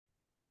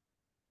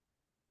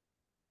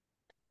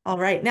All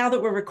right, now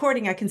that we're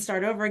recording, I can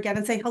start over again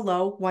and say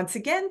hello once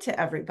again to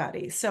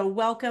everybody. So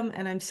welcome,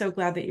 and I'm so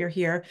glad that you're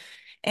here.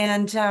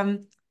 And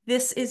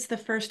this is the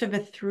first of a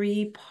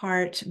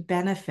three-part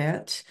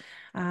benefit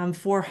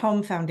for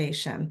Home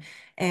Foundation.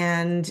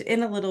 And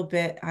in a little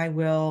bit, I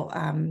will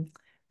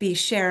be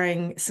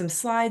sharing some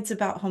slides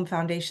about Home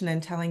Foundation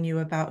and telling you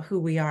about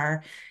who we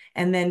are.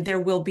 And then there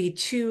will be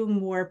two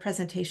more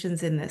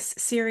presentations in this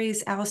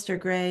series, Alistair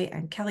Gray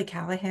and Kelly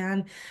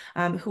Callahan,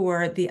 who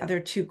are the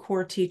other two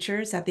core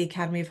teachers at the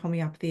Academy of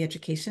Homeopathy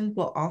Education,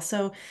 will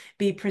also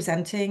be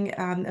presenting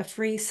a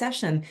free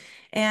session.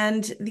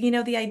 And,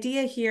 the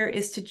idea here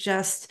is to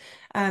just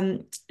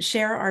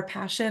share our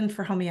passion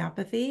for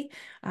homeopathy.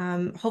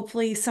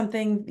 Hopefully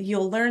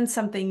you'll learn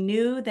something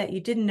new that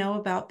you didn't know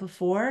about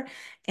before,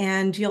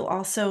 and you'll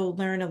also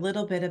learn a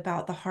little bit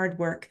about the hard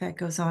work that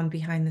goes on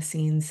behind the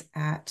scenes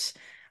at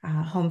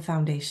Home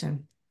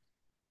Foundation.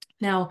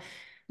 Now,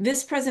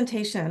 this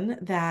presentation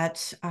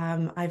that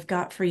I've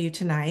got for you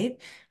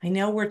tonight, I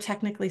know we're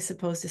technically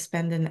supposed to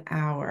spend an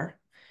hour.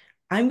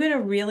 I'm going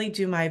to really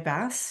do my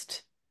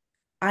best.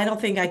 I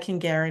don't think I can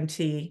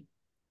guarantee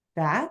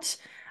that.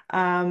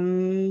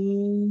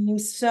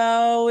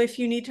 So if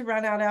you need to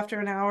run out after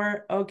an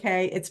hour,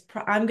 okay,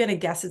 I'm going to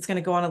guess it's going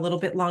to go on a little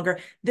bit longer.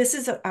 This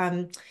is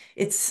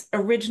it's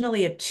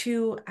originally a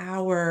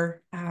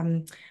 2-hour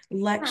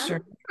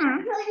lecture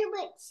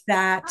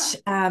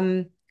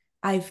that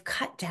I've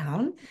cut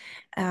down,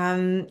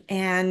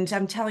 and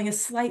I'm telling a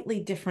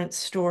slightly different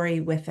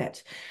story with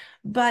it.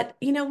 But,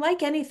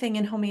 like anything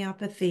in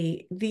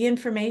homeopathy, the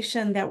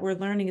information that we're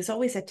learning is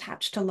always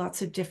attached to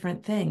lots of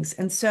different things.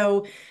 And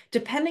so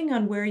depending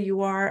on where you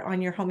are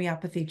on your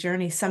homeopathy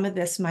journey, some of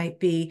this might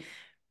be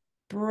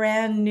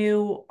brand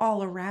new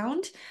all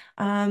around.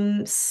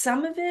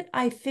 Some of it,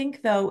 I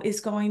think, though, is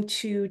going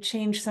to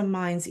change some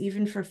minds,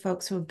 even for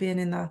folks who have been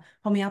in the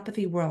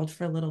homeopathy world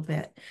for a little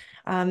bit.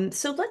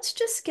 So let's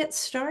just get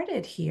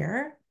started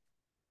here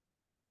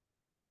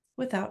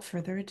without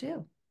further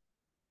ado.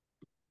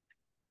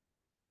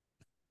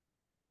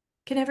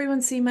 Can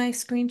everyone see my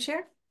screen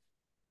share?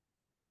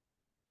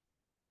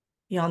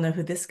 You all know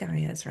who this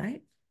guy is,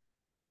 right?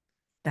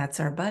 That's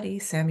our buddy,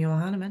 Samuel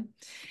Hahnemann,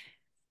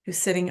 who's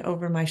sitting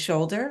over my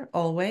shoulder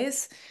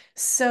always.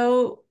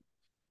 So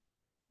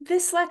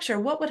this lecture,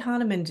 what would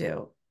Hahnemann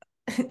do?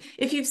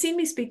 If you've seen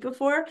me speak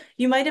before,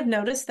 you might have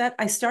noticed that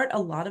I start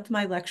a lot of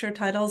my lecture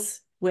titles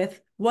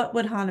with, what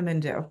would Hahnemann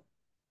do?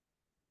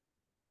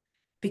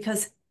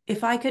 Because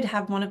if I could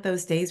have one of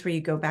those days where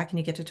you go back and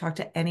you get to talk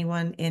to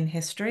anyone in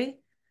history,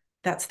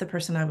 that's the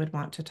person I would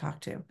want to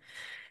talk to.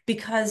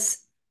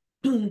 Because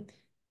not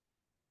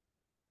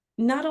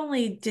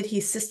only did he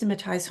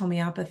systematize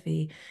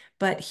homeopathy,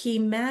 but he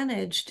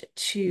managed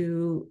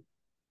to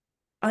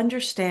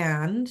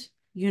understand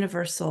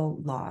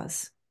universal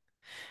laws.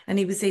 And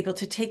he was able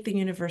to take the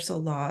universal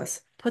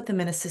laws, put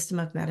them in a system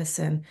of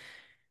medicine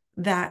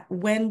that,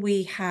 when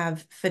we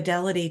have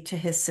fidelity to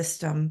his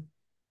system,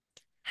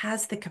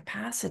 has the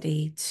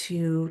capacity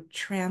to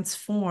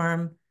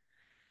transform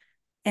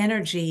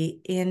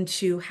energy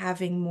into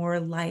having more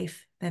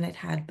life than it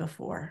had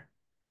before.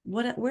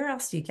 Where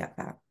else do you get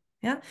that?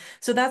 Yeah.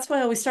 So that's why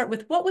I always start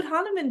with, what would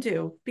Hahnemann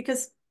do?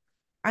 Because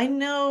I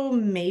know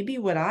maybe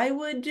what I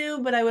would do,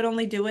 but I would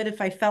only do it if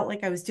I felt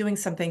like I was doing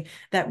something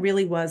that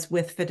really was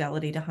with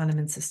fidelity to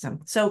Hahnemann's system.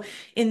 So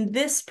in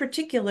this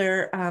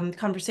particular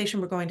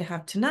conversation we're going to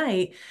have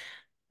tonight,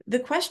 the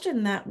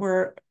question that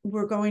we're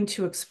going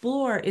to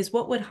explore is,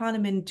 what would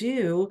Hahnemann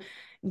do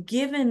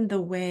given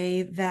the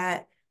way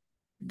that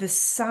the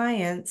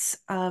science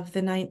of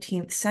the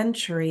 19th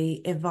century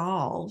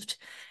evolved,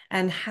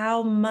 and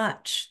how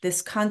much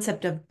this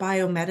concept of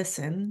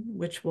biomedicine,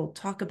 which we'll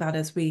talk about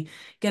as we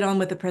get on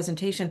with the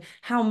presentation,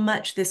 how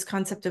much this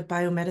concept of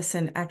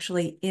biomedicine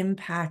actually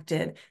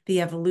impacted the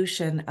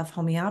evolution of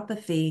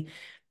homeopathy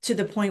to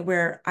the point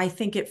where I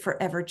think it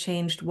forever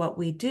changed what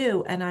we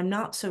do. And I'm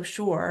not so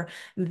sure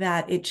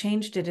that it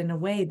changed it in a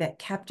way that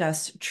kept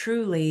us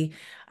truly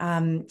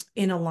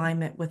in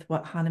alignment with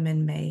what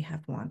Hahnemann may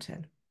have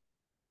wanted.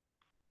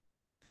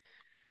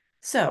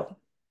 So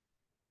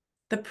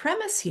the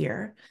premise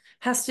here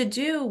has to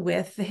do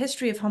with the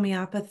history of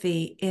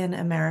homeopathy in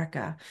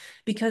America,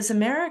 because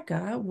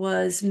America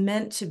was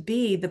meant to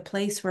be the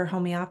place where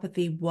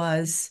homeopathy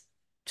was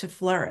to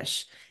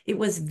flourish. It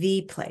was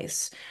the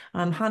place.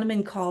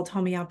 Hahnemann called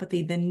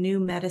homeopathy the new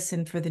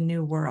medicine for the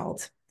new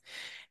world.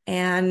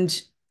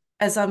 And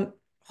as I'm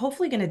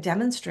hopefully going to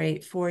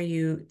demonstrate for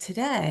you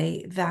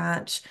today,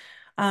 that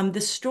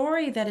the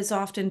story that is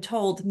often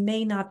told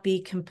may not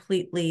be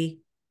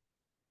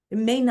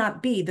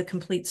the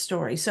complete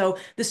story. So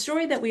the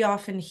story that we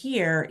often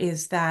hear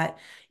is that,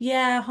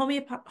 yeah,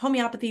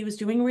 homeopathy was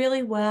doing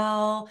really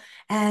well,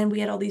 and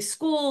we had all these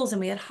schools and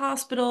we had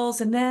hospitals,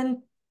 and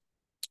then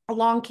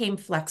along came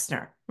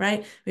Flexner,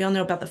 right? We all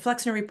know about the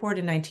Flexner report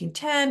in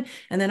 1910,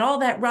 and then all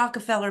that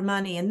Rockefeller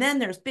money, and then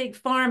there's big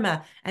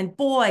pharma, and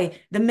boy,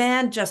 the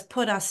man just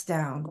put us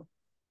down.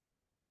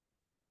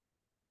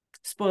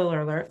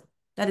 Spoiler alert,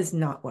 That is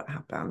not what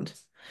happened.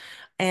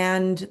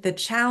 And the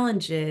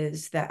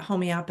challenges that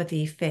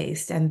homeopathy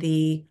faced and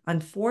the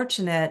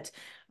unfortunate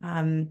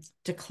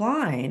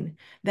decline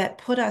that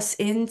put us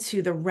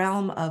into the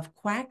realm of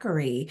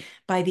quackery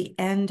by the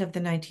end of the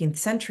 19th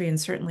century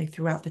and certainly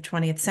throughout the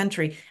 20th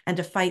century, and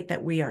a fight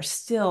that we are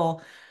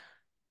still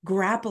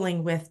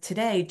grappling with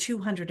today,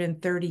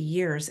 230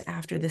 years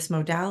after this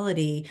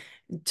modality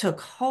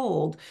took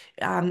hold,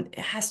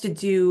 has to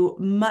do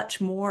much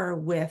more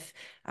with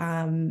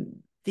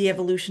the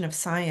evolution of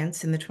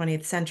science in the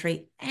 20th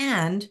century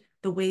and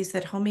the ways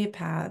that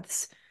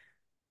homeopaths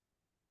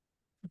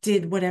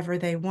did whatever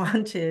they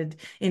wanted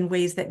in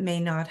ways that may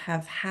not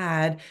have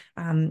had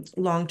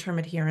long-term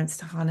adherence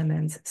to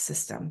Hahnemann's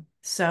system.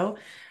 So,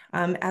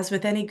 as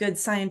with any good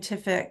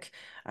scientific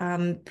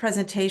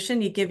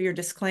presentation, you give your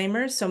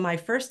disclaimers. So my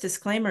first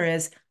disclaimer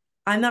is,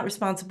 I'm not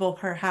responsible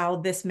for how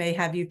this may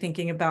have you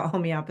thinking about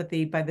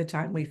homeopathy by the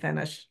time we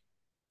finish.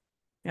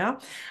 Yeah,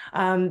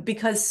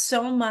 because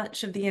so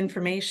much of the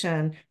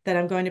information that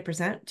I'm going to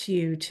present to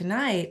you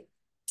tonight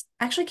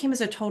actually came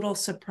as a total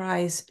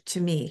surprise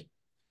to me.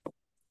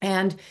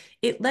 And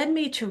it led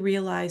me to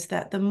realize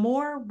that the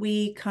more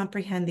we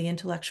comprehend the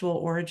intellectual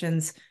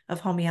origins of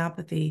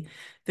homeopathy,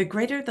 the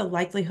greater the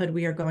likelihood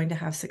we are going to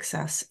have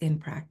success in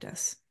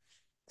practice.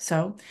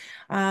 So,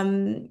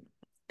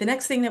 the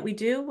next thing that we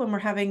do when we're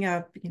having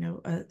a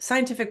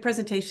scientific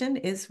presentation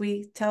is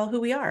we tell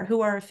who we are,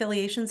 who our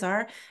affiliations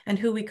are, and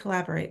who we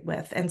collaborate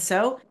with. And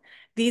so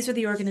these are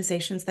the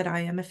organizations that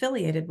I am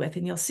affiliated with.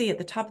 And you'll see at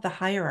the top of the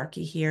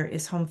hierarchy here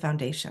is Home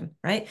Foundation,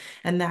 right?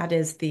 And that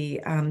is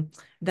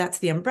that's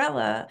the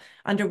umbrella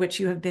under which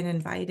you have been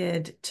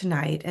invited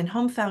tonight. And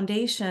Home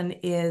Foundation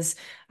is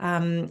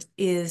a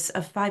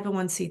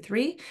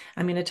 501c3.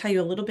 I'm going to tell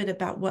you a little bit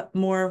about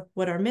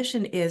what our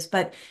mission is,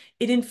 but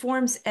it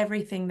informs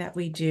everything that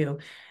we do.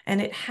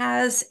 And it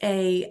has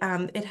a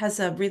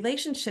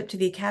relationship to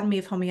the Academy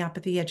of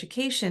Homeopathy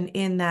Education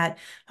in that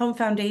Home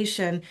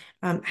Foundation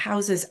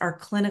houses our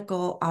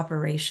clinical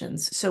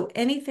operations. So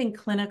anything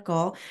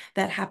clinical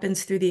that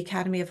happens through the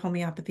Academy of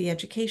Homeopathy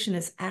Education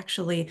is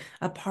actually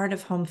a part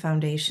of Home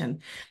Foundation.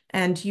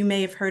 And you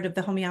may have heard of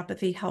the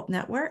Homeopathy Help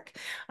Network,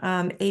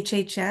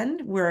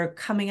 HHN. We're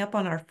coming up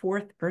on our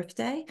 4th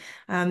birthday.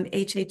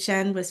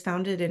 HHN was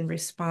founded in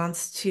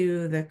response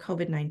to the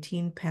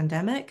COVID-19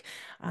 pandemic.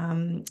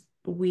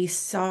 We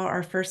saw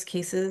our first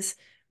cases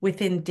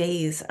within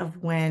days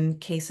of when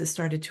cases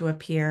started to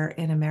appear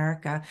in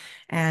America.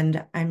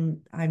 And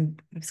I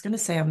was going to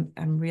say,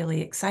 I'm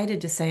really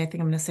excited to say, I think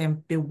I'm going to say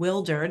I'm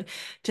bewildered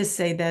to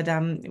say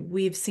that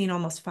we've seen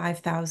almost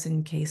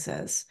 5,000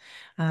 cases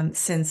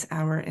since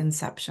our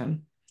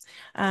inception.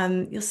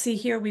 You'll see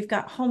here we've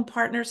got Home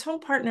Partners. Home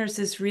Partners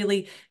is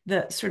really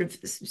the sort of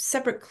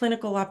separate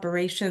clinical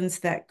operations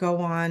that go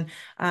on.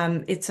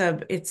 It's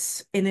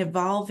an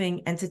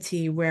evolving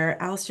entity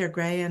where Alistair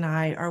Gray and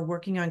I are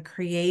working on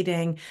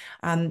creating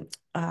an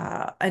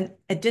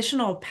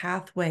additional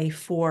pathway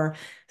for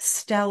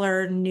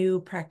stellar new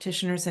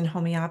practitioners in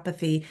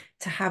homeopathy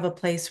to have a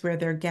place where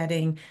they're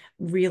getting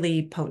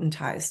really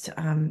potentized.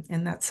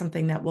 And that's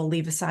something that we'll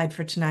leave aside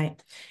for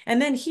tonight.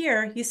 And then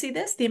here, you see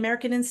this, the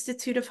American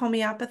Institute of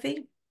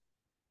Homeopathy.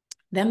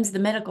 Them's the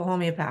medical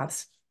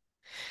homeopaths.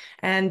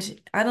 And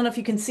I don't know if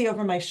you can see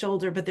over my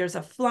shoulder, but there's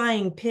a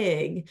flying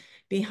pig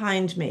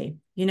behind me.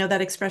 You know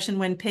that expression,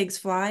 when pigs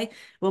fly?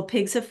 Well,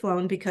 pigs have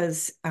flown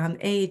because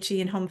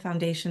AHE and Home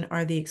Foundation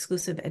are the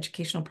exclusive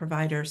educational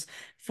providers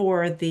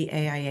for the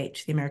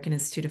AIH, the American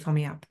Institute of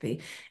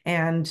Homeopathy.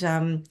 And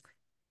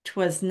it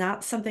was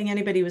not something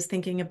anybody was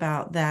thinking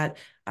about, that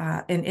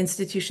an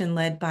institution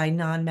led by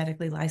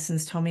non-medically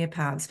licensed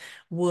homeopaths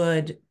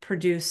would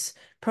produce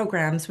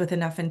programs with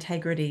enough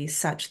integrity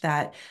such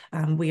that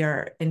we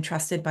are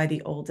entrusted by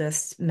the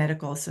oldest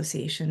medical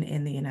association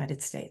in the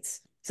United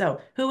States.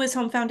 So who is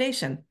Home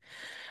Foundation?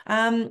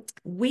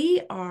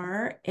 We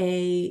are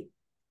a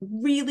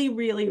really,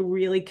 really,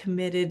 really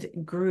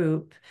committed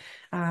group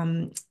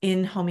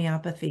in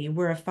homeopathy.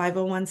 We're a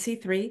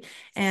 501c3,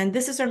 and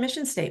this is our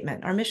mission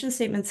statement. Our mission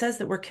statement says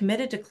that we're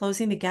committed to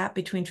closing the gap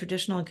between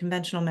traditional and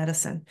conventional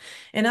medicine.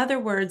 In other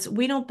words,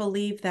 we don't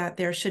believe that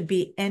there should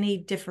be any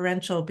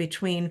differential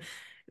between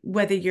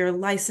whether you're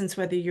licensed,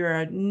 whether you're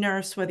a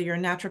nurse, whether you're a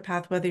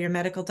naturopath, whether you're a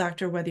medical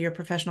doctor, whether you're a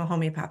professional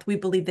homeopath. We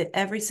believe that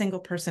every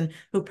single person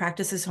who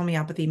practices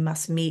homeopathy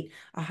must meet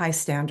a high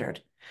standard.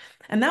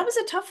 And that was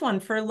a tough one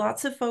for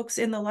lots of folks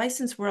in the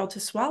license world to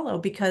swallow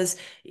because,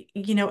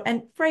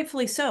 and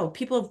rightfully so,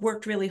 people have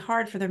worked really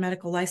hard for their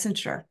medical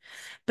licensure.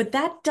 But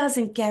that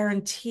doesn't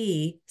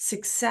guarantee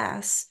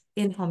success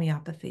in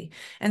homeopathy.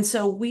 And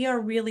so we are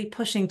really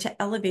pushing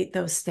to elevate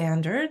those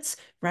standards,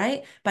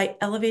 right? By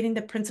elevating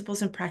the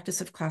principles and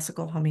practice of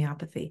classical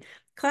homeopathy.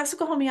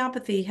 Classical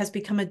homeopathy has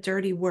become a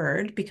dirty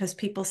word because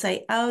people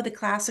say, oh, the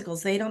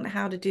classicals, they don't know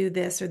how to do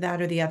this or that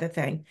or the other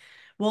thing.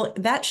 Well,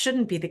 that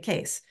shouldn't be the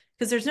case,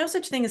 because there's no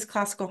such thing as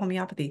classical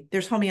homeopathy.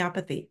 There's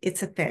homeopathy.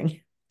 It's a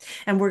thing.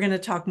 And we're going to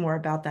talk more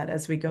about that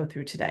as we go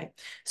through today.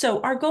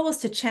 So our goal is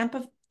to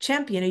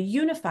champion a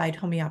unified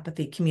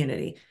homeopathy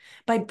community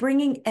by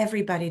bringing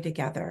everybody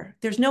together.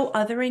 There's no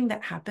othering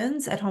that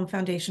happens at Home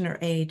Foundation or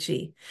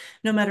AHE.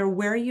 No matter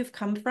where you've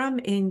come from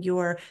in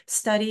your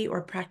study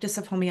or practice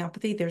of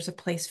homeopathy, there's a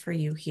place for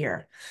you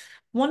here.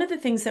 One of the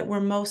things that we're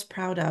most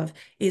proud of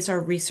is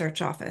our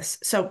research office.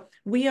 So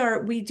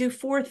we do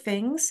four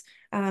things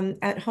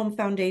at Home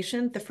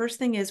Foundation. The first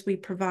thing is we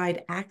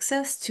provide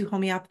access to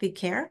homeopathy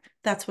care.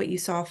 That's what you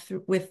saw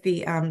with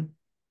the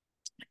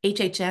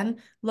HHN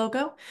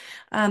logo.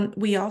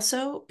 We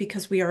also,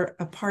 because we are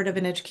a part of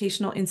an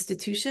educational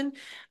institution,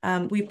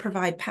 we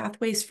provide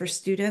pathways for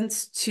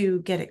students to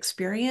get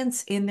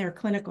experience in their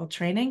clinical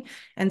training.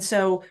 And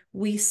so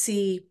we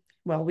see,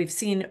 well, we've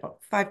seen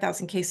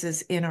 5,000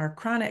 cases in our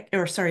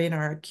in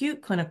our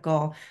acute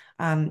clinical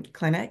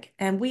clinic.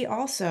 And we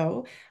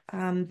also,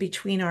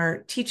 between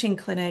our teaching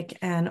clinic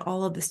and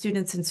all of the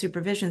students in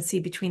supervision, see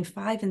between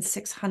 500 and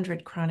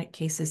 600 chronic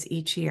cases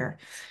each year.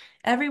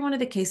 Every one of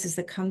the cases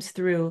that comes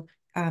through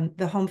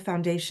the Home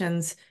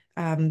Foundation's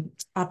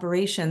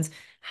operations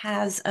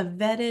has a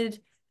vetted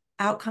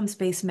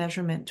outcomes-based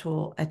measurement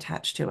tool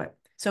attached to it.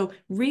 So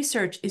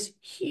research is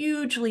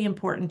hugely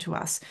important to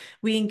us.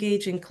 We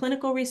engage in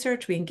clinical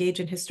research, we engage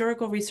in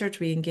historical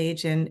research, we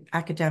engage in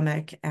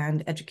academic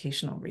and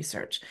educational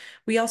research.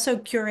 We also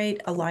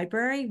curate a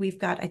library. We've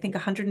got, I think,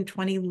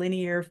 120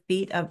 linear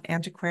feet of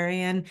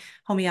antiquarian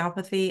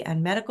homeopathy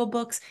and medical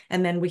books.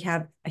 And then we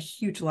have a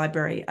huge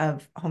library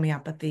of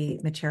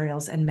homeopathy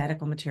materials and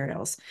medical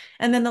materials.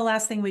 And then the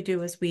last thing we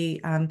do is we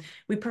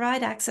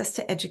provide access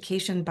to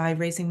education by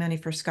raising money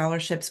for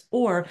scholarships,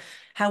 or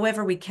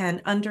however we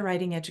can,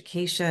 underwriting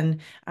education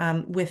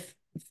with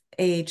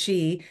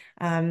AHE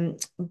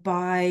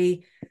by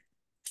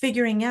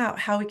figuring out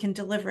how we can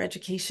deliver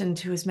education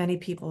to as many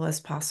people as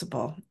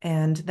possible.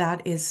 And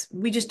that is,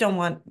 we just don't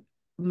want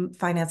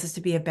finances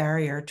to be a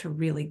barrier to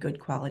really good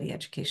quality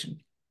education.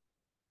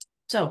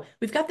 So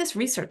we've got this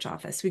research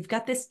office. We've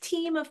got this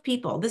team of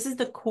people. This is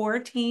the core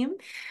team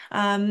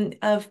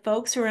of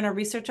folks who are in our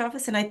research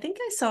office. And I think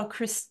I saw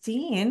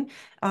Christine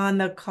on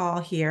the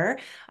call here.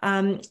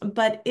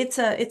 But it's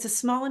a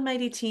small and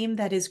mighty team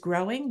that is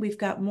growing. We've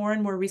got more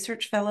and more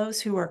research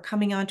fellows who are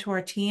coming onto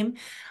our team.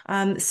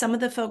 Some of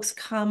the folks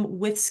come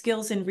with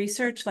skills in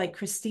research, like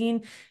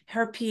Christine.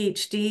 Her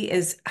PhD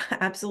is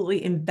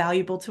absolutely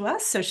invaluable to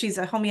us. So she's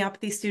a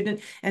homeopathy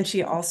student, and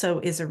she also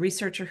is a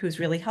researcher who's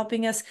really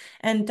helping us.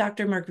 And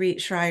Dr. Marguerite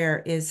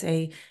Schreier is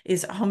a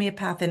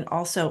homeopath and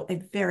also a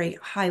very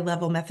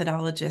high-level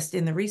methodologist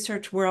in the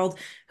research world,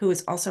 who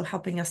is also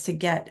helping us to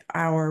get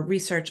our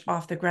research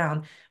off the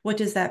ground. What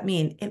does that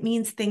mean? It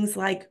means things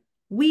like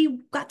we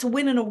got to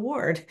win an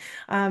award.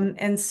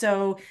 And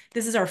so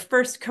this is our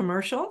first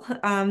commercial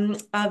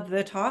of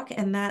the talk,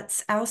 and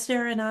that's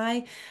Alistair and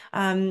I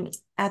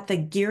at the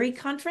Geary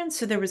conference.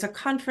 So there was a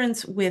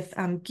conference with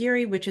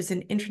Geary, which is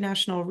an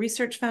international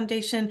research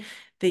foundation,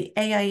 the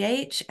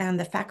AIH, and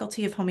the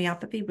Faculty of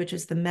Homeopathy, which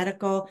is the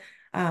medical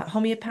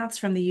homeopaths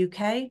from the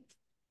UK.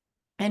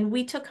 And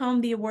we took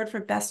home the award for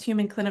Best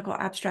Human Clinical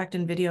Abstract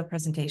and Video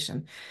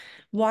Presentation.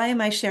 Why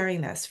am I sharing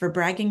this? For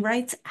bragging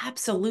rights?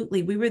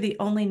 Absolutely. We were the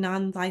only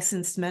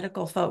non-licensed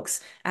medical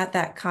folks at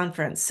that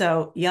conference.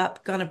 So,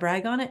 yep, gonna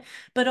brag on it.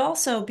 But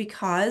also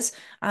because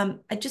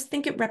I just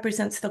think it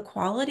represents the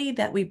quality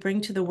that we bring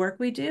to the work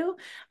we do.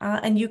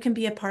 And you can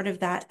be a part of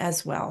that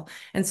as well.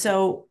 And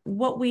so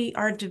what we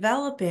are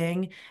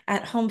developing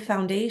at Home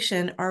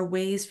Foundation are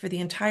ways for the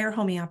entire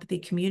homeopathy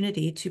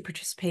community to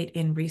participate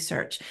in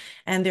research.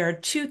 And there are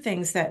two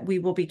things that we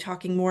will be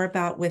talking more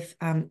about with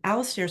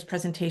Alistair's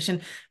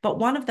presentation,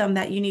 but one of them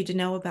that you need to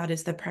know about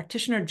is the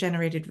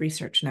Practitioner-Generated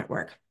Research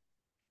Network.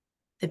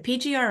 The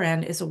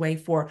PGRN is a way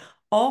for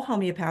all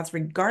homeopaths,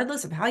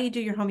 regardless of how you do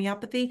your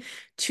homeopathy,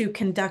 to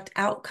conduct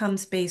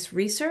outcomes-based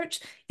research.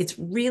 It's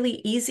really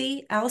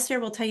easy. Alistair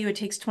will tell you it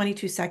takes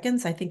 22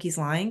 seconds. I think he's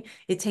lying.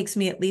 It takes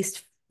me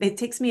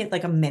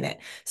like a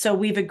minute. So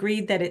we've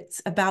agreed that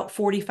it's about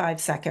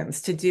 45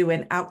 seconds to do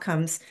an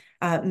outcomes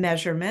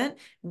measurement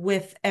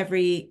with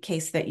every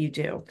case that you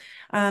do.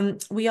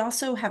 We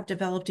also have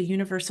developed a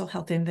universal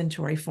health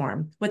inventory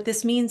form. What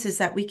this means is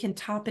that we can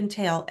top and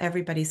tail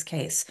everybody's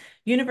case.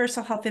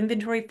 Universal health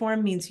inventory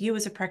form means you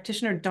as a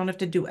practitioner don't have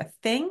to do a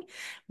thing.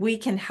 We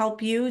can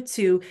help you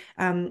to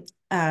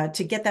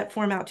get that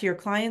form out to your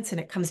clients, and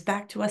it comes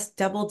back to us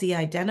double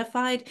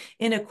de-identified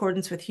in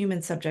accordance with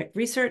human subject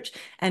research,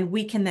 and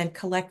we can then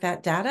collect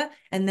that data,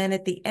 and then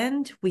at the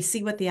end, we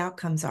see what the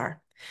outcomes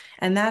are.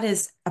 And that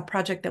is a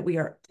project that we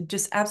are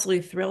just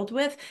absolutely thrilled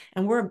with.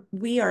 And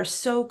we are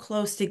so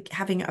close to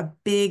having a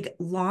big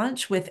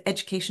launch with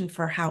education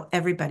for how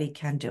everybody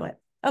can do it.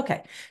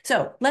 Okay,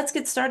 so let's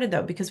get started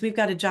though, because we've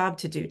got a job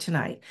to do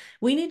tonight.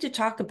 We need to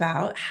talk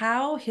about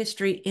how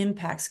history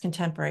impacts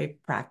contemporary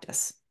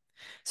practice.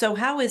 So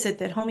how is it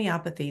that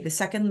homeopathy, the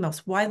second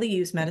most widely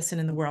used medicine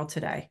in the world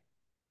today?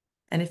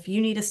 And if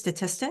you need a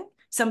statistic,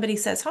 somebody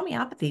says,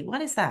 homeopathy,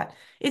 what is that?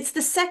 It's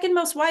the second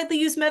most widely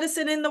used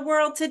medicine in the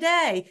world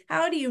today.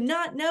 How do you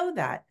not know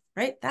that?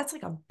 right? That's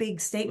like a big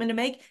statement to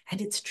make,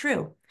 and it's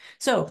true.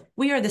 So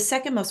we are the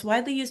second most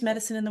widely used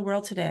medicine in the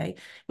world today,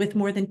 with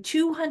more than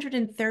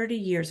 230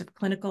 years of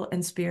clinical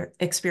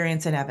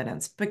experience and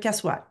evidence. But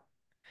guess what?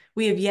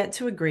 We have yet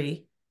to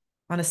agree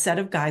on a set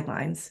of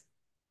guidelines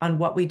on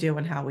what we do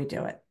and how we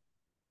do it.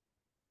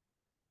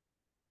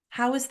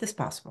 How is this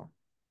possible?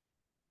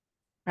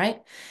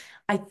 Right?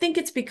 I think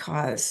it's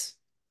because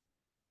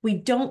we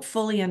don't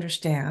fully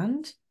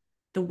understand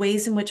the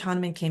ways in which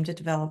Hahnemann came to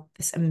develop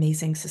this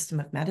amazing system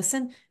of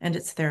medicine and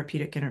its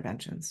therapeutic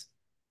interventions.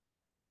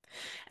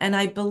 And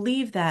I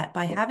believe that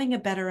by having a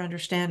better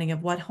understanding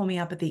of what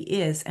homeopathy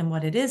is and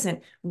what it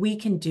isn't, we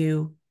can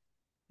do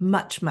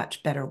much,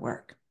 much better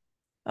work.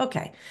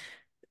 Okay.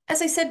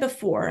 As I said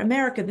before,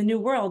 America, the New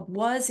World,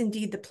 was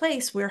indeed the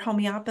place where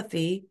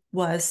homeopathy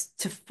was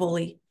to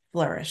fully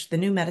flourish, the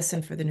new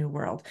medicine for the New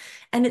World.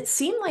 And it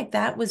seemed like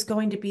that was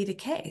going to be the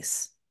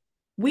case.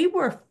 We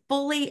were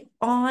fully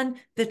on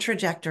the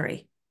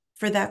trajectory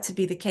for that to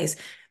be the case.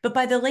 But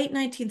by the late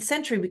 19th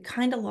century, we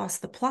kind of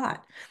lost the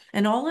plot.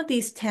 And all of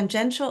these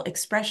tangential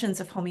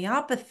expressions of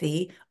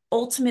homeopathy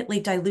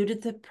ultimately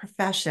diluted the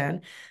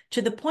profession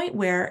to the point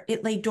where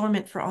it lay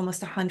dormant for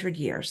almost 100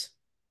 years.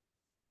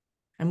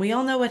 And we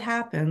all know what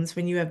happens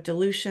when you have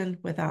dilution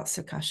without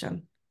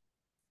succussion,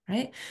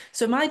 right?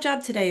 So my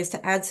job today is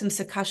to add some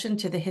succussion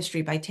to the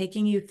history by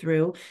taking you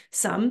through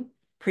some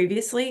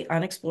previously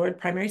unexplored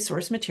primary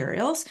source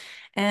materials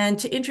and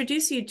to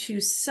introduce you to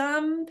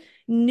some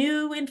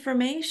new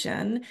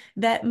information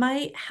that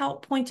might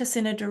help point us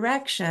in a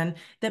direction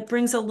that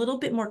brings a little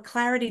bit more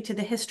clarity to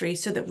the history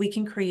so that we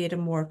can create a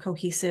more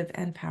cohesive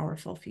and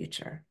powerful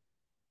future.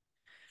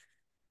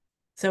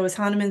 So as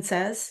Hahnemann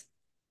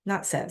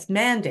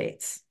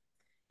mandates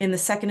in the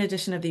second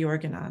edition of the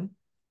Organon,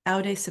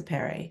 aude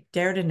sapere,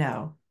 dare to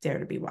know, dare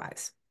to be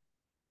wise.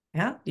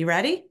 Yeah, you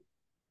ready?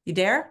 You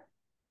dare?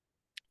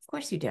 Of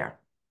course you dare.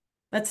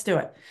 Let's do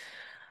it.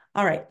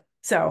 All right,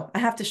 so I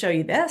have to show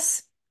you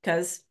this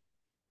because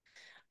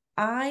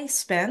I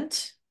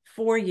spent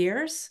 4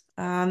 years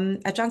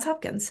at Johns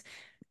Hopkins.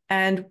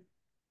 And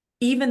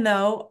even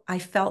though I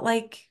felt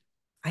like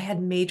I had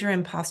major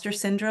imposter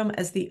syndrome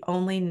as the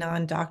only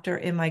non-doctor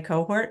in my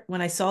cohort,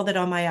 when I saw that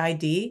on my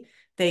ID,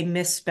 they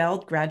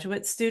misspelled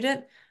graduate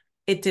student,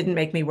 it didn't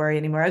make me worry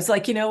anymore. I was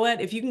like, you know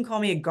what? If you can call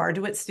me a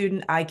graduate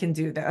student, I can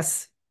do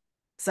this.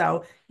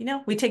 So,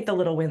 we take the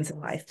little wins in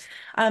life.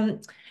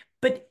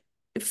 But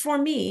for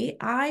me,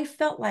 I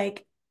felt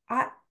like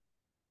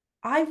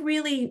I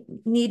really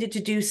needed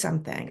to do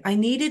something. I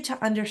needed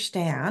to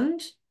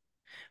understand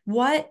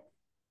what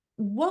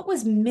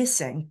was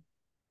missing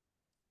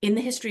in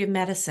the history of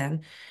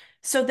medicine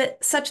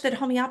such that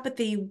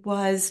homeopathy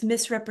was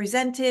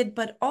misrepresented,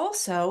 but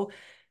also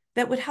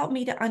that would help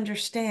me to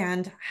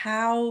understand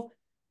how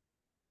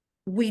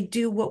we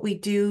do what we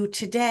do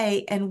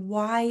today and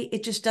why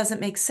it just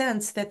doesn't make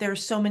sense that there are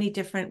so many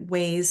different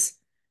ways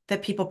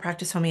that people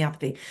practice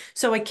homeopathy.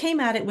 So I came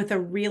at it with a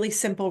really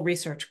simple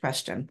research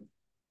question.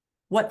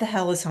 What the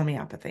hell is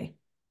homeopathy?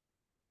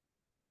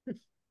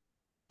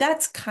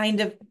 That's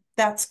kind of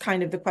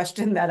the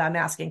question that I'm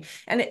asking.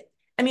 And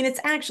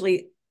it's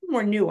actually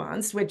more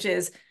nuanced, which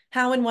is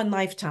how in one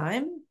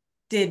lifetime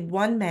did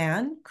one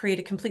man create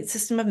a complete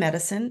system of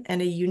medicine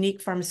and a unique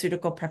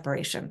pharmaceutical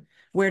preparation?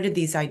 Where did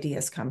these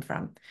ideas come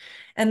from?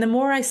 And the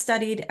more I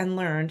studied and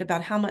learned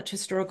about how much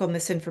historical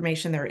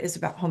misinformation there is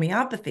about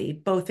homeopathy,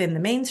 both in the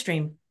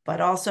mainstream,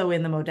 but also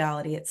in the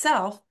modality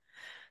itself,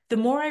 the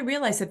more I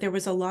realized that there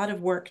was a lot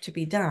of work to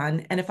be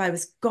done. And if I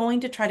was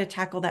going to try to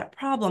tackle that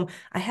problem,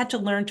 I had to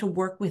learn to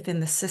work within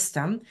the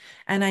system,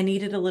 and I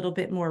needed a little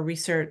bit more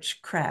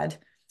research cred.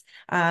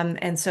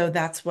 And so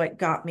that's what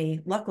got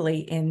me, luckily,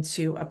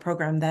 into a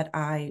program that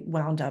I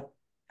wound up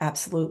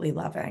absolutely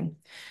loving.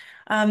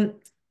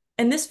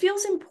 And this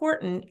feels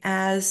important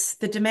as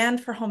the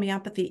demand for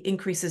homeopathy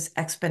increases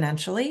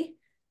exponentially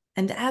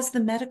and as the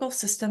medical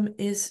system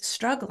is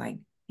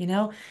struggling.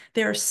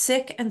 There are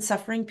sick and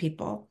suffering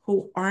people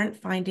who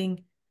aren't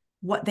finding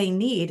what they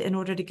need in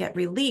order to get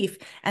relief,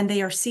 and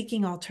they are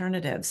seeking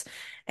alternatives.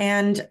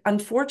 And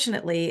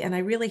unfortunately, and I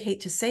really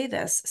hate to say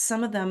this,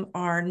 some of them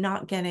are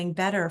not getting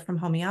better from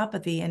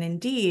homeopathy. And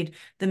indeed,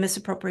 the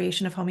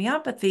misappropriation of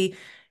homeopathy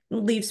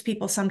leaves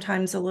people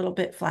sometimes a little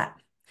bit flat.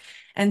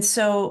 And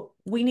so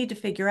we need to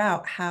figure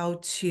out how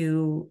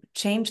to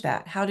change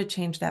that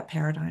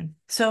paradigm.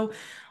 So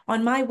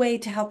on my way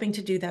to helping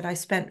to do that, I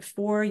spent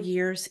 4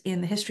 years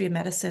in the history of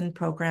medicine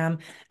program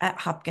at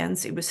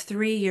Hopkins. It was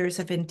 3 years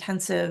of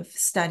intensive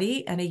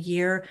study and a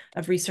year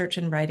of research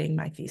and writing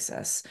my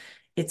thesis.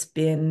 It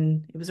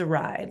was a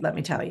ride, let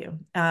me tell you.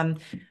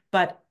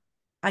 But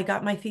I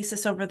got my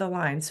thesis over the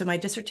line. So my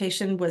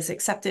dissertation was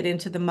accepted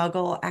into the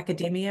Muggle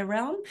academia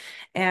realm.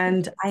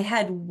 And I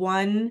had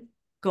one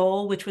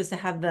goal, which was to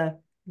have the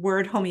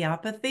word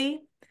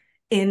homeopathy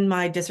in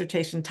my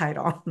dissertation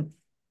title.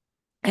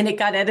 And it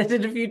got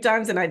edited a few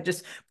times and I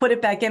just put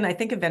it back in. I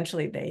think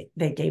eventually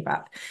they gave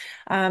up.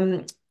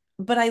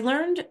 but I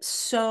learned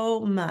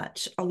so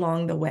much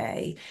along the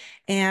way.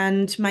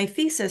 And my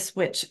thesis,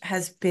 which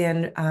has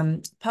been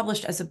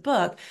published as a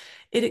book,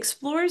 it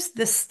explores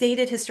the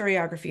stated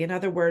historiography. In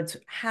other words,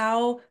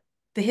 how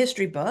the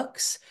history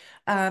books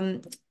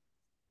um,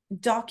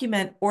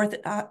 document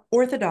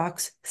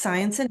orthodox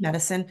science and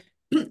medicine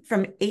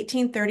from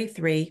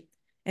 1833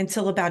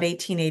 until about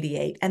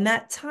 1888. And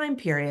that time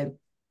period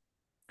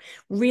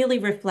really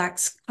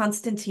reflects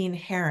Constantine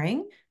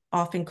Herring,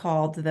 often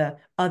called the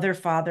other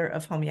father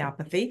of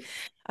homeopathy.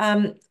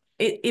 Um,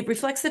 it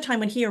reflects the time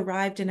when he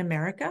arrived in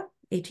America,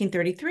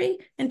 1833,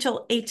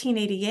 until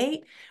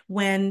 1888,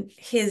 when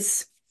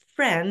his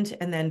friend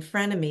and then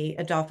frenemy,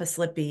 Adolphus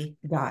Lippi,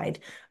 died.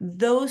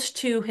 Those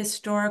two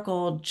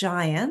historical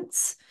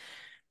giants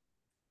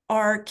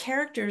are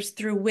characters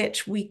through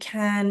which we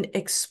can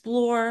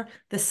explore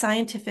the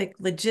scientific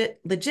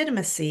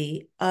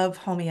legitimacy of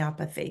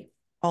homeopathy,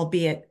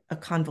 albeit a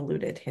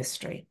convoluted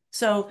history.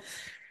 So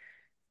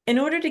in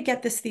order to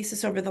get this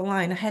thesis over the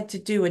line, I had to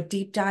do a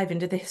deep dive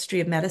into the history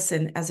of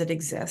medicine as it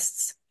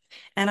exists.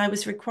 And I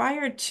was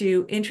required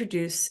to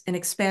introduce an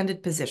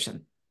expanded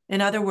position. In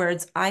other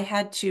words, I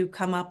had to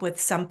come up with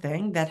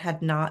something that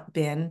had not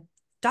been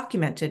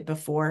documented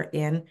before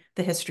in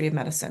the history of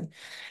medicine.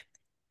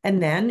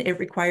 And then it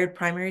required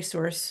primary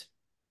source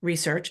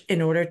research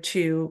in order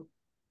to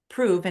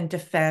prove and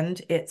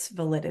defend its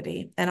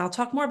validity. And I'll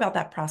talk more about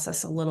that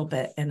process a little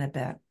bit in a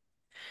bit.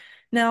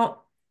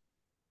 Now,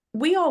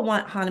 we all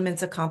want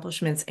Hahnemann's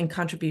accomplishments and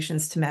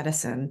contributions to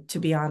medicine to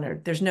be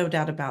honored. There's no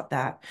doubt about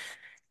that.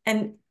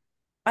 And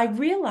I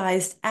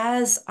realized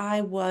as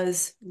I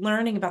was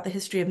learning about the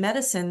history of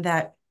medicine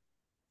that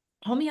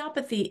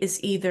homeopathy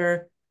is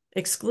either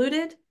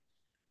excluded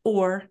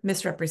or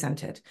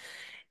misrepresented.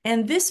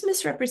 And this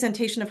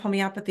misrepresentation of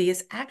homeopathy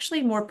is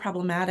actually more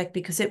problematic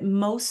because it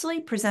mostly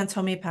presents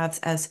homeopaths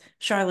as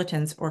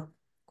charlatans or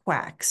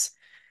quacks,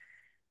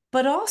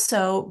 but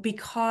also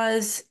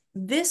because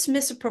this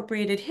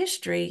misappropriated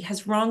history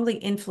has wrongly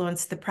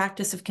influenced the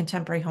practice of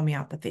contemporary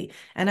homeopathy.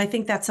 And I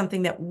think that's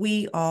something that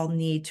we all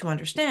need to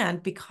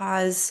understand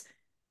because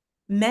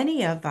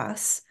many of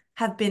us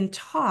have been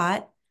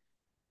taught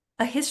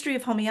a history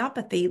of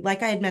homeopathy,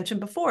 like I had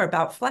mentioned before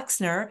about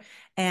Flexner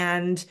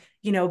and,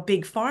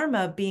 big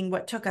pharma being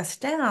what took us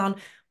down.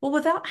 Well,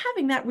 without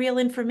having that real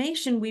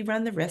information, we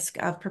run the risk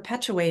of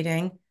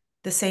perpetuating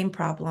the same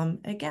problem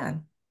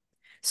again.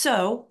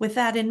 So with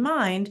that in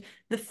mind,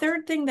 the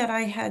third thing that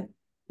I had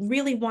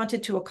really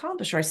wanted to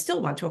accomplish, or I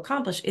still want to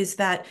accomplish, is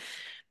that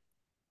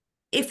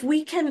if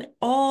we can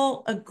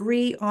all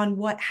agree on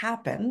what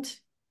happened,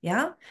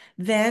 yeah,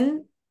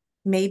 then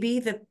maybe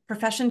the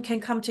profession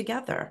can come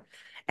together.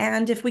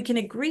 And if we can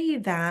agree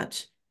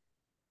that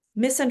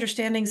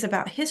misunderstandings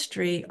about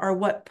history are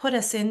what put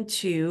us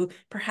into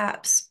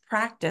perhaps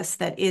practice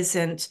that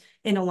isn't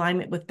in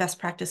alignment with best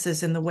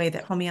practices in the way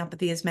that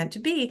homeopathy is meant to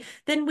be,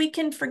 then we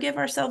can forgive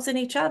ourselves and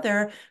each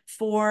other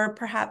for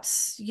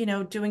perhaps,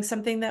 doing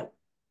something that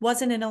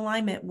wasn't in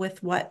alignment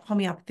with what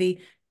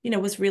homeopathy,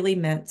 was really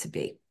meant to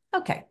be.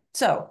 Okay,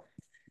 so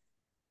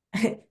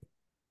a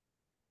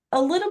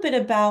little bit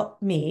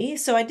about me.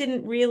 So I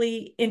didn't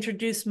really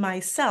introduce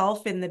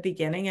myself in the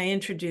beginning. I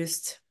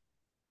introduced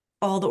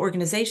all the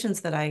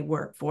organizations that I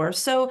work for.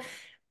 So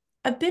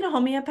I've been a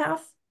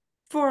homeopath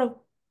for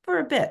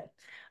a bit.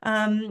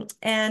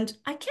 And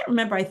I can't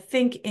remember, I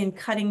think in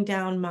cutting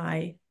down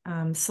my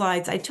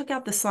slides, I took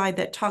out the slide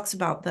that talks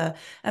about the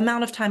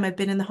amount of time I've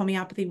been in the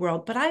homeopathy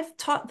world, but I've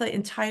taught the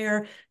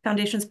entire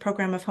Foundations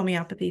program of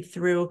homeopathy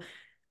through,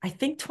 I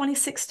think,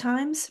 26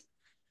 times.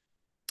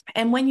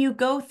 And when you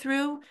go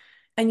through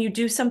and you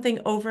do something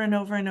over and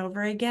over and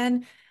over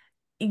again,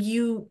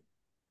 you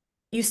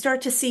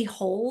start to see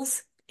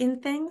holes in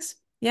things.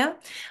 Yeah.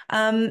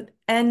 And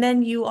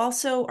then you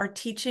also are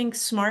teaching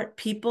smart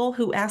people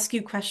who ask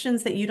you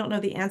questions that you don't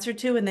know the answer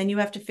to, and then you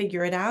have to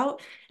figure it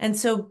out. And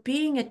so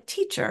being a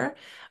teacher,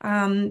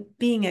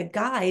 being a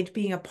guide,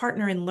 being a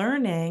partner in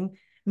learning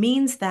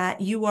means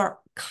that you are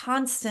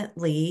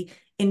constantly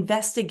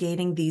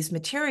investigating these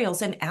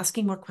materials and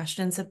asking more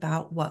questions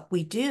about what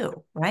we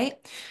do, right?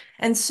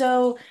 And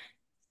so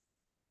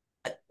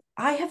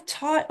I have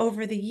taught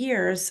over the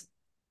years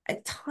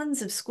at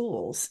tons of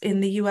schools in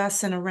the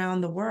US and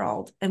around the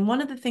world. And one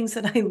of the things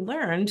that I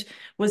learned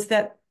was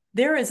that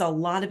there is a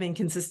lot of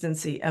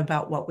inconsistency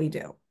about what we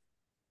do.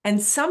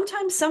 And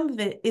sometimes some of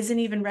it isn't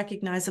even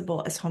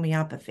recognizable as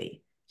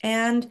homeopathy.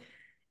 And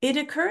it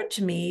occurred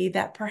to me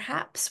that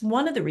perhaps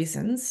one of the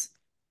reasons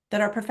that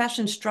our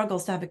profession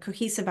struggles to have a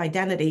cohesive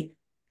identity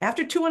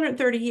after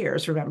 230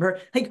 years, remember,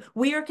 like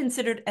we are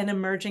considered an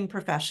emerging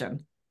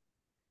profession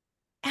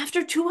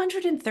after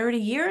 230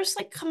 years,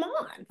 like, come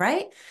on,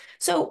 right?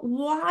 So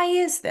why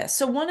is this?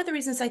 So one of the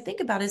reasons I think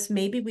about is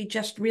maybe we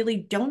just really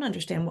don't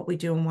understand what we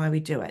do and why we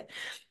do it.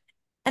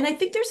 And I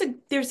think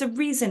there's a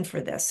reason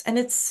for this. And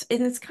it's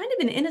kind of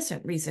an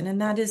innocent reason.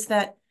 And that is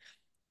that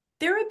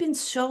there have been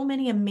so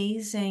many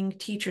amazing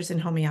teachers in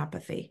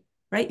homeopathy,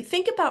 right?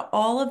 Think about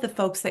all of the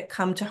folks that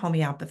come to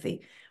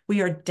homeopathy.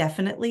 We are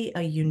definitely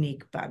a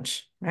unique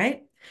bunch,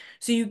 right?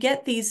 So you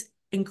get these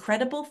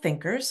incredible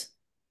thinkers,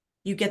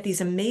 you get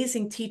these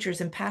amazing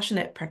teachers and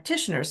passionate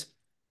practitioners,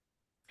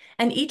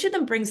 and each of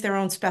them brings their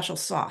own special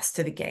sauce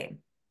to the game.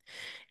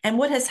 And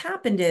what has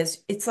happened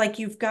is it's like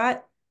you've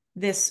got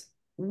this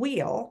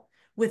wheel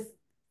with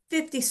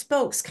 50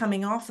 spokes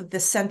coming off of the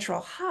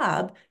central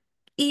hub,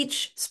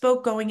 each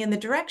spoke going in the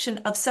direction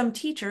of some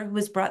teacher who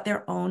has brought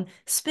their own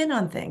spin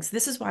on things.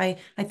 This is why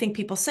I think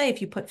people say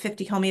if you put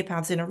 50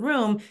 homeopaths in a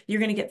room, you're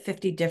going to get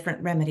 50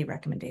 different remedy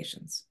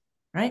recommendations,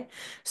 right?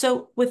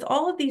 So with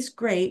all of these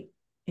great,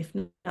 if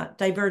not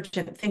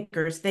divergent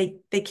thinkers,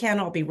 they can't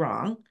all be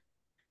wrong,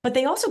 but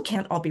they also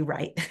can't all be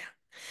right.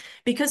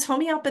 Because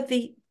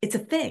homeopathy, it's a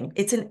thing.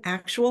 It's an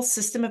actual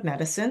system of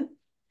medicine,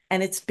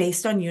 and it's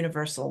based on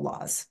universal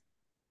laws.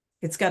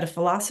 It's got a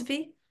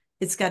philosophy.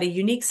 It's got a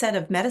unique set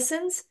of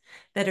medicines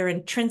that are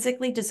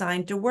intrinsically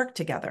designed to work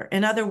together.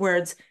 In other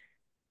words,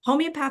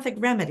 homeopathic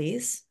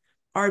remedies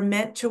are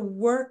meant to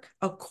work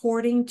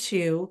according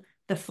to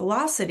the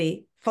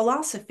philosophy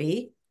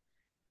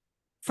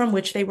from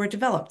which they were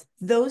developed.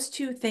 Those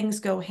two things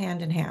go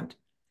hand in hand.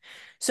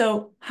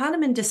 So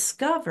Hahnemann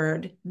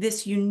discovered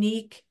this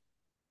unique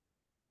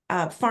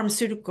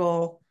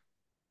pharmaceutical.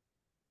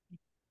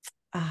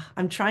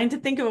 I'm trying to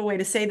think of a way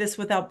to say this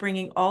without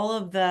bringing all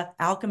of the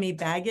alchemy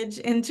baggage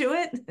into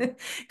it,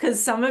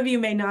 because some of you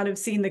may not have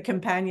seen the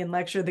companion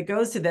lecture that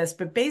goes to this,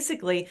 but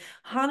basically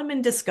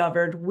Hahnemann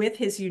discovered with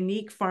his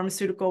unique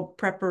pharmaceutical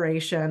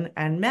preparation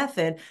and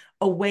method,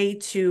 a way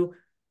to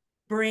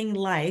bring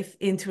life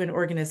into an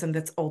organism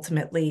that's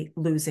ultimately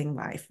losing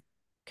life,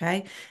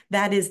 okay?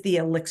 That is the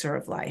elixir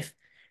of life.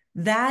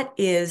 That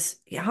is,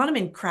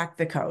 Hahnemann cracked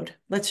the code.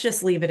 Let's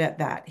just leave it at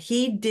that.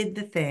 He did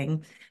the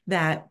thing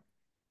that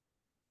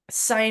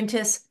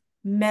scientists,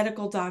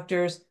 medical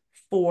doctors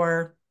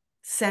for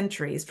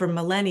centuries, for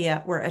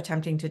millennia, were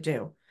attempting to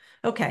do.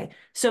 Okay,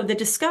 so the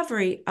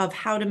discovery of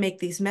how to make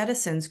these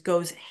medicines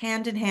goes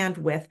hand in hand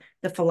with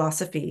the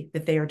philosophy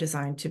that they are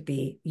designed to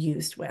be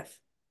used with.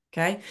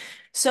 Okay,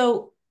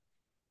 so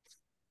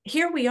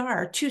here we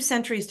are 2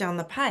 centuries down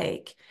the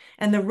pike,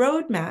 and the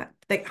roadmap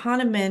that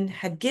Hahnemann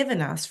had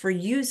given us for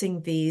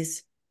using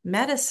these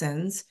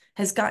medicines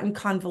has gotten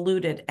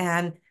convoluted,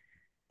 and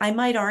I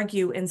might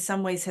argue in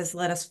some ways has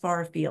led us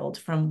far afield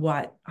from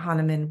what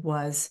Hahnemann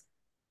was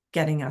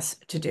getting us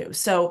to do.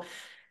 So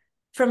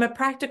from a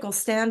practical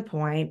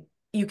standpoint,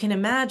 you can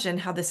imagine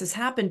how this has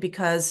happened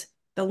because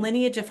the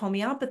lineage of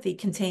homeopathy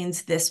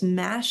contains this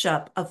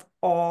mashup of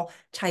all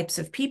types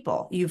of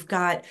people. You've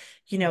got,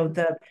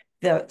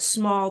 the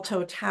small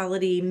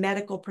totality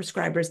medical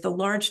prescribers, the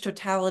large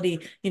totality,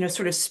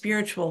 sort of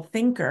spiritual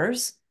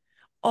thinkers,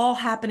 all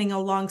happening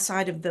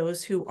alongside of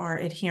those who are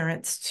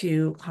adherents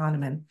to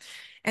Hahnemann.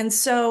 And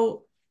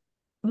so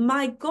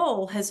my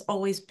goal has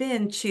always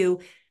been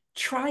to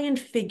try and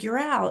figure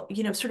out,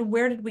 sort of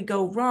where did we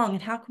go wrong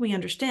and how can we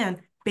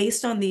understand,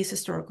 based on these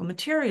historical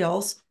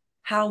materials,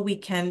 how we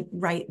can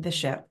right the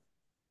ship.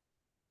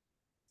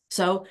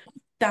 So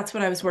that's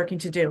what I was working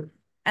to do.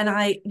 And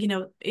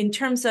in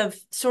terms of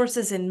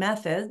sources and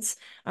methods,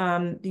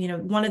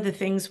 one of the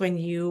things when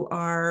you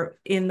are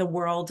in the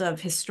world of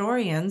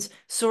historians,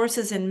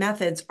 sources and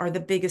methods are the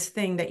biggest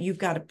thing that you've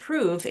got to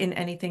prove in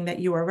anything that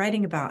you are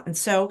writing about. And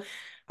so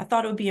I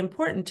thought it would be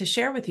important to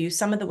share with you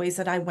some of the ways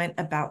that I went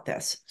about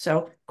this.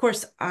 So of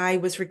course I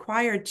was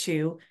required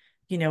to,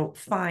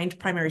 find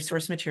primary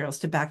source materials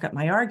to back up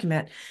my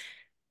argument.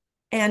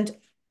 And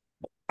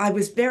I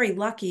was very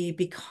lucky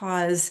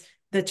because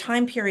the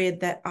time period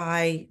that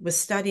I was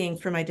studying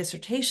for my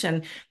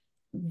dissertation,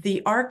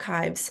 the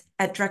archives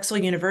at Drexel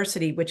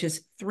University, which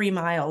is 3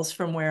 miles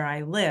from where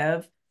I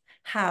live,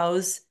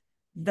 house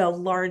the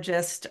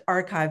largest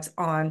archives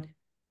on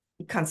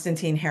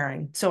Constantine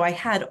Herring. So I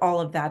had all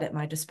of that at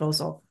my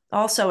disposal.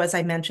 Also, as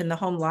I mentioned, the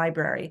home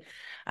library.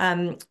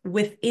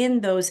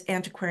 Within those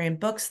antiquarian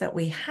books that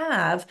we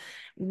have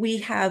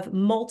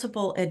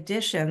multiple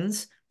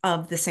editions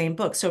of the same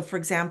book. So for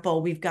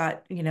example, we've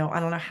got, I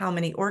don't know how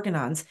many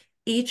organons,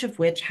 each of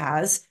which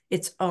has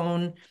its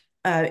own,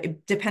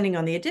 depending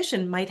on the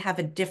edition, might have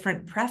a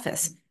different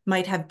preface,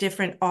 might have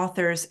different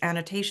authors'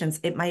 annotations.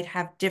 It might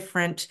have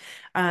different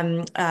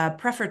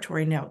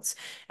prefatory notes.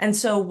 And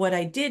so what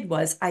I did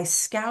was I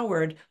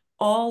scoured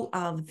all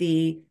of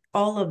the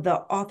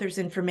author's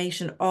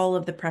information, all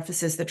of the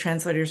prefaces, the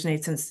translator's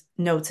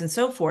notes, and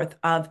so forth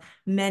of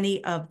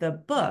many of the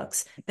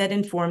books that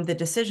informed the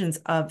decisions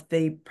of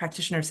the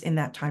practitioners in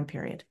that time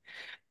period.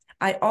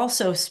 I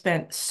also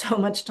spent so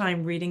much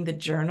time reading the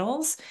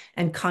journals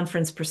and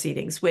conference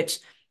proceedings, which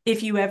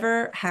if you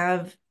ever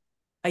have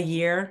a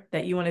year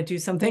that you want to do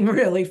something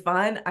really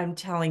fun, I'm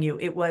telling you,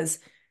 it was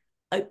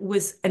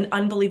an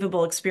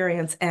unbelievable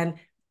experience. And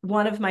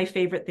one of my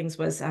favorite things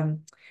was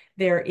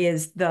there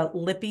is the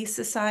Lippy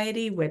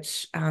Society,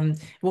 which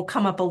will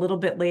come up a little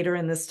bit later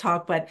in this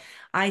talk, but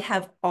I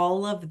have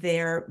all of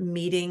their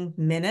meeting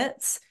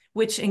minutes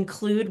which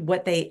include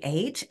what they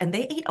ate. And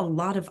they ate a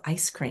lot of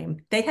ice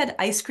cream. They had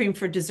ice cream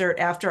for dessert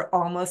after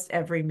almost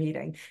every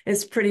meeting.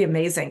 It's pretty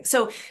amazing.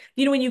 So,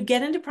 when you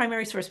get into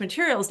primary source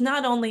materials,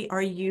 not only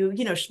are you,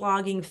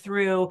 slogging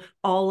through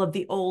all of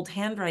the old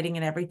handwriting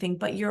and everything,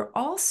 but you're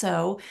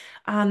also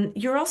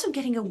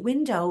getting a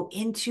window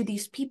into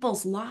these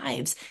people's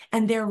lives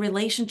and their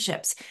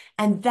relationships.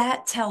 And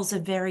that tells a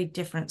very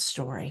different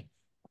story.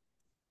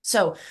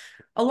 So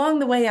along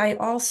the way, I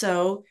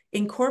also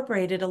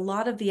incorporated a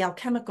lot of the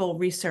alchemical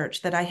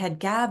research that I had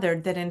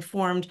gathered that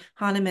informed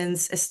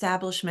Hahnemann's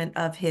establishment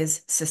of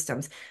his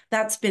systems.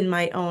 That's been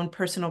my own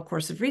personal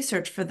course of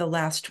research for the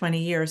last 20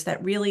 years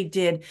that really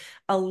did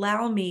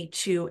allow me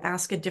to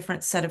ask a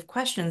different set of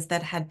questions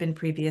that had been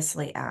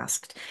previously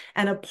asked.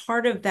 And a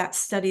part of that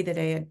study that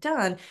I had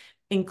done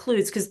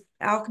includes, because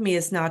alchemy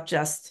is not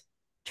just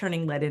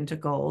turning lead into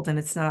gold, and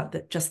it's not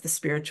just the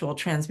spiritual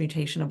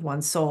transmutation of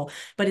one's soul,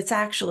 but it's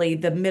actually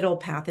the middle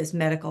path is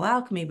medical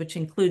alchemy, which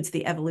includes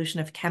the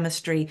evolution of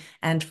chemistry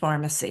and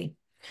pharmacy.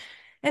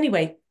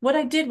 Anyway, what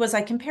I did was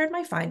I compared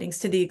my findings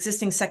to the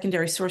existing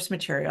secondary source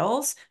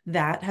materials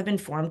that have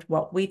informed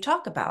what we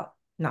talk about,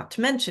 not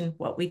to mention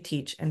what we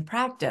teach and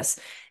practice.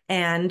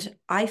 And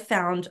I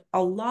found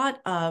a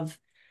lot of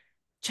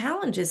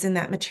challenges in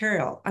that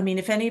material. I mean,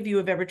 if any of you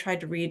have ever tried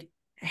to read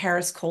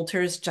Harris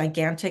Coulter's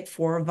gigantic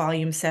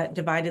 4-volume set,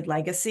 Divided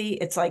Legacy,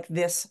 it's like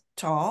this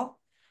tall.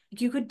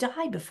 You could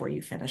die before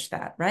you finish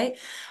that, right?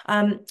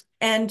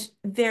 And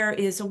there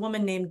is a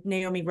woman named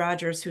Naomi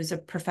Rogers, who's a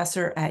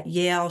professor at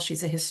Yale.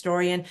 She's a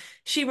historian.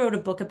 She wrote a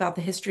book about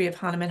the history of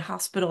Hahnemann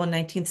Hospital and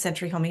 19th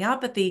century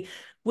homeopathy,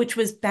 which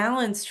was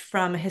balanced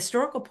from a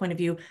historical point of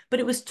view, but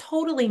it was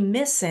totally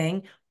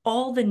missing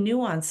all the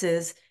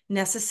nuances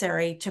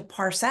necessary to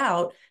parse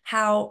out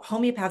how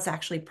homeopaths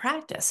actually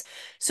practice.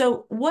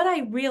 So what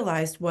I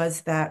realized was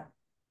that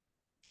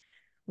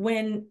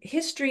when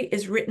history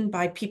is written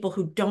by people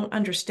who don't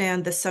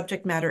understand the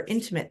subject matter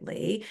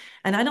intimately,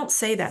 and I don't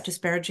say that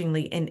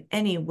disparagingly in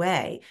any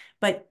way,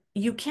 but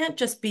you can't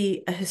just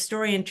be a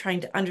historian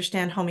trying to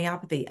understand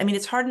homeopathy. I mean,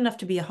 it's hard enough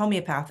to be a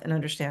homeopath and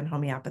understand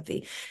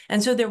homeopathy.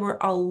 And so there were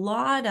a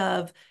lot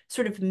of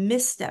sort of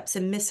missteps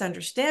and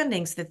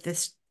misunderstandings that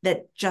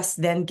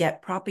just then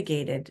get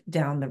propagated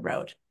down the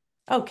road.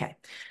 Okay,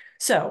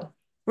 so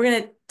we're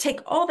going to take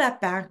all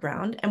that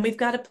background and we've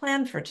got a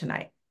plan for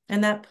tonight.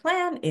 And that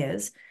plan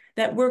is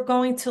that we're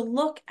going to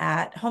look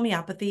at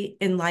homeopathy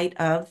in light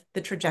of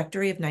the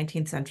trajectory of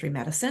 19th century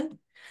medicine.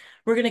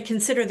 We're going to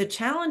consider the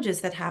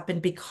challenges that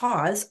happened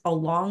because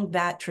along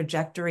that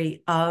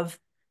trajectory of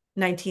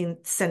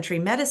 19th century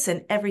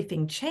medicine,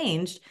 everything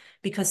changed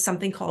because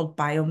something called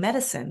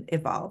biomedicine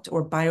evolved,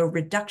 or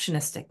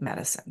bioreductionistic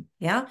medicine,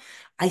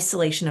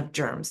 isolation of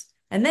germs.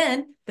 And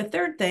then the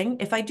third thing,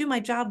 if I do my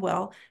job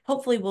well,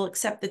 hopefully we'll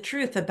accept the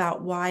truth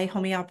about why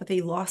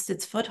homeopathy lost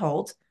its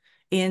foothold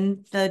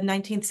in the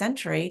 19th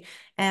century,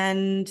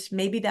 and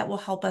maybe that will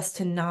help us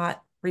to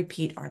not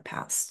repeat our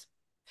past.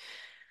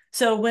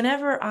 So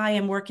whenever I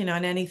am working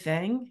on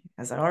anything,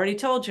 as I already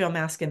told you, I'm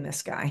asking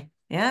this guy.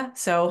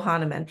 So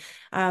Hahnemann.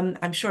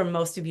 I'm sure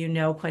most of you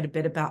know quite a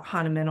bit about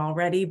Hahnemann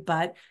already,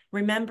 but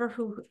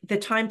remember the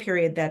time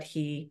period that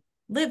he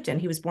lived in.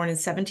 He was born in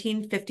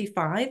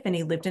 1755 and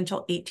he lived until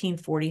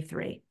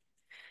 1843.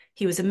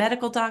 He was a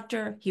medical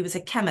doctor. He was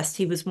a chemist.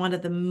 He was one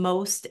of the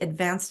most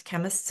advanced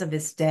chemists of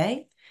his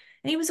day,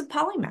 and he was a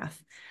polymath.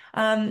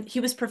 He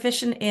was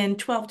proficient in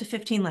 12 to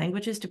 15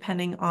 languages,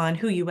 depending on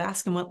who you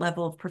ask and what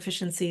level of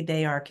proficiency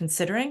they are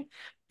considering.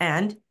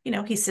 And,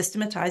 he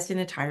systematized an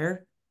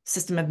entire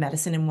system of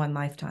medicine in one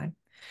lifetime.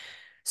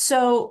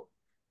 So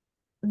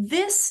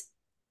this,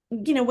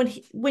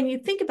 when you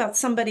think about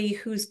somebody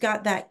who's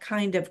got that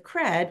kind of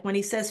cred, when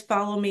he says,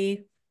 follow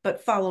me,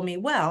 but follow me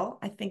well,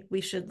 I think we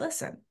should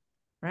listen,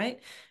 right?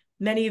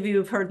 Many of you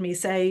have heard me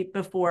say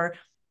before,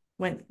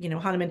 when,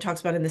 Hahnemann talks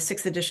about in the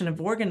 6th edition of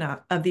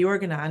the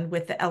Organon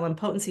with the Ellen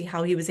potency,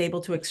 how he was able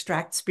to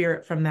extract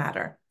spirit from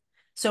matter.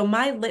 So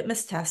my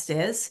litmus test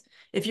is,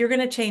 if you're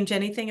going to change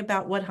anything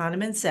about what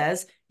Hahnemann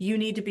says, you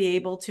need to be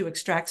able to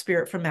extract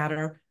spirit from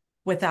matter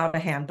without a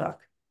handbook.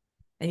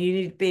 And you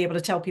need to be able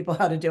to tell people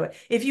how to do it.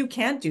 If you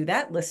can't do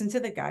that, listen to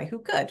the guy who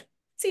could.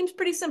 Seems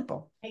pretty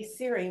simple. Hey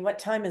Siri, what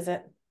time is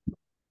it?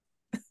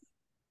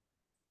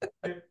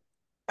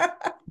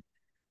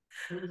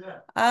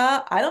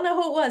 I don't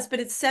know who it was, but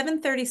it's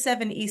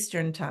 7:37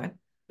 Eastern time.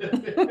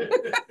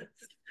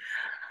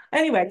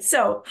 Anyway,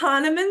 so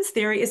Hahnemann's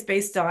theory is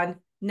based on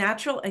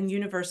natural and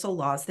universal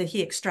laws that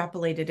he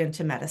extrapolated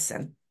into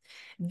medicine.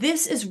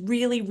 This is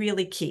really,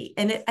 really key.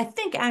 And I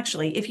think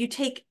actually, if you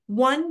take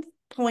one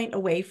point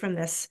away from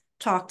this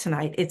talk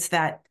tonight, it's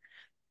that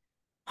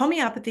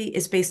homeopathy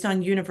is based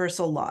on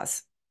universal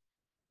laws.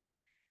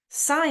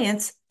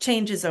 Science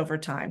changes over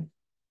time,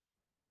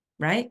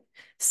 right?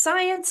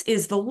 Science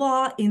is the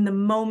law in the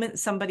moment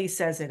somebody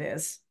says it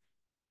is,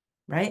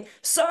 right?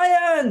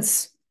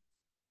 Science!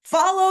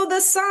 Follow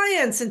the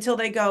science until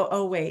they go,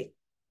 oh, wait,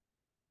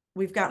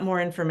 we've got more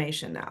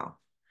information now.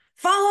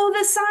 Follow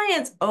the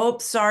science. Oh,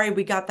 sorry,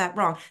 we got that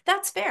wrong.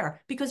 That's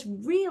fair because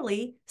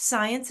really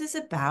science is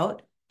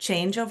about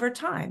change over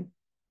time.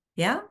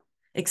 Yeah.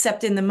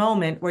 Except in the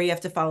moment where you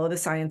have to follow the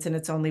science and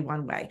it's only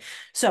one way.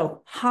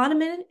 So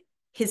Hahnemann,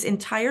 his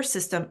entire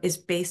system is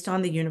based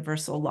on the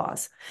universal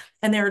laws.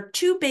 And there are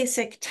two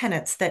basic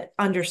tenets that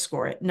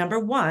underscore it. Number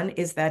one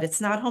is that it's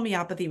not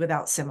homeopathy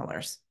without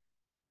similars.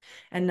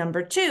 And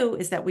number two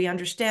is that we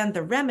understand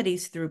the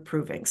remedies through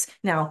provings.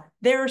 Now,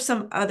 there are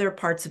some other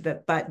parts of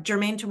it, but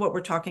germane to what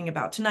we're talking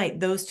about tonight,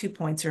 those 2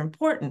 points are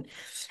important.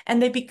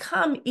 And they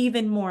become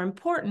even more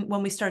important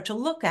when we start to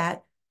look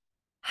at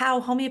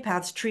how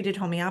homeopaths treated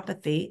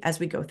homeopathy as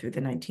we go through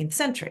the 19th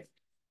century.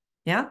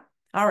 Yeah?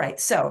 All right.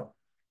 So,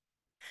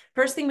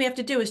 first thing we have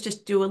to do is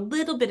just do a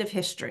little bit of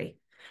history,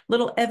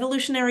 little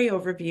evolutionary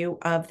overview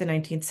of the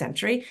 19th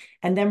century,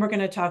 and then we're going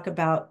to talk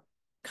about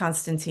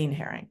Constantine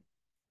Herring.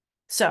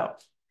 So,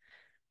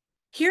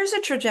 here's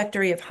a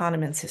trajectory of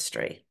Hahnemann's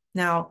history.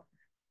 Now,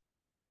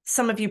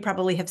 some of you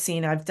probably have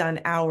seen I've done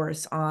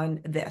hours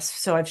on this,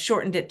 so I've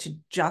shortened it to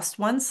just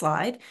one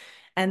slide.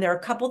 And there are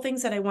a couple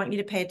things that I want you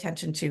to pay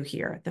attention to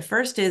here. The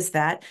first is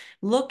that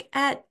look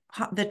at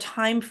the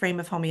time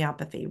frame of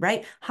homeopathy,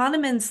 right?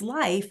 Hahnemann's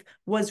life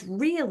was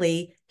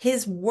really,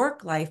 his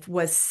work life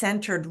was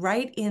centered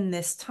right in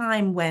this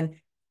time when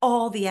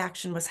all the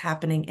action was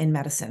happening in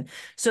medicine.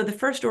 So the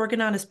first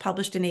Organon is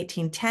published in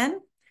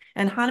 1810,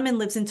 and Hahnemann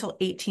lives until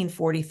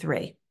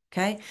 1843,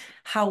 okay?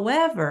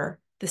 However,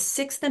 the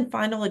sixth and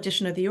final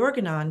edition of the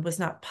Organon was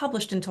not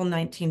published until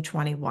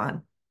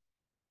 1921,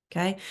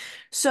 okay?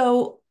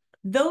 So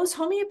those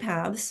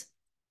homeopaths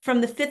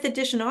from the fifth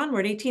edition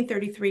onward,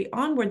 1833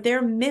 onward,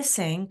 they're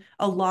missing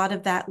a lot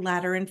of that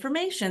latter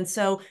information.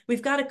 So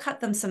we've got to cut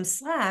them some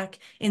slack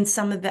in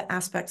some of the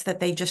aspects that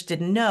they just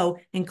didn't know,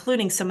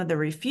 including some of the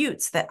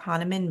refutes that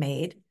Hahnemann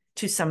made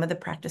to some of the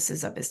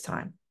practices of his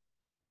time.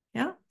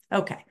 Yeah?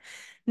 Okay.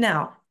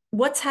 Now,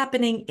 what's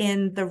happening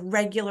in the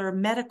regular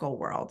medical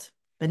world,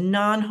 the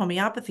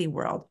non-homeopathy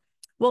world?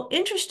 Well,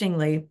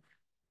 interestingly,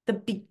 the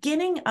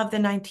beginning of the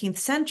 19th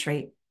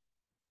century,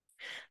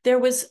 there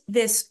was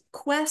this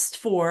quest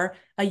for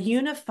a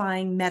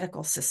unifying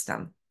medical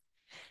system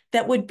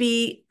that would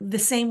be the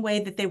same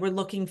way that they were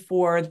looking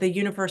for the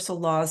universal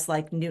laws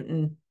like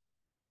Newton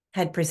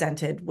had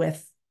presented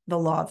with the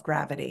law of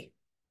gravity,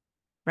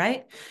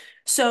 right?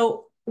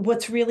 So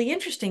what's really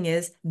interesting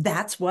is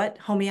that's what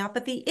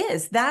homeopathy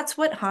is. That's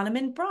what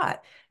Hahnemann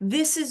brought.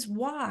 This is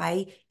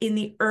why in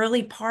the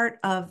early part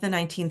of the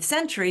 19th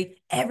century,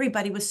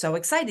 everybody was so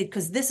excited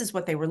because this is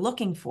what they were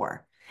looking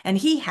for. And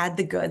he had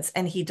the goods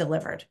and he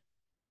delivered,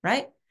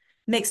 right?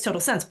 Makes total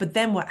sense. But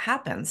then what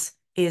happens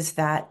is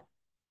that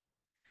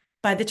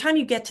by the time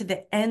you get to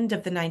the end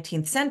of the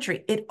 19th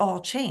century, it all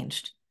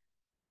changed,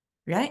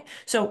 right?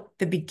 So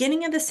the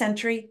beginning of the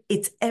century,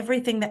 it's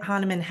everything that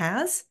Hahnemann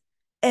has,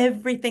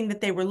 everything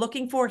that they were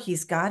looking for,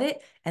 he's got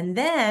it. And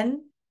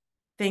then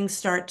things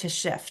start to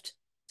shift.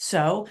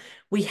 So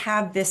we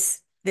have this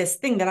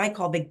thing that I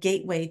call the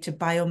gateway to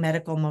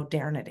biomedical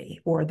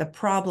modernity or the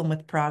problem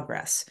with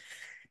progress.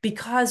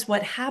 Because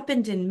what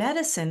happened in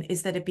medicine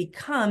is that it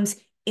becomes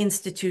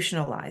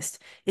institutionalized.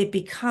 It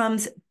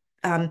becomes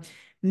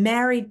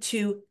married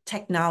to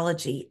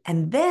technology.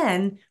 And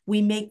then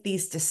we make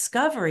these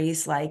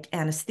discoveries like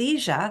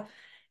anesthesia.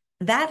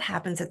 That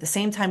happens at the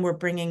same time we're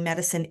bringing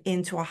medicine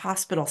into a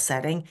hospital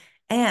setting.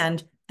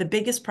 And the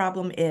biggest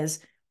problem is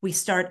we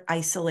start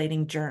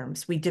isolating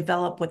germs. We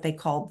develop what they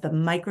call the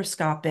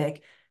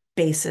microscopic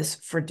basis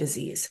for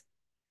disease.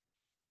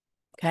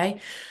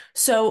 Okay.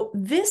 So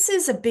this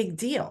is a big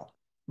deal,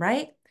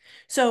 right?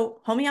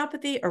 So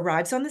homeopathy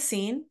arrives on the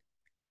scene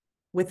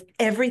with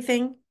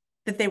everything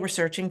that they were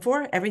searching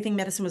for, everything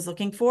medicine was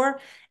looking for.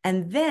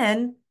 And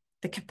then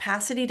the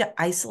capacity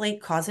to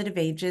isolate causative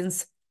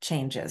agents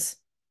changes.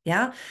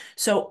 Yeah.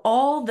 So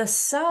all of a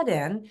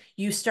sudden,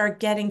 you start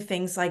getting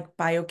things like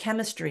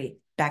biochemistry,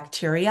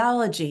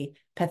 bacteriology,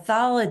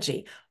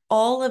 pathology.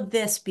 All of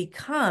this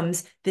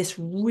becomes this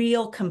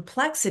real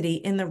complexity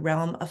in the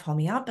realm of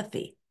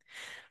homeopathy.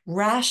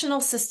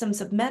 Rational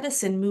systems of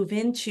medicine move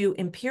into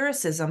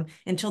empiricism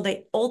until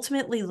they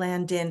ultimately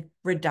land in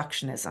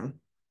reductionism.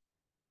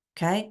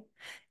 Okay.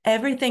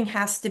 Everything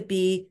has to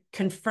be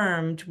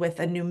confirmed with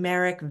a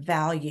numeric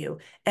value.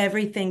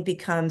 Everything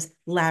becomes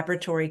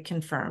laboratory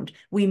confirmed.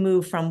 We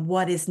move from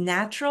what is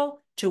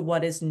natural to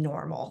what is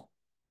normal.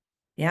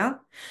 Yeah.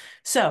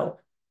 So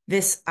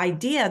this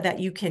idea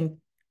that you can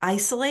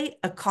isolate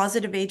a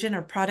causative agent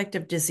or product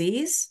of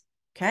disease,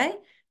 okay,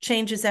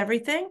 changes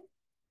everything.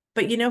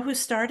 But you know who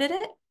started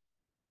it?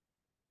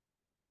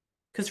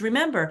 Because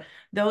remember,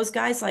 those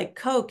guys like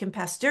Koch and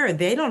Pasteur,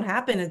 they don't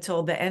happen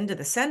until the end of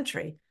the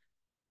century.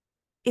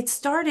 It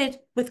started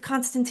with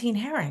Constantine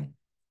Herring.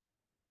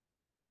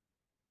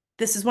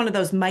 This is one of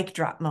those mic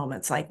drop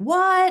moments like,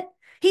 what?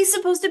 He's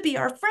supposed to be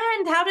our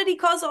friend. How did he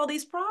cause all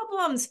these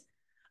problems?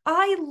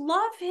 I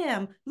love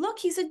him. Look,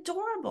 he's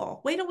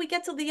adorable. Wait till we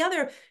get to the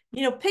other,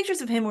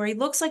 pictures of him where he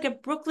looks like a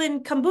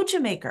Brooklyn kombucha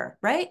maker,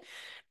 right?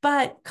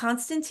 But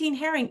Constantine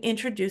Herring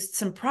introduced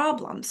some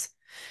problems.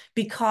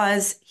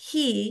 because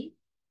he,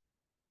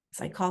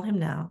 as I call him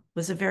now,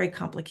 was a very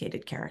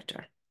complicated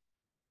character.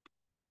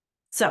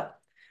 So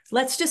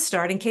let's just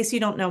start in case you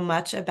don't know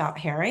much about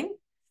Herring.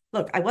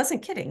 Look, I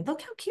wasn't kidding.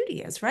 Look how cute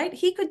he is, right?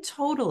 He could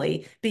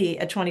totally be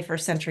a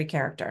 21st century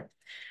character.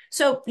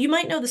 So you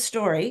might know the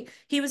story.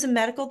 He was a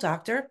medical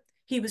doctor.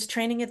 He was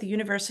training at the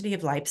University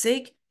of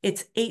Leipzig.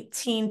 It's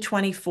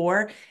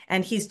 1824,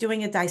 and he's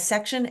doing a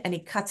dissection and he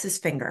cuts his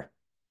finger.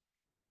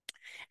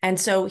 And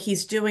so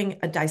he's doing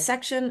a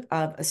dissection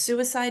of a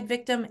suicide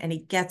victim and he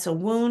gets a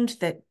wound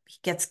that he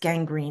gets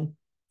gangrene.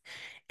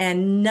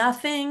 And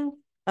nothing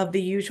of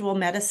the usual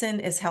medicine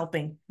is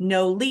helping.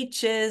 No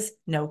leeches,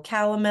 no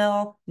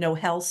calomel, no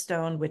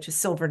hellstone, which is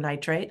silver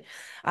nitrate,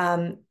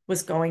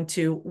 was going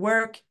to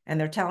work. And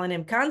they're telling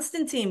him,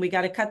 Constantine, we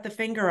got to cut the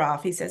finger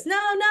off. He says, no,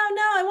 no,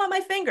 no, I want my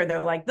finger.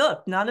 They're like,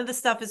 look, none of the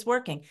stuff is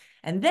working.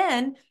 And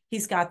then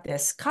he's got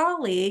this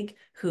colleague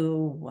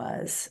who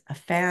was a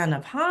fan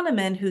of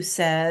Hahnemann who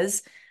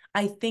says,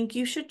 I think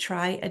you should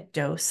try a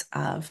dose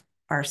of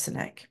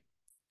arsenic.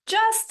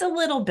 Just a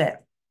little bit.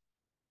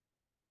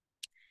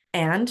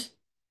 And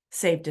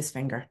saved his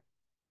finger.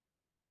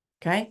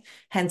 Okay.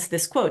 Hence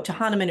this quote, to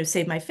Hahnemann, who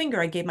saved my finger,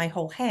 I gave my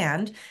whole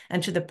hand,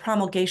 and to the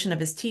promulgation of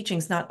his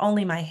teachings, not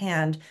only my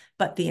hand,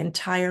 but the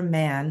entire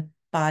man,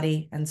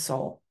 body, and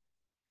soul.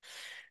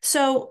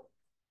 So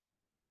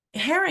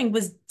Herring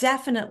was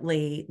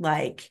definitely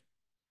like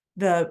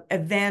the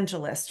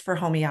evangelist for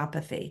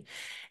homeopathy.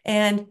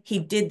 And he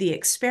did the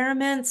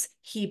experiments,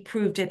 he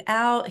proved it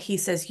out. He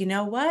says, you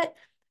know what?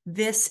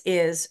 This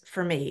is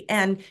for me.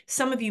 And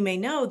some of you may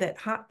know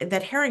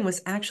that Herring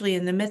was actually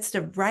in the midst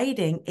of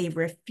writing a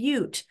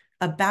refute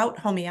about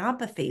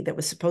homeopathy that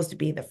was supposed to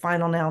be the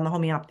final nail in the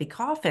homeopathy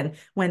coffin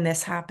when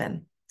this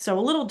happened. So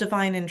a little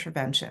divine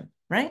intervention,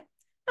 right?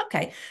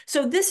 Okay,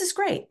 so this is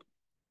great.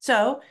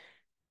 So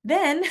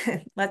then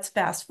let's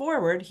fast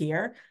forward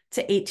here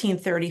to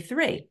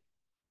 1833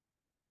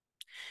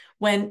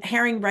 when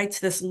Herring writes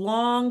this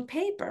long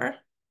paper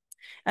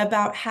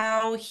about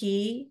how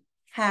he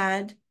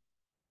had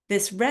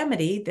this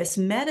remedy, this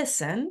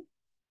medicine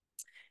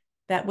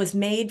that was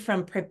made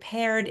from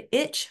prepared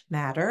itch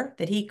matter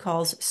that he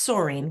calls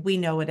saurine. We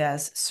know it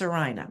as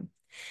pseurinum.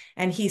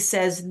 And he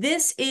says,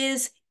 this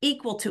is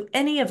equal to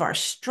any of our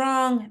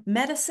strong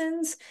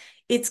medicines.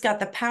 It's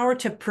got the power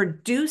to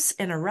produce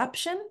an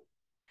eruption.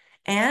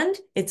 And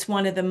it's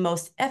one of the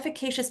most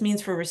efficacious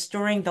means for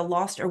restoring the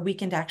lost or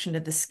weakened action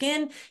of the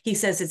skin. He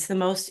says it's the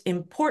most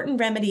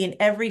important remedy in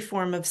every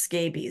form of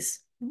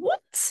scabies.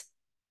 What?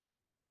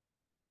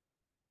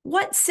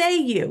 What say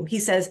you? He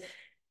says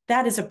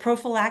that is a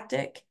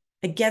prophylactic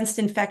against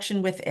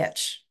infection with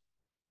itch.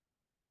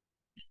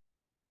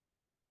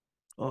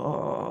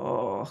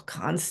 Oh,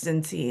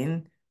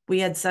 Constantine, we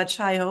had such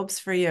high hopes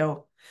for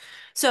you.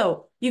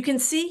 So you can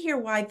see here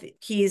why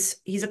he's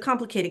a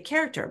complicated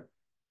character.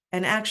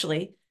 And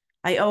actually,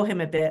 I owe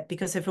him a bit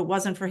because if it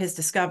wasn't for his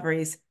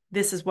discoveries,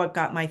 this is what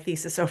got my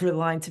thesis over the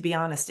line, to be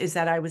honest, is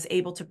that I was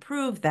able to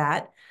prove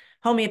that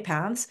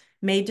homeopaths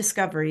made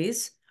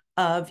discoveries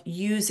of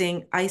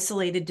using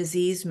isolated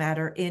disease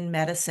matter in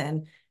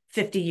medicine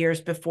 50 years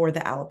before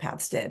the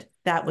allopaths did.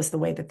 That was the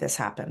way that this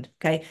happened,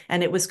 okay?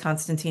 And it was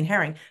Constantine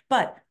Herring.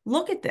 But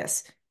look at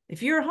this.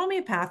 If you're a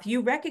homeopath,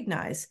 you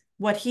recognize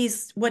what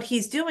he's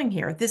doing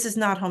here. This is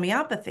not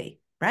homeopathy,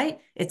 right?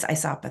 It's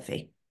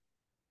isopathy.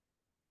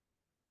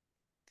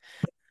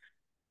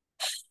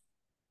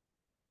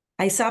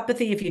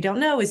 Isopathy, if you don't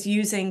know, is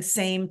using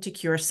same to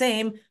cure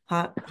same.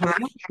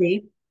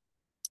 Homeopathy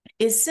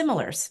is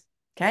similars,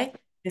 okay?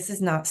 This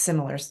is not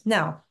similars.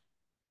 Now,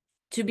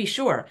 to be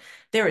sure,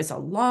 there is a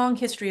long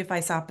history of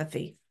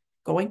isopathy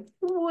going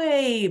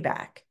way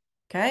back,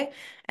 okay?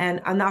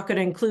 And I'm not going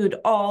to include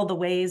all the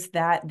ways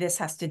that this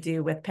has to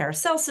do with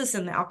Paracelsus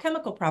and the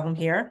alchemical problem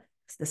here.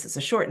 This is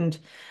a shortened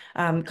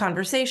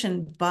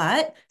conversation,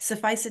 but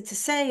suffice it to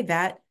say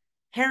that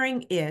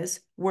Herring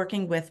is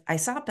working with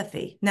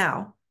isopathy.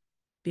 Now,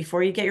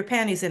 before you get your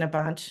panties in a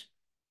bunch,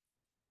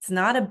 it's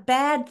not a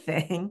bad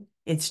thing.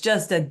 It's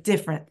just a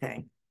different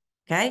thing.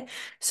 Okay.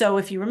 So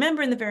if you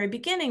remember in the very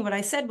beginning, what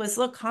I said was,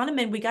 look,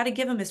 Hahnemann, we got to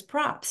give him his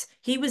props.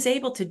 He was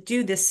able to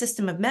do this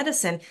system of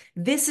medicine.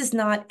 This is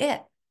not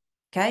it.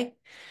 Okay.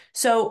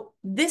 So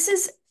this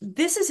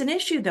is an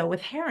issue though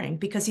with Herring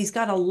because he's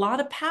got a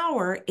lot of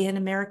power in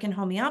American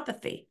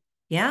homeopathy.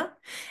 Yeah.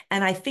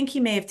 And I think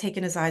he may have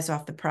taken his eyes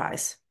off the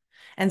prize.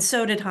 And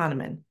so did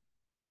Hahnemann.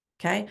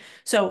 Okay.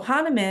 So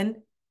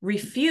Hahnemann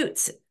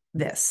refutes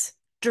this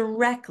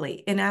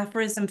directly in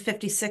aphorism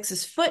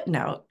 56's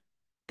footnote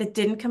that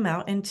didn't come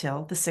out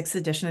until the sixth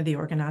edition of the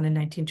Organon in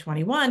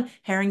 1921.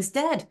 Herring's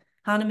dead.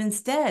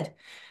 Hahnemann's dead.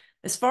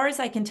 As far as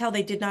I can tell,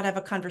 they did not have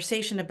a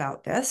conversation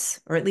about this,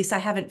 or at least I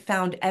haven't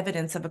found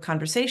evidence of a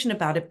conversation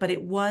about it, but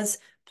it was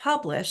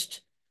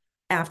published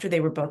after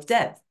they were both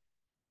dead.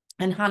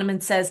 And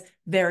Hahnemann says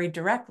very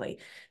directly.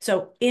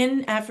 So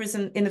in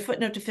aphorism, in the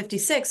footnote to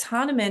 56,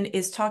 Hahnemann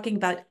is talking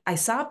about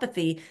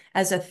isopathy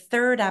as a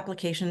third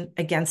application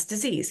against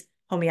disease.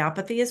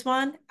 Homeopathy is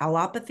one,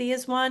 allopathy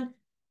is one,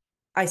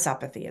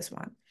 isopathy is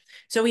one.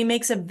 So he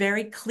makes a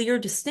very clear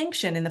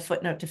distinction in the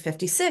footnote to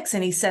 56.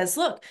 And he says,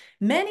 look,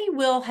 many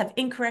will have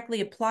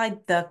incorrectly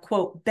applied the,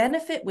 quote,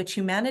 benefit which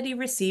humanity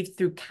received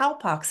through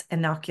cowpox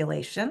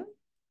inoculation.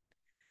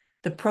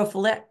 The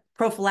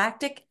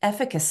prophylactic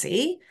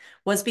efficacy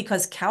was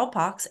because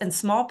cowpox and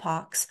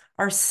smallpox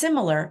are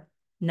similar,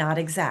 not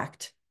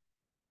exact.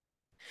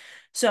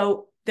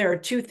 So there are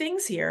two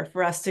things here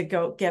for us to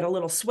go get a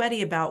little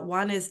sweaty about.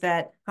 One is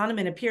that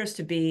Hahnemann appears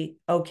to be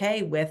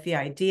okay with the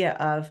idea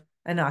of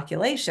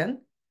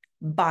inoculation,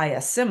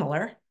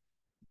 biosimilar,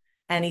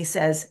 and he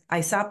says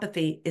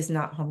isopathy is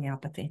not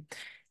homeopathy.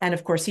 And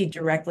of course, he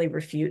directly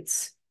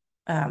refutes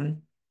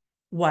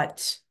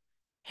what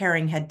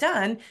Herring had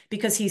done,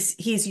 because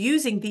he's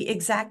using the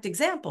exact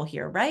example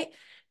here, right?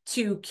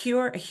 To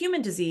cure a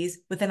human disease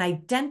with an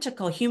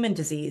identical human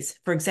disease.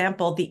 For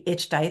example, the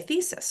itch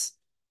diathesis.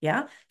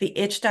 Yeah, the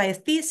itch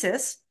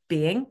diathesis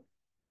being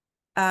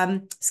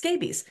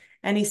scabies.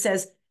 And he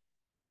says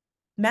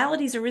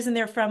maladies arisen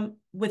therefrom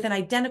with an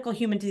identical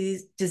human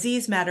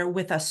disease matter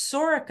with a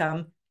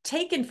soricum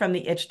taken from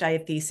the itch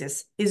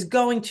diathesis is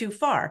going too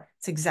far.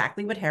 It's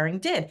exactly what Herring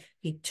did.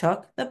 He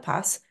took the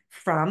pus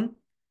from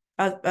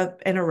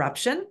an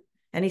eruption,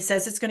 and he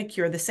says it's going to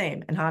cure the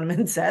same. And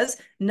Hahnemann says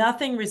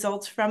nothing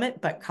results from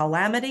it but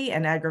calamity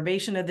and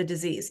aggravation of the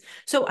disease.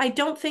 So I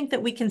don't think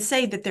that we can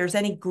say that there's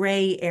any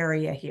gray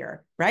area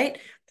here, right?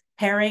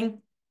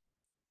 Herring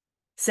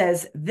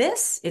says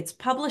this, it's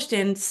published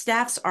in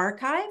Staff's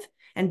archive,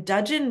 and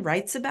Dudgeon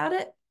writes about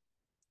it.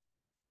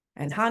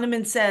 And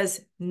Hahnemann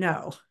says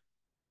no,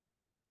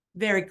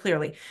 very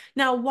clearly.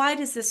 Now, why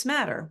does this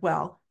matter?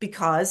 Well,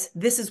 because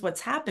this is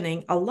what's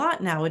happening a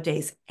lot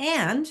nowadays.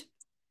 And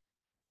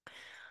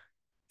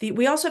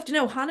we also have to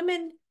know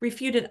Hahnemann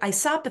refuted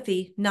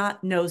isopathy,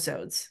 not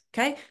nosodes.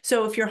 Okay.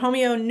 So if you're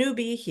homeo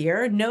newbie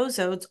here,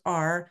 nosodes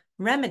are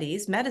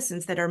remedies,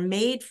 medicines that are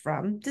made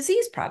from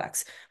disease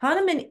products.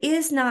 Hahnemann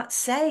is not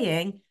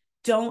saying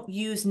don't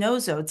use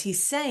nosodes.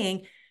 He's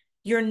saying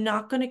you're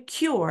not going to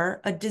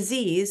cure a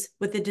disease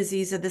with a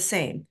disease of the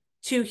same,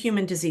 two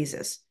human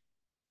diseases.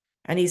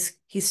 And he's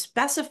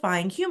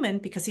specifying human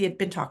because he had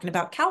been talking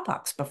about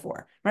cowpox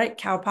before, right?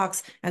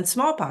 Cowpox and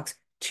smallpox,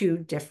 two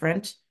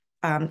different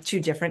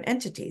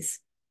entities,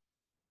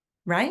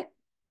 right?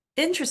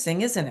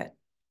 Interesting, isn't it?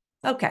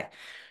 Okay.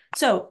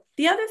 So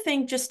the other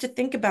thing just to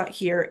think about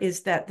here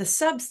is that the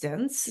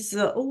substance is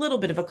a little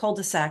bit of a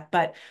cul-de-sac,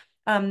 but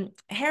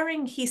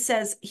Herring, he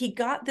says he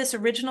got this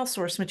original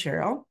source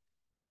material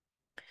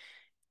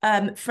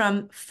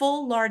from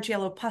full large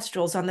yellow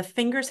pustules on the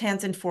fingers,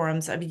 hands, and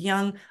forearms of a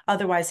young,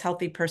 otherwise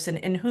healthy person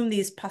in whom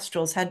these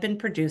pustules had been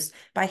produced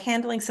by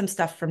handling some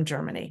stuff from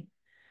Germany.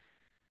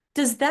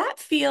 Does that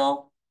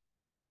feel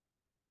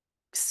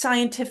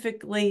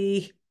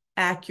scientifically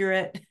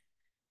accurate?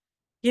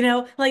 You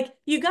know, like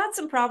you got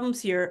some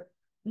problems here,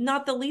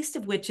 not the least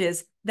of which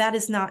is that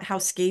is not how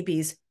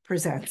scabies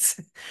presents.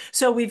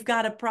 So we've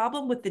got a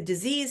problem with the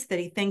disease that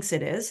he thinks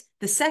it is.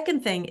 The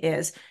second thing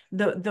is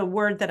the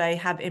word that I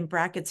have in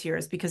brackets here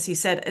is because he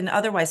said an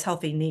otherwise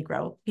healthy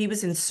Negro. He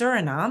was in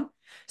Suriname.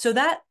 So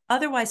that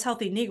otherwise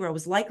healthy Negro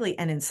was likely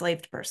an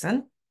enslaved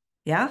person.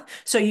 Yeah.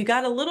 So you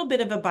got a little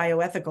bit of a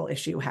bioethical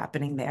issue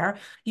happening there.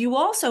 You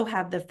also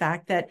have the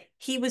fact that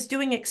he was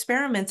doing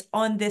experiments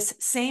on this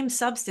same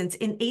substance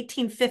in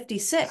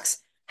 1856.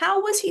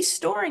 How was he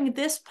storing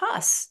this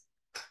pus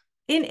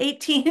in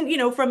 18,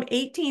 from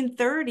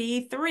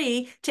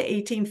 1833 to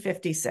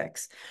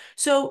 1856?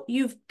 So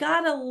you've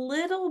got a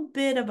little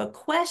bit of a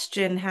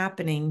question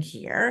happening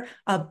here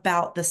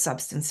about the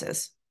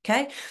substances.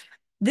 Okay.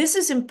 This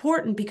is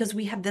important because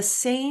we have the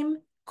same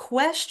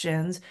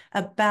questions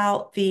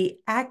about the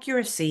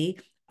accuracy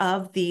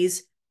of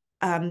these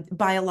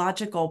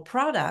biological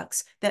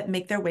products that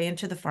make their way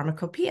into the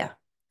pharmacopoeia.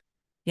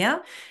 Yeah,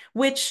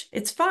 which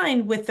it's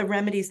fine with the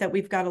remedies that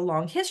we've got a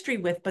long history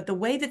with, but the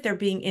way that they're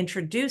being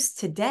introduced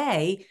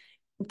today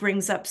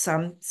brings up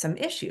some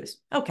issues.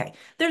 Okay,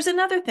 there's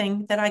another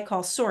thing that I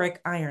call soric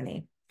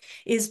irony,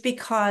 is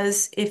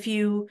because if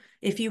you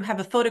have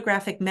a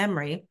photographic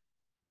memory,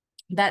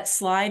 that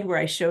slide where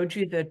I showed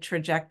you the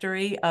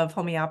trajectory of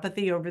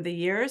homeopathy over the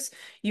years,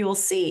 you will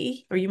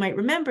see, or you might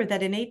remember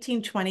that in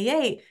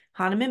 1828,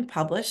 Hahnemann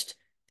published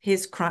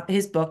his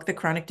book, The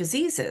Chronic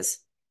Diseases,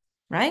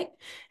 right?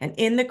 And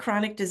in the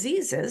chronic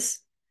diseases,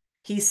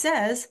 he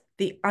says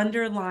the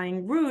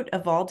underlying root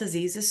of all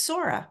disease is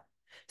sora.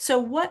 So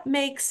what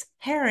makes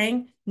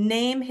Herring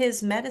name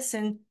his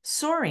medicine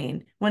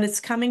sorine when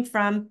it's coming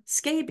from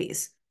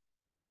scabies?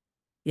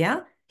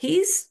 Yeah,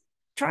 he's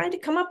trying to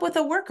come up with a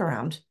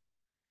workaround.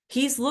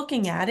 He's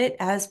looking at it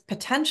as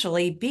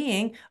potentially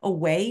being a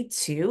way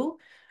to,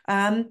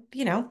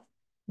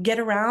 get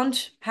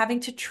around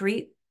having to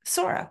treat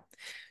Sora.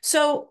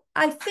 So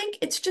I think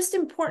it's just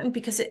important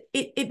because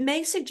it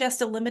may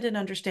suggest a limited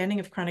understanding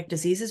of chronic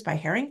diseases by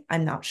Herring.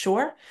 I'm not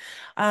sure.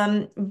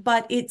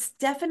 But it's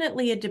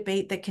definitely a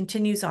debate that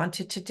continues on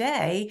to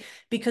today,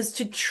 because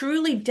to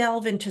truly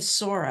delve into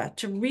Sora,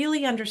 to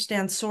really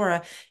understand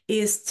Sora,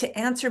 is to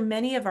answer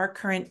many of our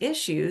current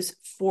issues.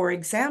 For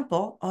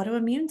example,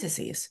 autoimmune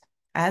disease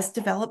as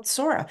developed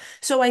Sora.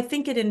 So I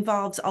think it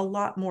involves a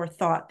lot more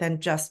thought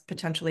than just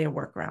potentially a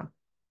workaround.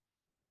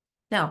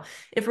 Now,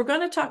 if we're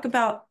going to talk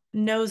about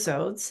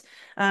nosodes,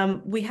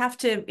 we have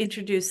to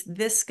introduce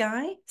this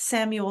guy,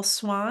 Samuel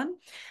Swan,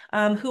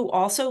 who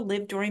also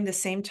lived during the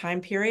same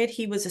time period.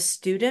 He was a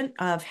student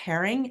of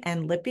Herring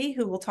and Lippy,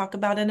 who we'll talk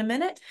about in a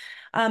minute.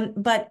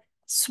 But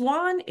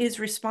Swan is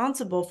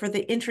responsible for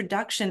the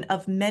introduction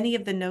of many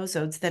of the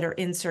nosodes that are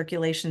in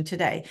circulation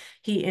today.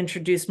 He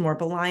introduced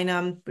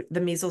morbillinum,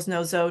 the measles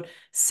nosode,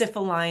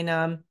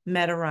 syphilinum,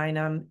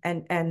 metarhinum,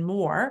 and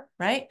more,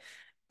 right?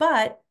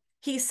 But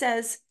he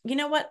says, you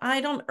know what?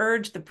 I don't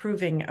urge the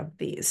proving of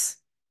these.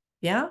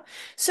 Yeah.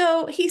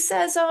 So he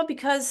says, oh,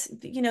 because,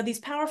 these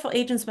powerful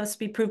agents must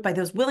be proved by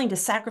those willing to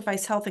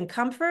sacrifice health and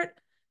comfort.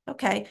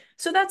 Okay.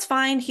 So that's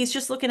fine. He's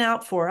just looking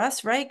out for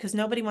us, right? Because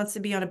nobody wants to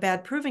be on a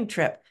bad proving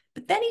trip.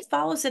 But then he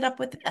follows it up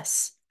with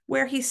this,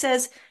 where he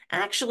says,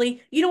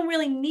 actually, you don't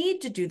really need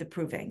to do the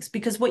provings,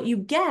 because what you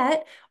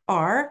get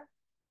are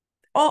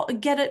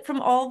get it from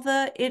all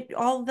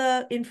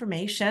the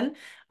information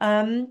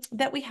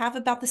that we have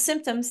about the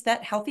symptoms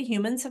that healthy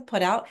humans have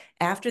put out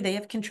after they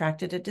have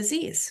contracted a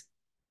disease.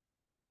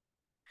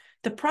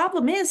 The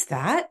problem is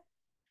that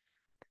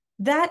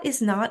that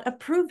is not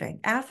approving.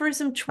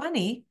 Aphorism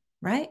 20,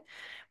 right?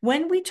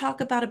 When we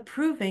talk about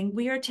approving,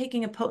 we are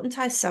taking a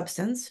potentized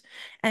substance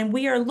and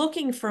we are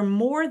looking for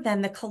more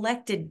than the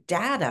collected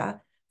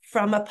data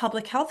from a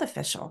public health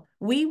official.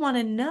 We want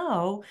to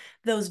know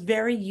those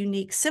very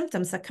unique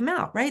symptoms that come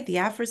out, right? The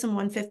aphorism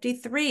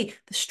 153,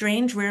 the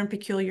strange, rare, and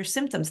peculiar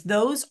symptoms.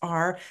 Those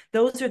are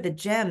the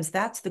gems.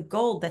 That's the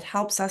gold that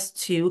helps us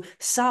to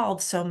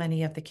solve so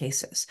many of the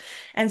cases.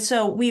 And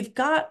so we've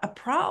got a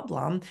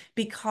problem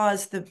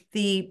because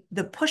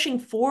the pushing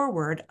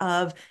forward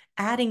of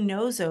adding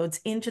nosodes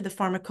into the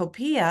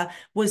pharmacopoeia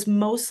was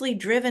mostly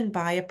driven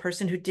by a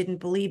person who didn't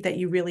believe that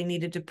you really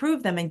needed to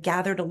prove them, and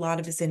gathered a lot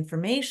of his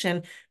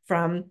information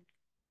from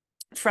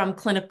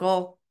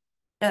clinical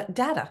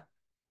data.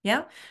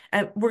 Yeah.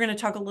 And we're going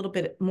to talk a little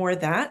bit more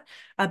of that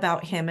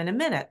about him in a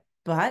minute.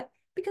 But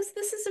because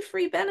this is a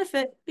free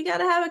benefit, we got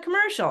to have a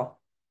commercial.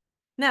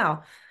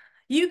 Now,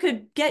 you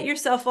could get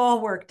yourself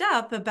all worked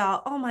up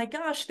about, oh my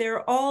gosh, there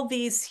are all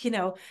these,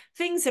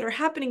 things that are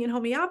happening in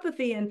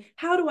homeopathy, and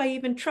how do I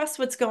even trust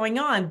what's going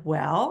on?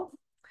 Well,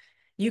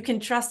 you can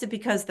trust it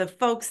because the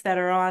folks that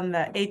are on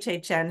the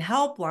HHN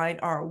helpline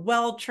are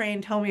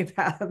well-trained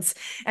homeopaths.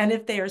 And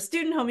if they are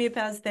student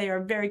homeopaths, they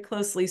are very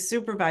closely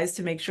supervised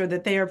to make sure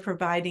that they are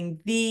providing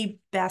the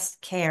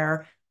best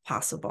care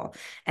possible.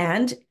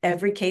 And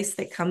every case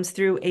that comes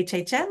through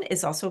HHN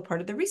is also a part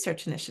of the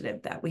research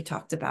initiative that we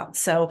talked about.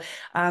 So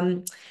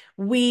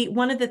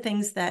one of the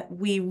things that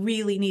we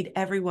really need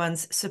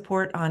everyone's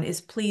support on is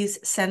please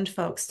send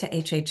folks to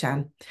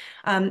HHN.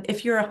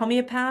 If you're a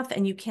homeopath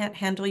and you can't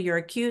handle your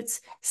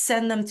acutes,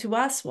 send them to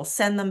us. We'll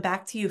send them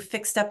back to you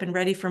fixed up and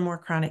ready for more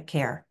chronic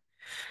care.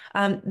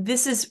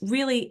 This is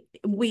really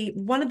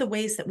one of the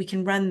ways that we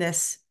can run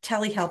this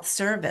telehealth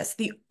service.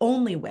 The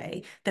only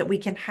way that we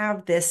can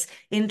have this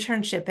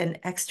internship and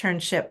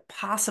externship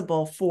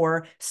possible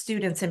for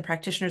students and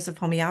practitioners of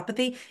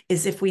homeopathy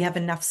is if we have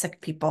enough sick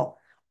people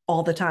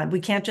all the time.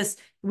 We can't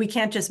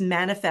just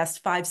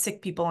manifest 5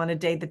 sick people on a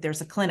day that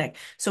there's a clinic.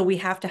 So we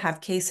have to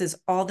have cases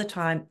all the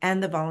time,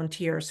 and the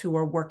volunteers who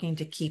are working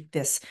to keep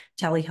this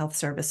telehealth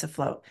service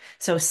afloat.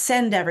 So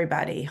send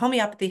everybody,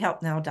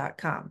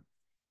 homeopathyhelpnow.com.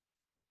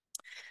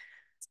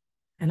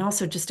 And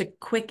also just a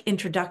quick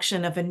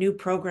introduction of a new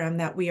program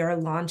that we are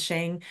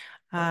launching.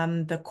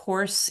 The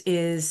course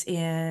is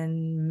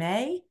in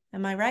May.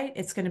 Am I right?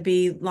 It's going to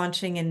be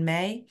launching in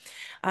May.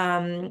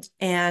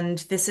 And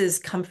this is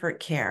Comfort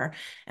Care.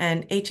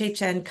 And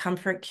HHN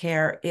Comfort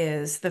Care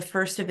is the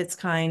first of its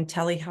kind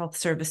telehealth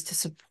service to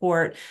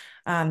support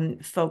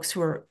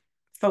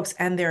folks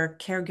and their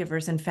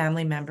caregivers and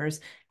family members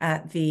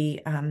at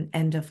the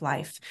end of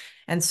life.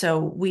 And so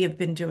we have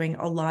been doing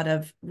a lot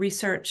of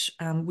research.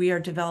 We are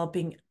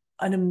developing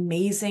an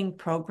amazing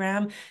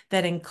program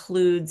that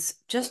includes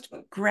just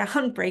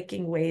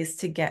groundbreaking ways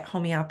to get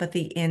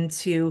homeopathy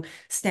into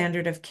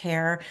standard of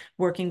care,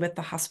 working with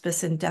the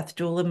hospice and death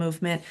doula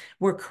movement.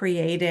 We're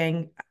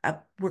creating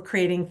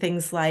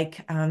things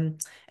like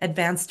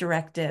advanced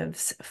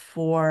directives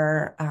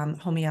for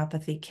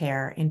homeopathy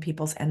care in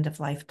people's end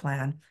of life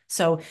plan.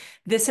 So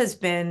this has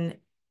been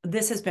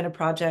a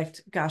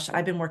project, gosh,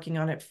 I've been working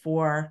on it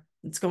for,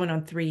 it's going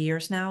on 3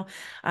 years now.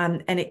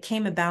 And it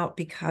came about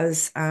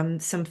because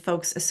some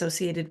folks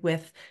associated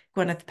with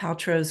Gwyneth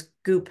Paltrow's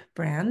Goop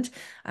brand,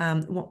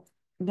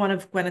 one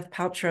of Gwyneth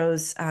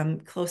Paltrow's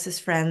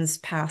closest friends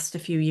passed a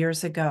few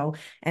years ago,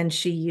 and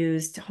she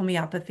used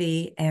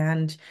homeopathy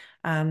and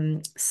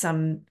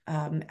some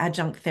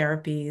adjunct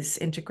therapies,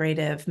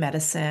 integrative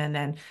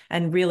medicine,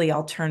 and really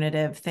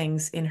alternative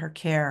things in her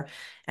care.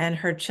 And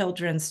her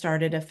children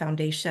started a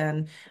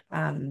foundation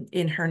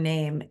in her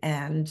name,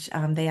 and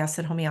they asked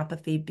that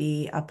homeopathy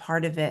be a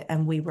part of it.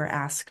 And we were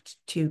asked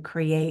to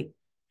create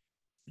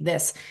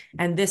this.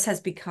 And this has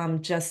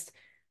become just,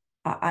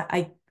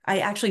 I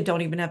actually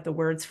don't even have the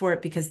words for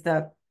it because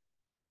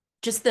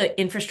just the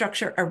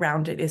infrastructure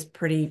around it is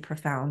pretty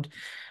profound.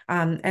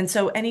 And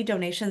so any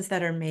donations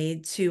that are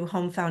made to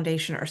Home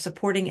Foundation are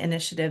supporting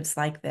initiatives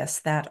like this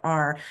that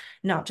are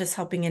not just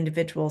helping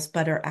individuals,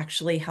 but are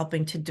actually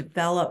helping to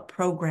develop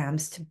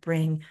programs to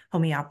bring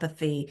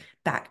homeopathy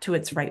back to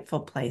its rightful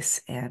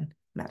place in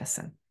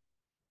medicine.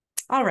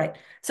 All right,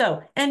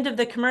 so end of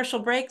the commercial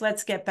break.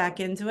 Let's get back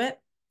into it.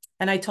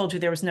 And I told you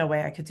there was no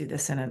way I could do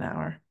this in an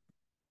hour.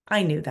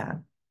 I knew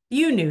that.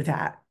 You knew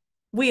that.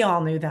 We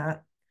all knew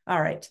that.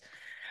 All right.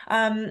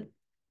 Um,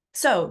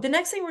 so the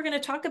next thing we're going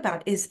to talk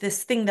about is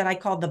this thing that I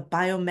call the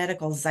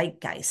biomedical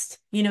zeitgeist.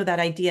 You know,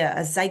 that idea,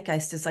 a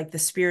zeitgeist is like the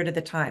spirit of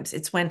the times.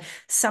 It's when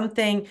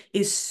something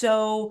is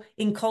so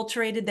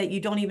enculturated that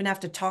you don't even have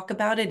to talk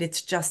about it.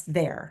 It's just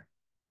there,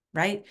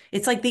 right?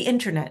 It's like the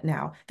internet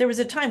now. There was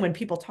a time when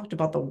people talked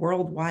about the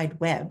World Wide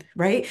Web,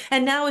 right?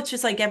 And now it's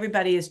just like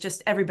everybody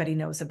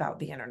knows about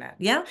the internet.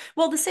 Yeah.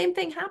 Well, the same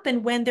thing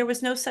happened when there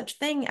was no such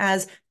thing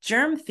as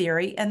germ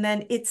theory, and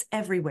then it's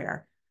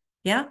everywhere.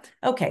 Yeah.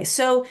 Okay.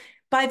 So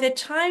by the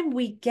time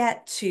we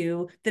get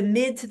to the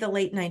mid to the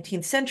late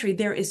 19th century,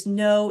 there is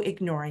no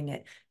ignoring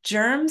it.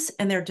 Germs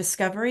and their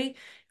discovery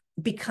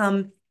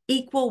become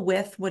equal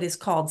with what is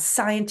called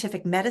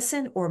scientific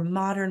medicine or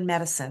modern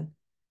medicine,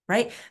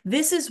 right?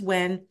 This is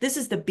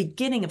the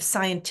beginning of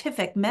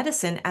scientific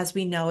medicine as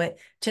we know it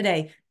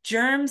today.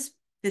 Germs,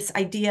 this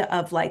idea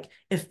of like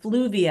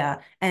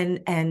effluvia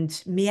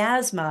and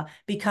miasma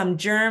become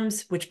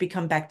germs, which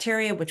become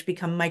bacteria, which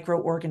become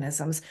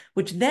microorganisms,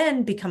 which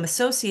then become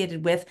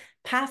associated with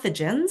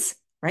pathogens,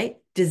 right?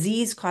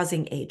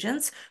 Disease-causing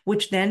agents,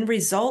 which then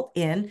result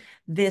in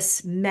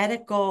this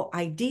medical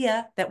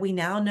idea that we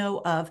now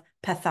know of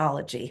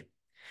pathology.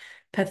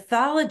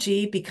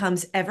 Pathology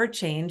becomes ever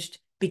changed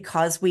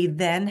because we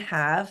then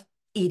have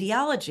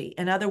etiology.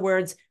 In other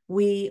words,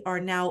 we are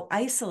now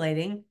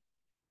isolating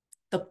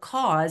the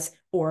cause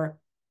or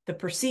the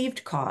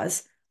perceived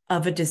cause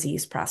of a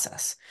disease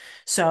process.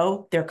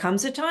 So there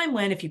comes a time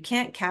when if you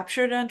can't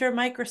capture it under a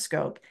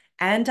microscope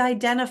and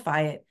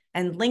identify it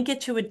and link it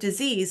to a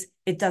disease,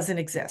 it doesn't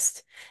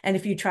exist. And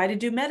if you try to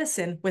do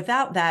medicine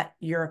without that,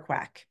 you're a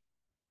quack.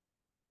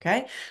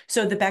 Okay.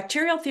 So the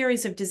bacterial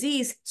theories of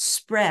disease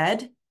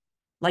spread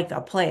like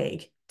the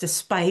plague,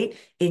 despite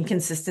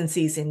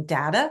inconsistencies in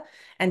data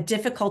and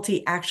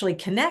difficulty actually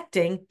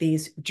connecting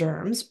these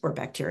germs or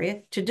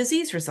bacteria to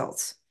disease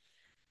results.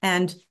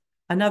 And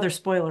another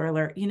spoiler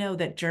alert, you know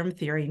that germ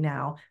theory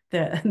now,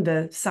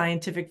 the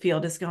scientific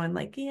field is going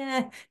like,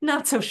 yeah,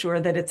 not so sure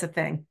that it's a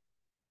thing.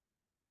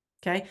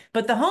 Okay.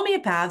 But the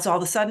homeopaths all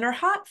of a sudden are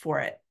hot for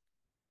it.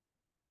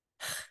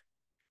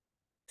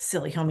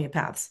 Silly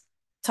homeopaths.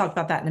 Talk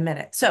about that in a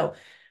minute. So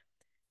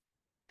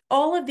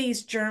all of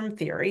these germ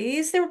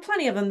theories, there were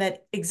plenty of them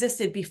that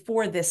existed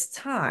before this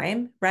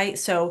time, right?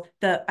 So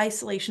the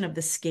isolation of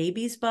the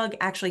scabies bug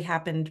actually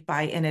happened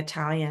by an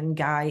Italian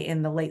guy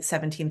in the late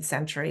 17th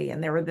century,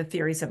 and there were the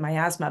theories of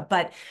miasma,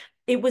 but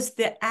it was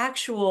the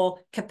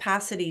actual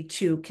capacity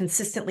to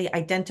consistently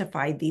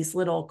identify these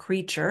little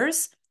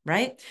creatures,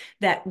 right,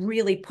 that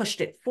really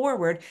pushed it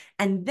forward.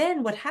 And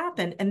then what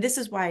happened, and this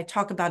is why I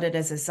talk about it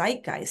as a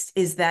zeitgeist,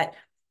 is that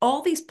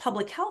all these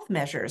public health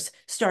measures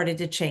started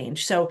to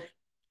change. So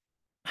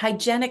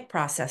hygienic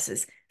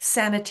processes,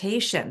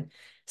 sanitation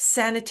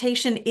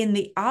in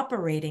the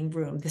operating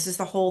room. This is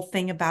the whole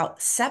thing about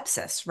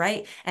sepsis,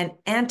 right? And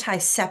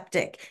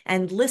antiseptic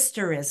and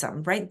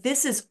listerism, right?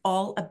 This is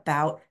all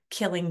about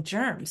killing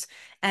germs.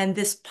 And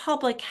this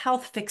public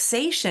health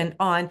fixation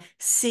on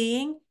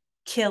seeing,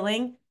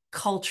 killing,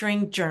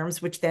 culturing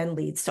germs, which then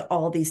leads to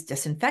all these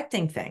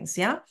disinfecting things.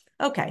 Yeah.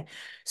 Okay.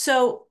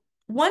 So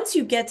once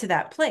you get to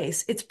that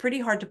place, it's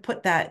pretty hard to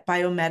put that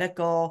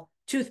biomedical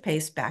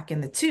toothpaste back in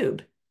the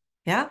tube.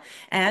 Yeah.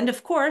 And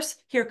of course,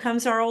 here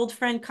comes our old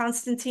friend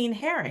Constantine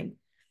Herring.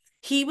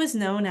 He was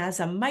known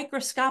as a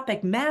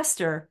microscopic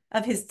master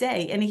of his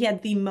day, and he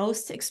had the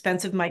most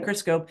expensive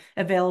microscope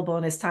available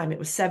in his time. It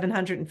was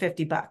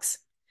 $750.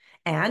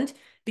 And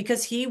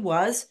because he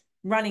was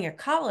running a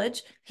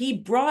college, he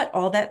brought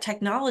all that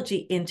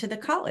technology into the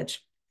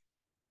college.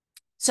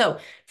 So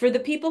for the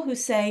people who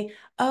say,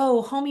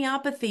 oh,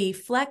 homeopathy,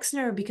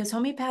 Flexner, because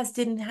homeopaths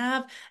didn't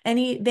have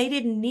they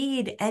didn't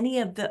need any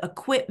of the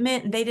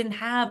equipment, they didn't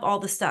have all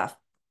the stuff.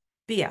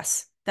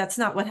 BS. That's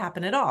not what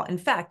happened at all. In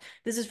fact,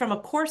 this is from a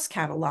course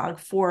catalog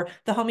for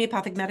the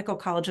Homeopathic Medical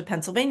College of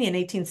Pennsylvania in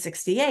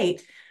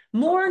 1868.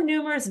 More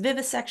numerous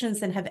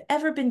vivisections than have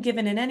ever been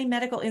given in any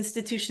medical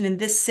institution in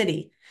this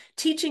city,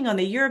 teaching on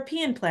the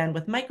European plan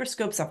with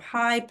microscopes of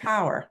high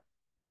power.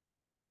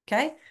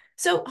 Okay.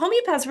 So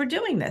homeopaths were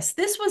doing this.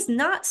 This was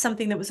not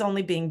something that was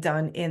only being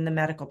done in the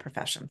medical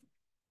profession.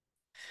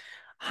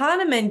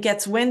 Hahnemann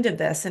gets wind of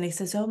this and he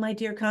says, "Oh, my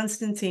dear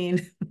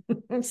Constantine,"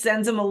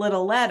 sends him a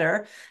little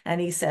letter. And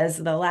he says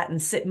the Latin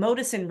sit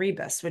modus in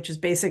rebus, which is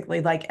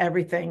basically like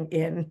everything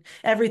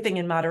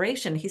in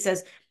moderation. He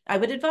says, "I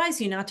would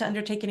advise you not to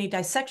undertake any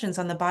dissections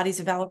on the bodies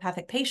of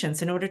allopathic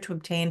patients in order to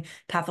obtain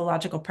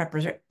pathological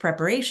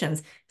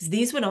preparations, as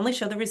these would only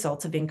show the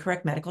results of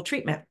incorrect medical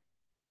treatment."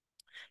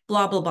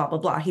 Blah, blah, blah, blah,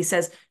 blah. He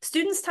says,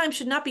 "Students' time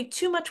should not be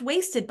too much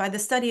wasted by the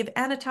study of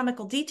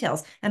anatomical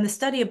details, and the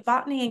study of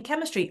botany and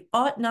chemistry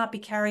ought not be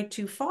carried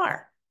too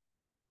far."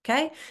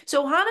 Okay.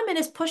 So Hahnemann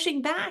is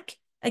pushing back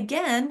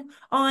again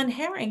on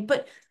Herring.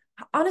 But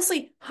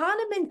honestly,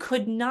 Hahnemann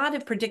could not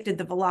have predicted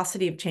the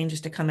velocity of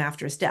changes to come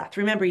after his death.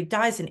 Remember, he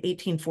dies in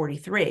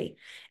 1843,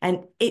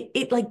 and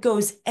it like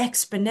goes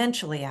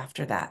exponentially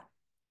after that.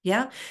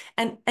 Yeah.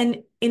 And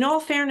in all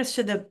fairness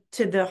to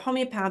the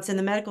homeopaths and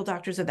the medical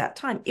doctors of that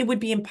time, it would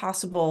be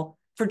impossible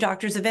for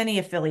doctors of any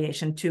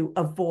affiliation to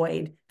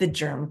avoid the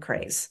germ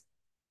craze,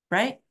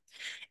 right?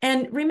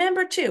 And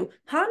remember too,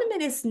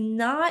 Hahnemann is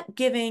not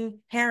giving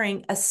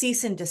Herring a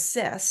cease and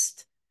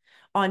desist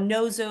on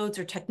nosodes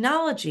or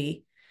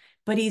technology,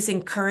 but he's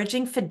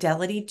encouraging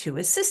fidelity to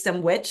his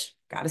system, which,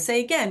 gotta say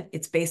again,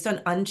 it's based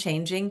on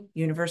unchanging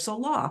universal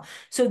law.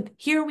 So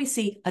here we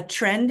see a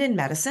trend in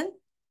medicine,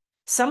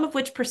 some of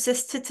which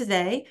persists to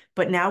today,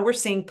 but now we're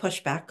seeing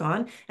pushback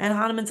on. And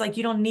Hahnemann's like,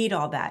 you don't need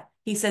all that.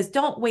 He says,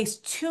 don't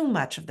waste too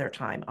much of their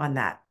time on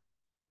that,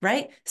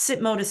 right?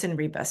 Sit modus in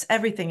rebus,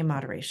 everything in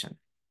moderation.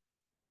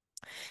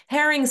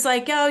 Herring's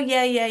like, oh,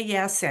 yeah, yeah,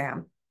 yeah,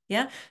 Sam.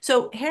 Yeah.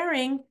 So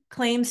Herring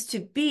claims to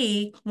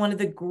be one of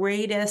the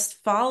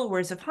greatest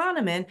followers of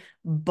Hahnemann,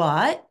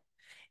 but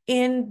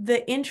in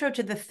the intro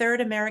to the third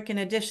American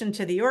edition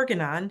to the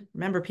Organon,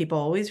 remember, people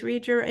always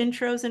read your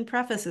intros and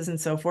prefaces and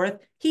so forth,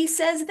 he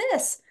says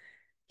this.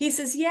 He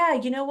says, yeah,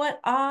 you know what?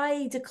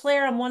 I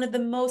declare I'm one of the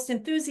most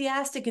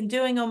enthusiastic in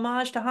doing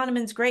homage to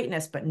Hahnemann's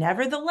greatness, but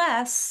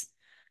nevertheless,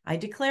 I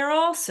declare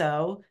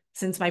also,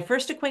 since my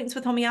first acquaintance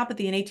with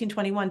homeopathy in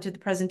 1821 to the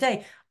present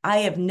day, I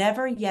have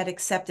never yet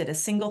accepted a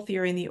single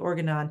theory in the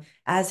Organon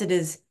as it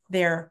is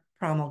there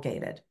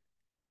promulgated.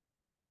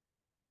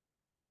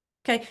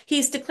 Okay,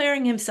 he's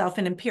declaring himself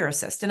an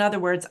empiricist. In other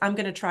words, I'm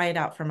going to try it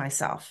out for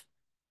myself.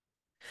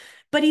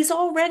 But he's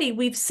already,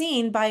 we've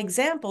seen by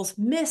examples,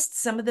 missed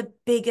some of the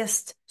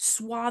biggest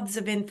swaths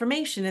of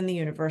information in the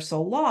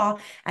universal law,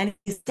 and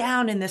he's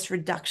down in this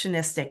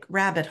reductionistic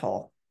rabbit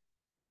hole.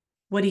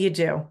 What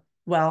do?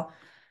 Well,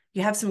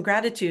 you have some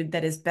gratitude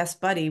that his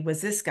best buddy was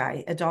this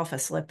guy,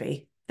 Adolphus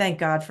Lippi. Thank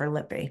God for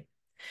Lippi.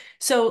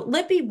 So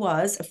Lippi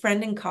was a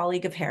friend and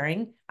colleague of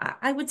Herring.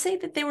 I would say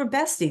that they were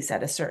besties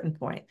at a certain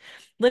point.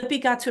 Lippi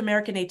got to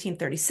America in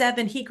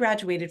 1837. He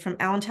graduated from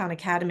Allentown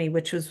Academy,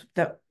 which was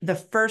the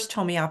first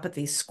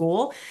homeopathy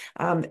school.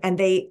 And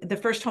the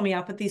first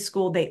homeopathy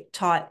school, they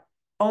taught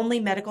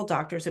only medical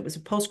doctors. It was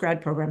a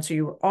post-grad program. So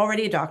you were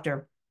already a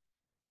doctor.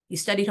 You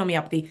studied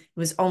homeopathy. It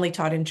was only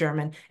taught in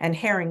German. And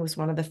Herring was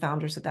one of the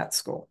founders of that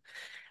school.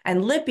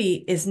 And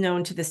Lippi is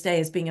known to this day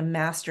as being a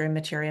master in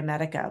materia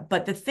medica.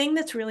 But the thing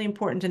that's really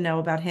important to know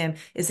about him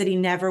is that he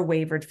never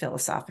wavered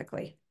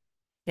philosophically.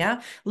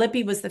 Yeah.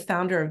 Lippi was the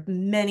founder of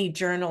many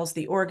journals,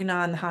 the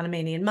Organon, the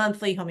Hahnemannian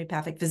Monthly,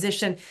 Homeopathic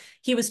Physician.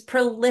 He was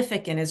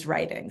prolific in his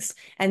writings,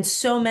 and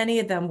so many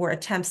of them were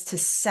attempts to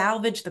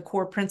salvage the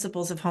core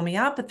principles of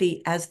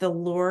homeopathy as the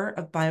lure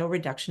of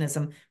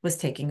bioreductionism was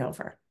taking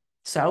over.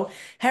 So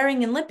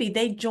Herring and Lippi,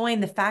 they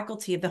joined the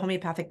faculty of the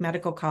Homeopathic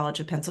Medical College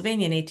of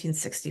Pennsylvania in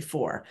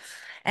 1864.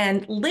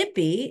 And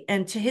Lippi,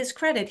 and to his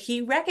credit,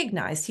 he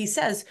recognized, he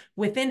says,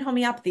 within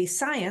homeopathy,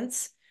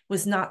 science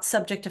was not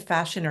subject to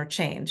fashion or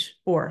change,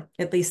 or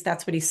at least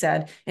that's what he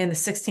said in the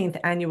 16th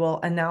annual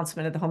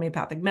announcement of the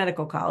Homeopathic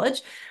Medical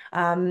College.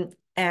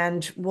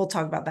 And we'll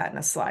talk about that in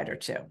a slide or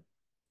two.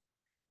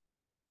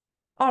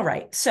 All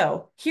right,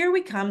 so here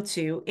we come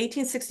to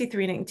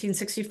 1863 and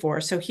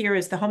 1864. So here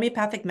is the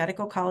Homeopathic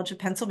Medical College of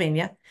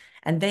Pennsylvania,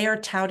 and they are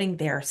touting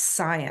their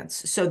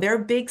science. So their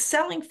big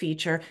selling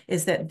feature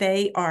is that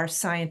they are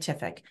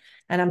scientific.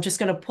 And I'm just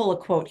going to pull a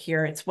quote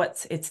here.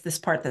 It's this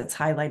part that's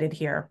highlighted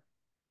here.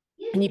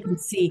 And you can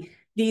see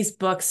these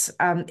books,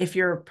 if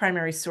you're a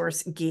primary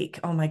source geek,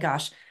 oh my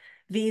gosh,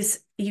 these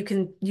you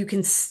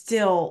can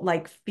still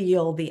like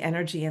feel the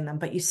energy in them,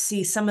 but you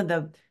see some of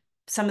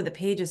the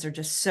pages are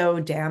just so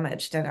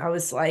damaged. And I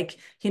was like,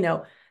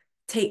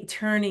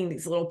 turning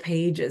these little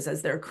pages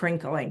as they're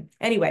crinkling.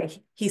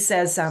 Anyway, he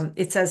says,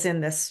 it says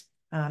in this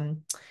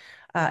in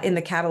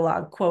the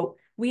catalog, quote,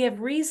 "We have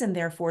reason,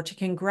 therefore, to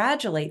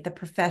congratulate the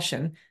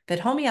profession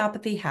that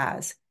homeopathy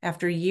has,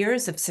 after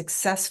years of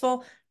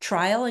successful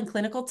trial and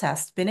clinical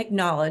tests, been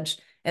acknowledged,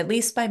 at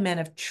least by men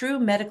of true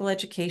medical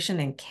education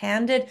and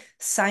candid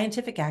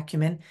scientific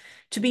acumen,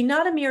 to be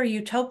not a mere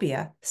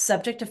utopia,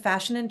 subject to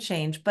fashion and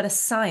change, but a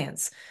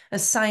science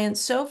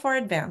so far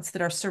advanced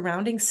that our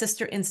surrounding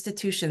sister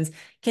institutions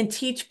can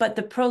teach but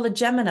the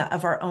prolegomena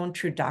of our own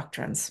true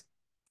doctrines."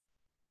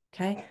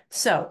 Okay,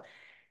 so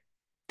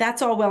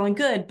that's all well and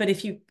good, but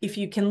if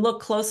you can look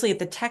closely at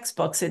the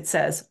textbooks, it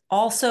says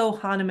also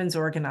Hahnemann's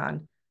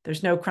Organon,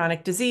 There's no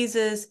chronic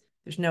diseases.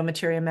 There's no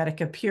materia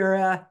medica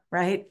pura,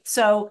 right?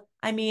 So,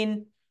 I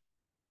mean,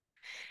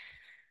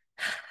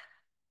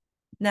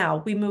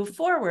 now we move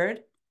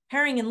forward.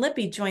 Herring and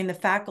Lippy joined the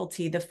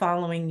faculty the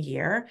following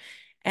year.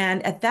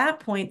 And at that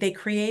point, they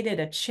created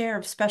a chair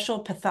of special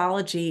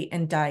pathology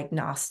and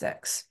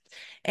diagnostics.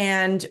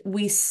 And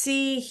we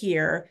see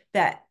here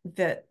that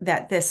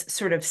this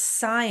sort of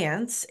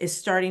science is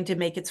starting to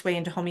make its way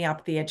into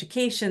homeopathy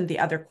education. The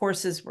other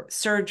courses were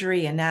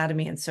surgery,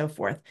 anatomy, and so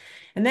forth.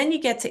 And then you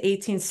get to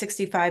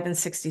 1865 and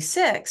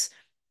 66.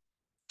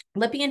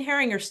 Lippy and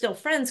Herring are still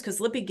friends because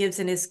Lippy gives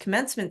in his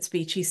commencement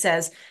speech, he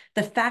says,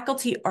 the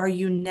faculty are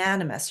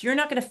unanimous. You're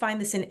not going to find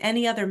this in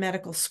any other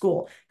medical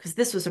school because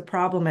this was a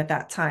problem at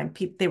that time.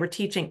 They were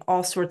teaching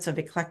all sorts of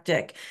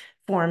eclectic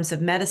forms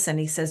of medicine.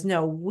 He says,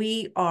 no,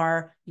 we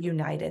are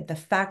united. The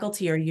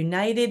faculty are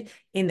united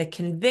in the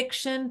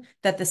conviction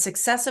that the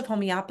success of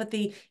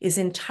homeopathy is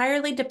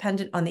entirely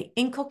dependent on the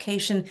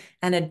inculcation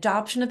and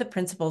adoption of the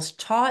principles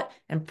taught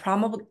and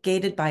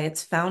promulgated by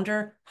its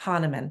founder,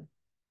 Hahnemann.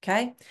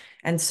 Okay.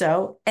 And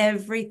so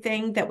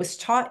everything that was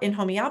taught in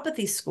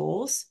homeopathy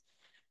schools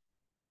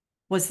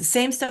was the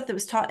same stuff that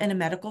was taught in a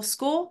medical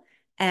school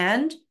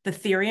and the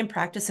theory and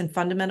practice and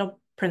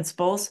fundamental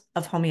principles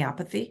of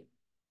homeopathy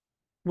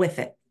with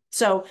it.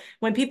 So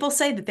when people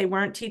say that they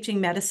weren't teaching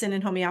medicine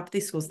in homeopathy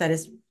schools,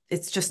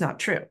 it's just not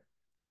true.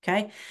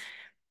 Okay.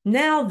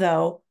 Now,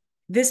 though,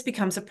 this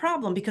becomes a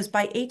problem because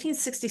by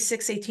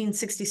 1866,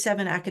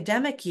 1867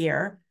 academic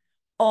year,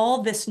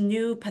 all this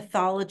new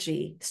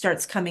pathology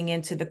starts coming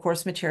into the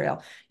course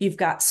material. You've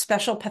got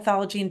special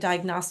pathology and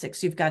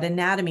diagnostics. You've got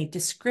anatomy,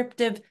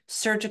 descriptive,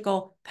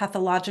 surgical,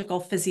 pathological,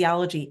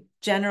 physiology,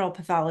 general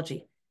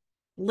pathology.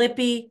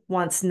 Lippy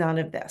wants none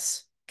of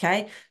this.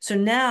 Okay. So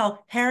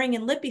now Herring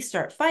and Lippy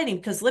start fighting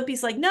because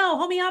Lippy's like, no,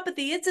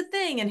 homeopathy, it's a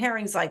thing. And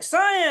Herring's like,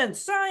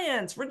 science,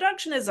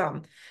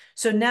 reductionism.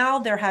 So now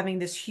they're having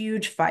this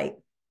huge fight.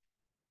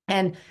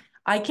 And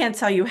I can't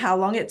tell you how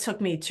long it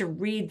took me to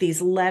read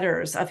these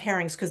letters of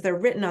Herring's because they're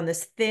written on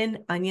this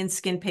thin onion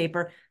skin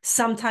paper,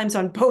 sometimes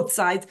on both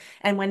sides.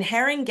 And when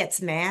Herring gets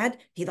mad,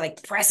 he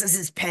like presses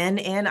his pen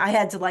in. I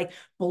had to like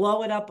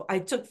blow it up. I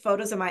took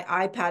photos of my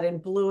iPad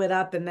and blew it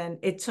up. And then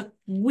it took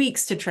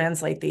weeks to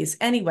translate these.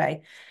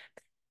 Anyway,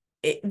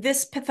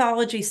 this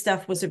pathology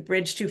stuff was a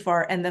bridge too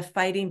far and the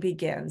fighting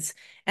begins.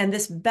 And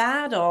this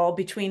battle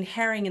between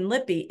Herring and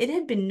Lippy, it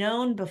had been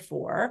known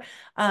before,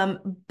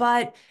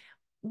 but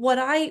what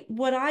I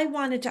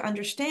wanted to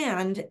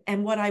understand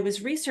and what I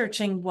was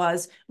researching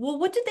was, well,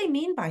 what did they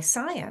mean by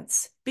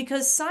science?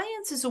 Because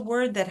science is a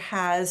word that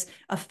has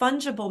a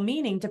fungible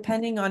meaning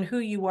depending on who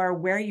you are,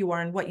 where you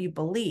are, and what you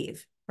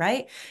believe,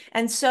 right?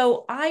 And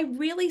so I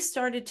really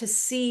started to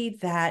see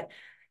that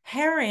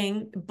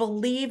Herring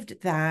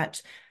believed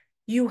that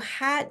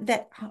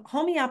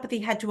homeopathy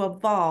had to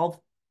evolve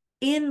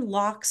in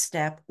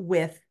lockstep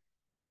with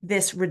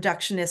this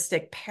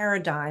reductionistic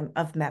paradigm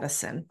of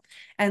medicine.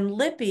 And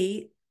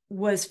Lippy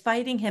was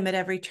fighting him at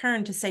every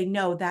turn to say,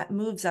 no, that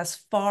moves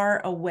us far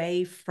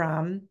away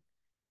from,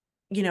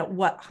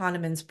 what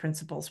Hahnemann's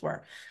principles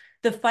were.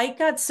 The fight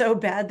got so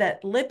bad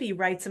that Lippy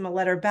writes him a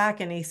letter back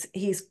and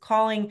he's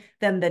calling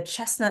them the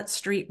Chestnut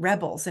Street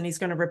Rebels and he's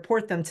going to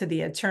report them to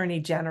the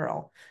Attorney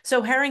General.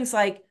 So Herring's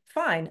like,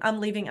 fine, I'm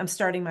leaving. I'm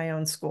starting my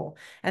own school.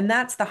 And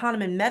that's the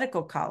Hahnemann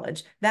Medical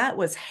College. That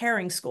was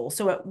Herring School.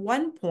 So at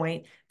one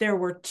point, there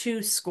were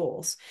two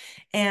schools.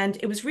 And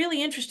it was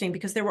really interesting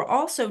because there were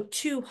also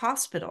two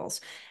hospitals.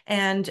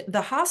 And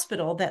the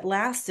hospital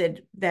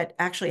that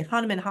actually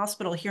Hahnemann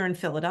Hospital here in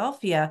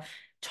Philadelphia,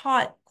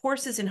 taught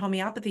courses in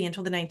homeopathy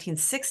until the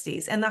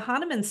 1960s. And the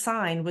Hahnemann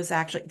sign was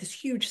actually, this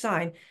huge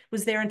sign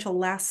was there until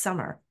last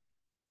summer.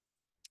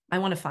 I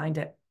want to find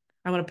it.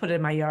 I want to put it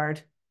in my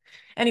yard.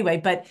 Anyway,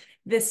 but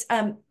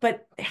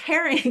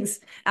Herring's,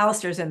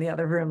 Alistair's in the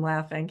other room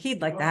laughing.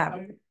 He'd like to have.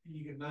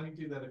 You can only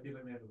do that if you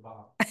let me have a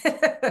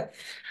bath.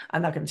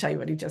 I'm not going to tell you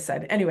what he just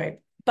said. Anyway,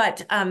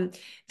 but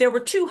there were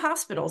two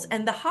hospitals,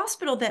 and the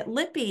hospital that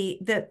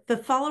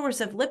the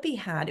followers of Lippy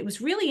had, it was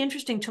really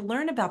interesting to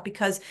learn about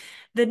because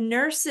the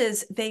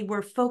nurses, they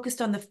were focused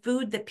on the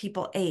food that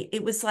people ate.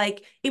 It was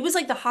like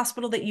the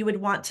hospital that you would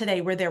want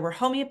today, where there were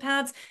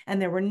homeopaths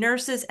and there were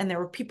nurses and there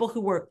were people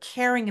who were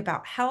caring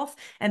about health,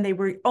 and they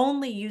were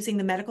only using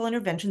the medical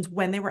interventions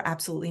when they were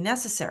absolutely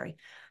necessary.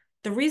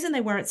 The reason they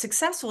weren't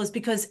successful is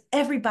because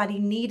everybody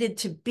needed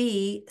to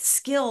be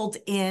skilled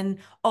in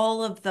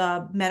all of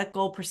the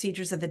medical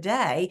procedures of the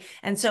day.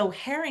 And so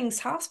Herring's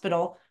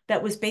hospital,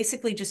 that was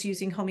basically just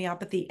using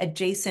homeopathy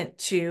adjacent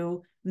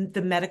to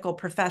the medical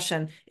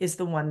profession, is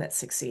the one that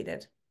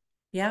succeeded.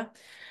 Yeah.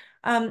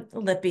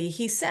 Lippy,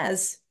 he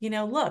says,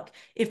 look,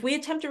 if we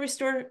attempt to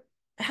restore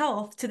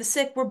health to the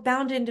sick, we're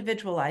bound to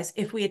individualize.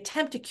 If we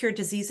attempt to cure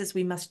diseases,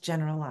 we must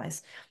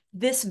generalize.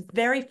 This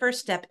very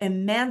first step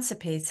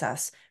emancipates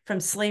us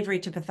from slavery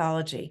to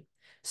pathology,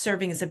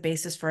 serving as a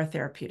basis for our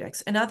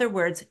therapeutics. In other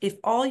words, if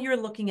all you're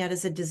looking at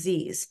is a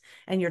disease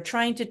and you're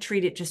trying to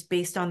treat it just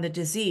based on the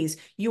disease,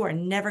 you are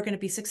never going to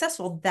be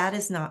successful. That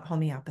is not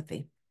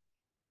homeopathy.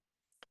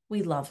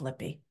 We love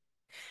Lippy.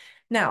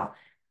 Now,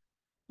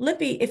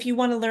 Lippy, if you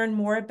want to learn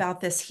more about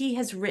this, he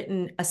has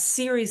written a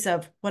series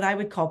of what I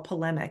would call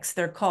polemics.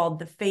 They're called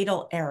the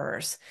fatal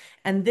errors.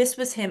 And this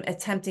was him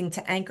attempting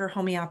to anchor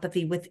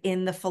homeopathy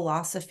within the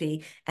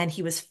philosophy. And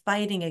he was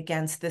fighting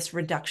against this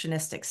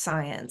reductionistic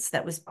science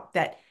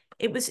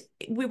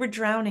we were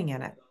drowning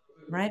in it,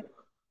 right?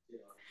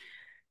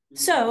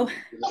 So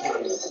in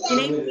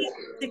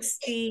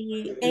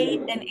 1868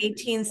 and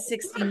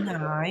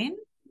 1869,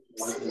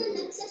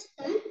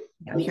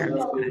 down here, I'm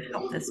just going to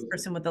help this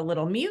person with a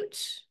little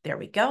mute. There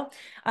we go.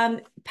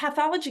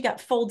 Pathology got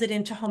folded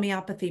into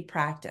homeopathy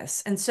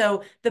practice. And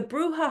so the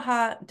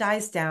brouhaha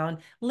dies down.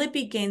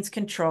 Lippy gains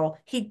control.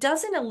 He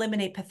doesn't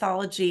eliminate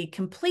pathology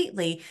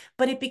completely,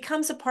 but it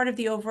becomes a part of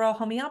the overall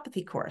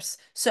homeopathy course.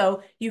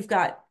 So you've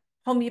got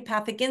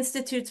homeopathic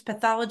institutes,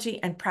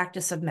 pathology, and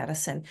practice of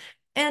medicine.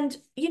 And,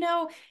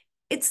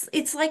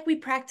 it's like we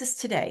practice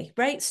today,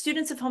 right?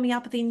 Students of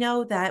homeopathy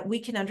know that we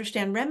can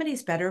understand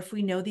remedies better if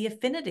we know the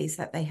affinities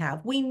that they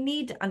have. We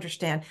need to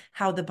understand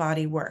how the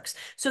body works.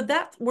 So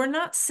that we're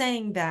not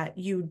saying that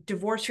you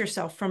divorce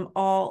yourself from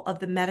all of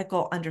the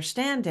medical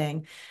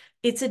understanding.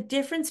 It's a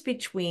difference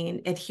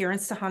between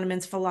adherence to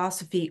Hahnemann's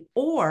philosophy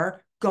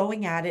or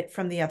going at it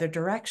from the other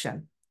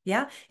direction.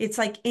 Yeah, it's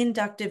like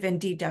inductive and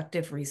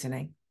deductive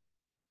reasoning.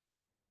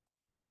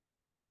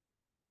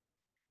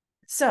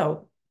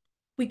 So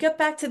we get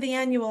back to the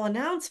annual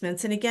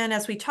announcements. And again,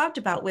 as we talked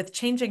about with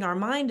changing our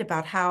mind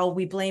about how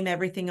we blame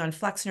everything on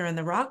Flexner and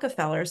the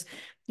Rockefellers,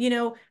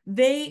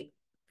 they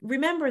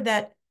remember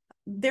that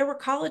there were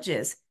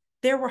colleges,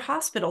 there were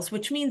hospitals,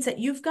 which means that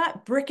you've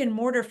got brick and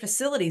mortar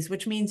facilities,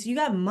 which means you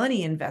got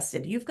money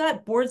invested. You've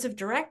got boards of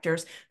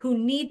directors who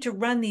need to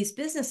run these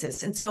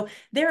businesses. And so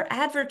they're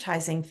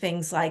advertising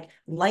things like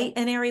light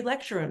and airy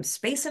lecture rooms,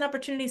 space and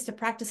opportunities to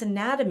practice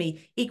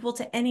anatomy equal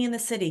to any in the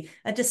city,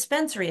 a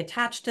dispensary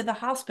attached to the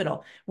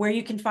hospital where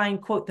you can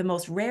find, quote, the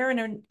most rare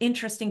and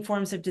interesting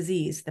forms of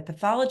disease, the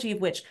pathology of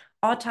which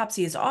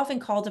autopsy is often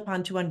called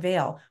upon to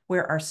unveil,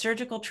 where our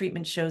surgical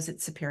treatment shows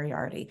its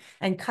superiority,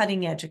 and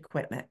cutting edge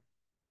equipment.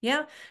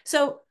 Yeah.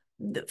 So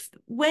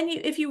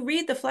if you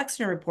read the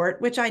Flexner report,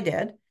 which I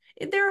did,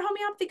 there are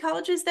homeopathy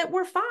colleges that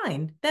were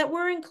fine, that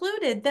were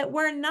included, that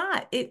were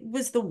not. It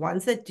was the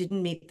ones that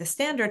didn't meet the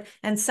standard,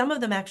 and some of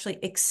them actually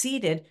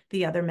exceeded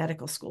the other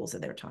medical schools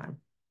of their time.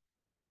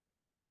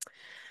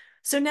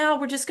 So now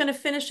we're just going to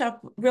finish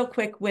up real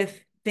quick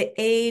with the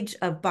age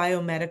of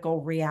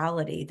biomedical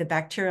reality, the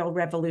bacterial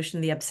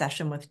revolution, the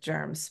obsession with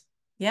germs.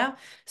 Yeah.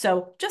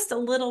 So just a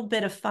little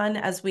bit of fun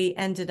as we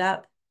ended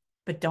up.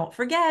 But don't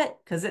forget,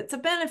 because it's a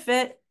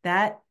benefit,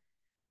 that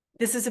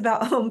this is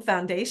about Home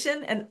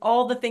Foundation and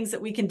all the things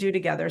that we can do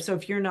together. So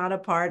if you're not a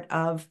part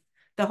of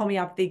the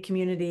homeopathy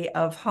community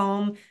of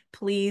Home,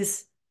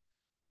 please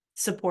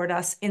support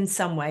us in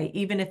some way,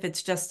 even if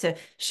it's just to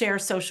share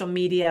social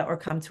media or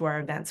come to our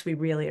events. We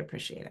really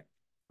appreciate it.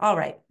 All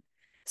right.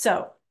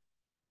 So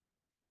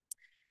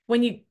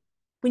when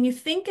you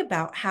think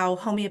about how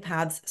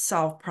homeopaths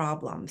solve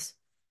problems,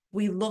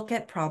 we look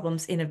at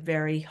problems in a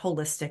very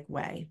holistic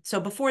way.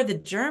 So before the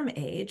germ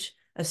age,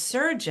 a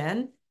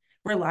surgeon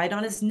relied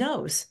on his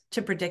nose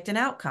to predict an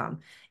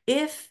outcome.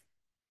 If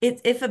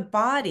a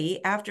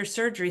body after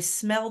surgery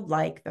smelled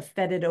like the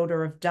fetid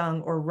odor of dung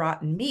or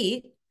rotten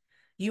meat,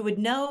 you would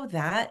know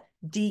that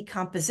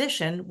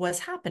decomposition was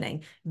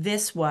happening.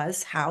 This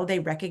was how they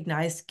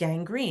recognized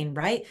gangrene,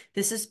 right?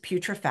 This is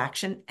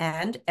putrefaction,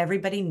 and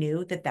everybody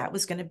knew that that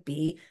was going to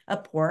be a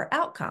poor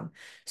outcome.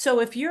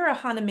 So if you're a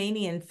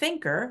Hahnemannian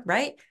thinker,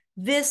 right,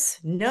 this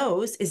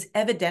nose is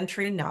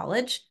evidentiary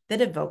knowledge that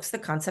evokes the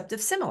concept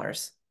of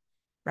similars,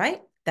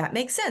 right? That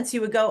makes sense.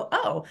 You would go,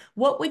 oh,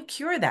 what would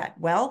cure that?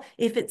 Well,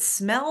 if it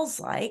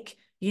smells like,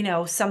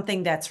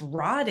 something that's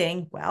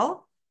rotting,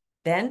 well,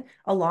 then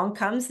along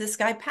comes this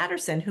guy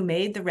Patterson, who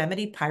made the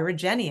remedy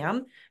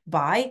pyrogenium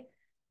by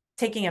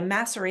taking a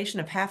maceration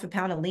of half a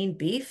pound of lean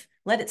beef,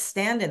 let it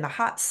stand in the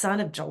hot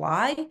sun of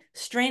July,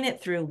 strain it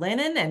through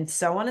linen, and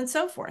so on and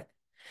so forth.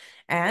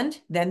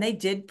 And then they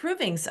did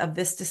provings of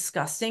this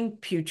disgusting,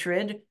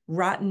 putrid,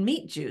 rotten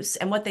meat juice.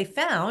 And what they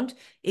found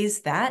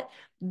is that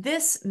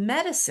this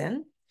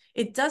medicine,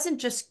 it doesn't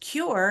just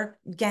cure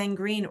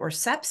gangrene or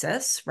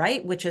sepsis,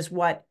 right? Which is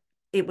what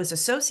it was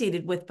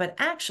associated with, but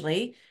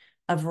actually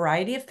a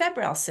variety of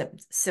febrile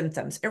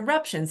symptoms,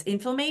 eruptions,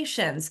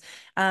 inflammations.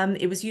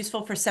 It was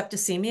useful for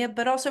septicemia,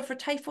 but also for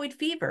typhoid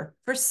fever,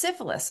 for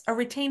syphilis, a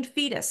retained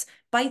fetus,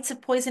 bites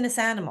of poisonous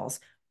animals,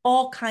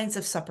 all kinds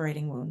of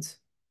suppurating wounds,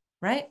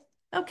 right?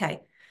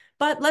 Okay,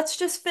 but let's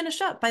just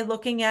finish up by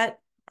looking at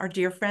our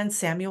dear friend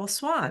Samuel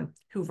Swan,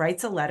 who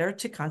writes a letter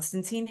to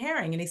Constantine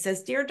Herring, and he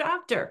says, "Dear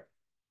Doctor,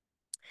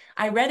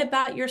 I read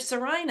about your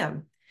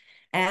serenum,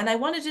 and I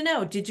wanted to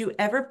know, did you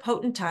ever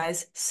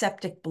potentize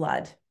septic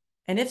blood?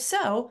 And if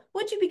so,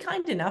 would you be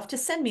kind enough to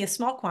send me a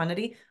small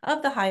quantity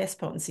of the highest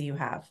potency you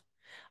have?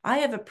 I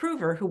have a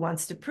prover who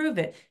wants to prove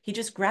it. He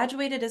just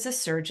graduated as a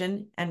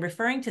surgeon, and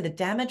referring to the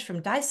damage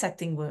from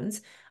dissecting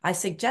wounds, I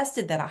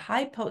suggested that a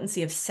high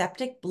potency of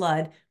septic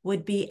blood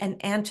would be an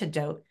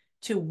antidote,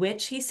 to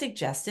which he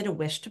suggested a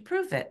wish to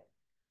prove it.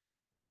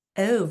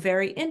 Oh,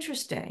 very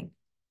interesting,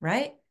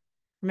 right?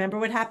 Remember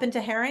what happened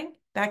to Herring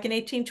back in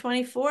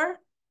 1824?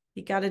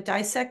 He got a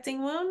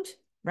dissecting wound,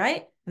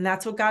 right? And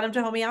that's what got him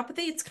to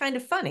homeopathy. It's kind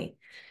of funny.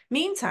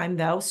 Meantime,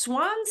 though,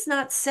 Swan's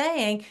not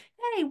saying,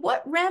 hey,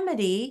 what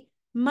remedy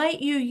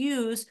might you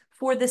use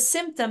for the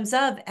symptoms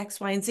of X,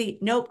 Y, and Z?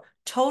 Nope,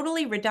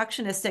 totally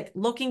reductionistic,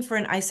 looking for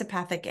an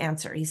isopathic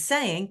answer. He's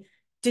saying,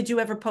 did you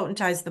ever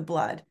potentize the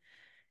blood?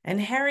 And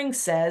Herring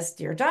says,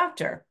 dear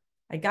doctor,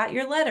 I got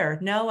your letter.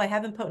 No, I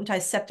haven't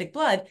potentized septic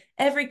blood,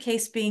 every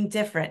case being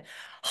different.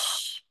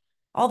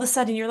 All of a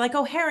sudden, you're like,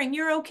 oh, Herring,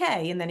 you're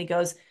okay. And then he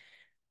goes,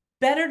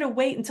 better to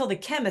wait until the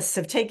chemists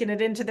have taken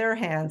it into their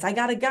hands. I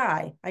got a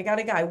guy,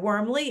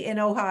 Wormley in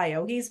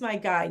Ohio. He's my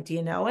guy. Do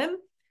you know him?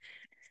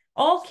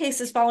 All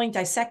cases following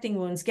dissecting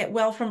wounds get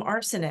well from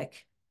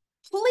arsenic.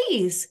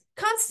 Please,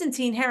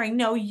 Constantine Herring,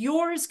 no,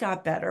 yours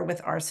got better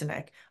with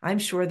arsenic. I'm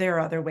sure there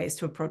are other ways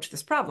to approach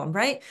this problem,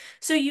 right?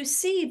 So you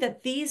see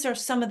that these are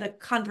some of the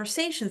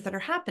conversations that are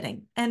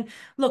happening. And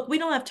look, we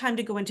don't have time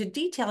to go into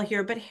detail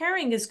here, but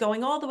Herring is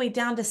going all the way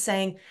down to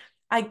saying,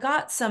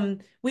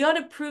 we ought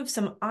to prove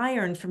some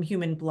iron from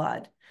human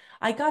blood.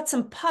 I got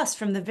some pus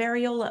from the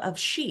variola of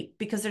sheep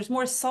because there's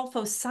more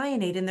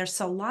sulfocyanate in their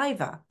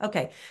saliva.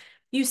 Okay,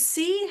 you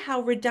see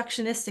how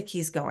reductionistic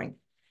he's going.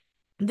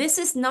 This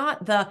is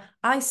not the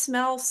I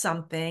smell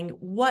something,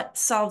 what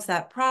solves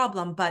that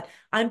problem, but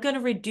I'm going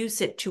to reduce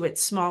it to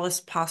its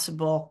smallest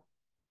possible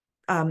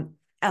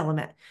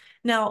element.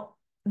 Now,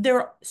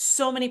 there are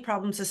so many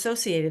problems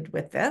associated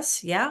with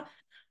this, yeah?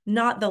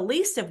 Not the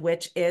least of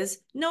which is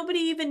nobody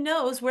even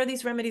knows where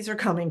these remedies are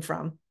coming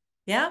from,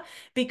 yeah?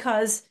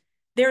 Because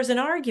there's an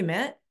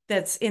argument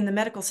that's in the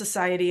Medical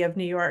Society of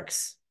New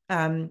York's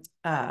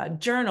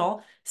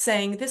journal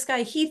saying this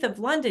guy Heath of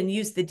London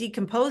used the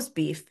decomposed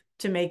beef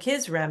to make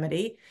his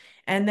remedy.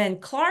 And then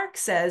Clark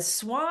says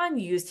Swan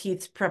used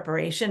Heath's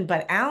preparation,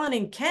 but Allen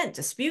and Kent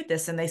dispute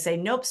this. And they say,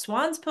 nope,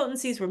 Swan's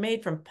potencies were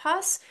made from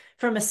pus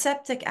from a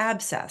septic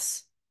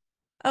abscess.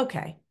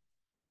 Okay.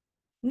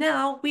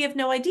 Now we have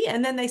no idea.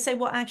 And then they say,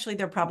 well, actually,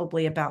 they're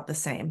probably about the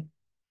same.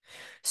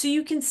 So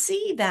you can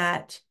see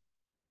that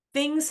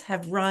things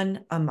have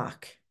run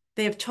amok.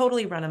 They have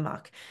totally run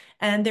amok.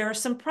 And there are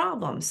some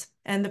problems.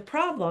 And the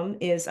problem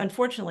is,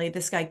 unfortunately,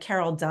 this guy,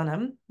 Carol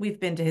Dunham, we've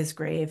been to his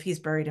grave. He's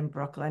buried in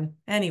Brooklyn.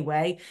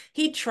 Anyway,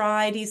 he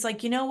tried. He's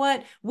like, you know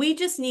what? We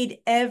just need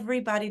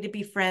everybody to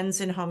be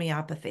friends in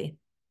homeopathy.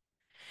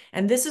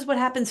 And this is what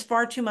happens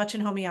far too much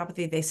in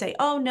homeopathy. They say,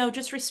 oh, no,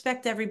 just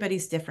respect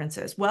everybody's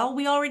differences. Well,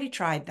 we already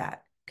tried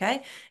that.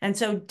 Okay. And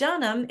so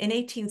Dunham in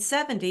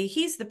 1870,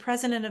 he's the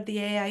president of the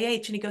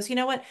AIH. And he goes, you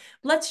know what?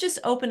 Let's just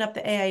open up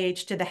the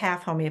AIH to the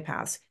half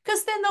homeopaths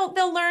because then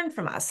they'll learn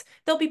from us.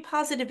 They'll be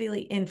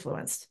positively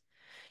influenced.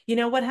 You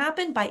know what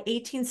happened? By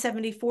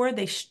 1874,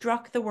 they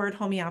struck the word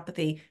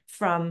homeopathy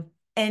from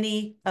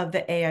any of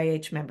the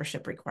AIH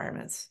membership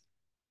requirements.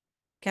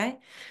 Okay.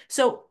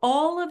 So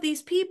all of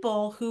these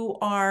people who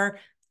are,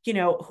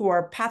 who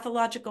are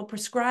pathological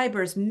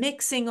prescribers,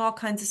 mixing all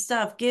kinds of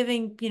stuff,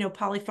 giving,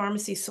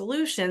 polypharmacy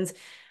solutions,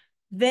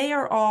 they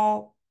are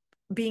all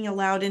being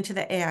allowed into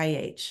the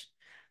AIH.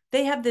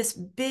 They have this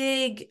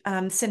big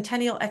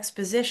centennial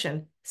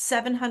exposition.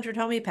 700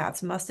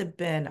 homeopaths must have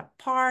been a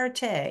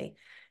party.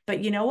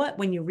 But you know what?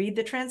 When you read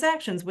the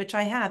transactions, which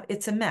I have,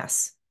 it's a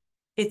mess.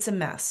 It's a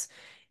mess.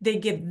 They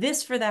give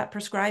this for that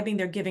prescribing.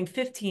 They're giving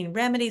 15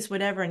 remedies,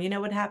 whatever. And you know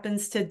what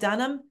happens to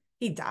Dunham?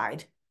 He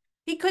died.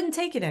 He couldn't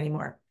take it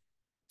anymore.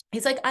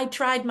 He's like, I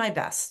tried my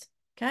best.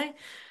 Okay.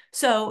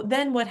 So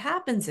then what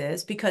happens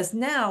is because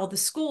now the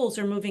schools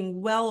are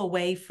moving well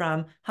away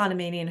from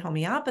Hahnemannian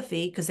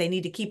homeopathy because they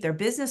need to keep their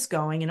business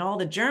going and all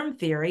the germ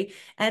theory.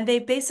 And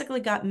they've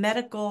basically got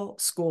medical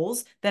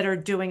schools that are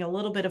doing a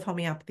little bit of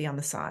homeopathy on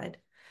the side.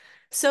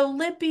 So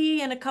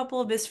Lippy and a couple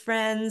of his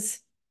friends,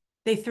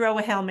 they throw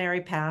a Hail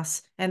Mary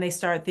pass and they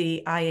start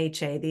the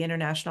IHA, the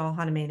International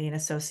Hahnemannian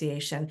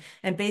Association.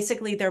 And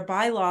basically their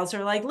bylaws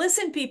are like,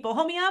 listen, people,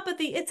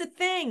 homeopathy, it's a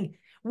thing.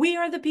 We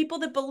are the people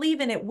that believe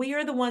in it. We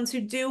are the ones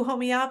who do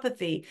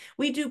homeopathy.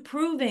 We do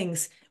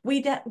provings.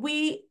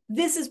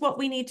 This is what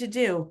we need to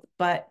do.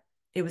 But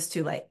it was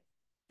too late.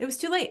 It was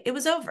too late. It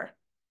was over.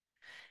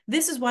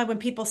 This is why when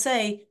people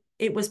say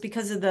it was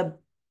because of the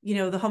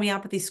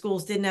homeopathy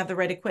schools didn't have the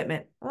right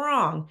equipment,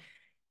 wrong.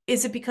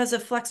 Is it because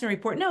of Flexner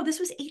Report? No, this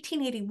was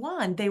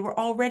 1881. They were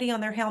already on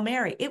their Hail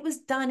Mary. It was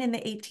done in the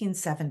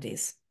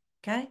 1870s.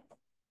 Okay.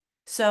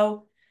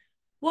 So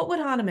what would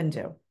Hahnemann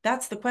do?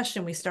 That's the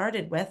question we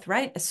started with,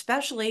 right?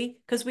 Especially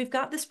because we've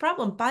got this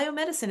problem.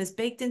 Biomedicine is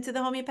baked into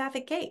the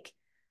homeopathic cake.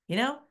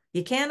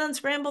 You can't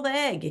unscramble the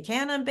egg. You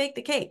can't unbake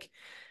the cake.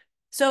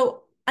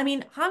 So, I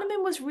mean,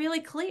 Hahnemann was really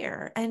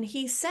clear. And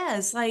he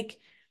says, like,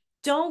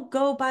 don't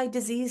go by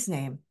disease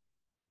name.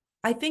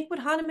 I think what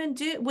Hahnemann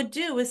would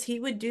do is he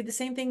would do the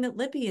same thing that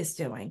Lippy is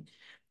doing.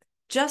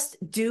 Just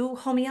do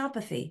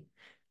homeopathy.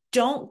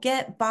 Don't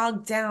get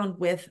bogged down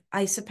with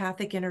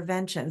isopathic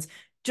interventions.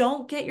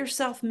 Don't get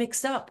yourself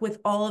mixed up with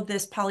all of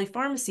this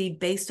polypharmacy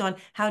based on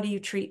how do you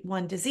treat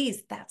one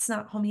disease. That's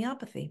not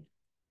homeopathy.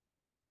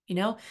 you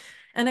know?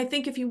 And I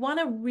think if you want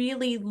to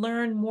really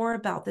learn more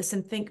about this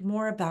and think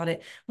more about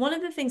it, one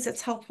of the things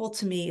that's helpful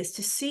to me is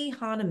to see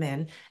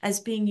Hahnemann as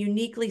being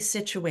uniquely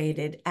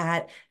situated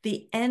at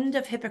the end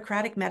of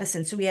Hippocratic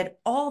medicine. So he had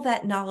all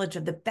that knowledge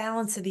of the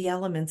balance of the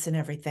elements and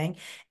everything.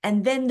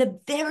 And then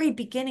the very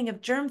beginning of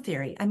germ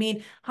theory. I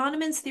mean,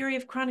 Hahnemann's theory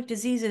of chronic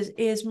diseases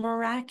is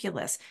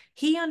miraculous.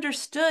 He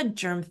understood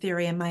germ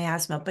theory and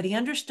miasma, but he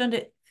understood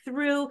it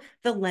through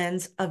the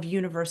lens of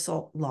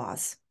universal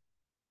laws.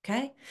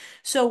 Okay,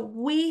 so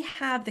we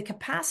have the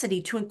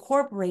capacity to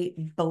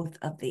incorporate both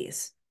of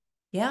these.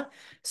 Yeah,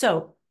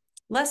 so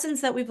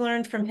lessons that we've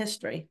learned from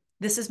history.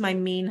 This is my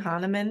mean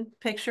Hahnemann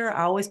picture.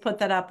 I always put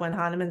that up when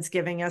Hahnemann's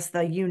giving us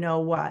the you know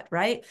what,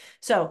 right?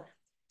 So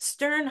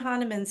Stern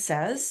Hahnemann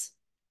says,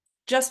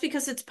 just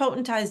because it's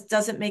potentized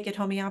doesn't make it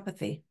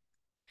homeopathy.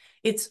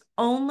 It's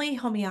only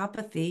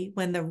homeopathy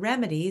when the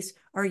remedies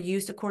are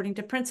used according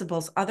to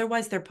principles.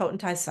 Otherwise, they're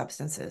potentized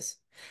substances.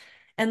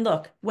 And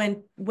look,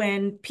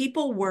 when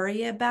people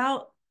worry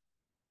about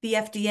the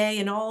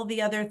FDA and all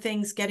the other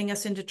things getting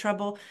us into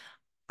trouble,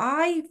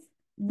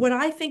 what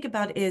I think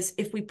about is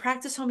if we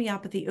practice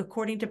homeopathy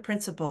according to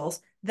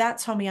principles,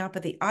 that's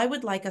homeopathy. I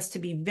would like us to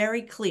be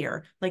very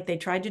clear, like they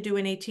tried to do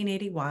in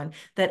 1881,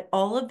 that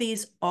all of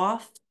these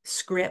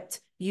off-script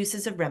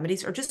uses of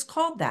remedies are just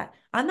called that.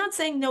 I'm not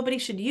saying nobody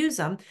should use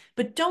them,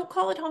 but don't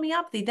call it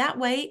homeopathy. That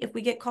way, if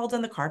we get called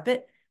on the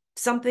carpet,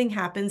 something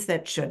happens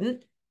that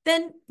shouldn't,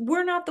 then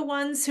we're not the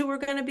ones who are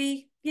going to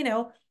be,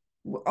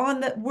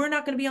 we're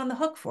not going to be on the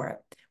hook for it.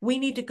 We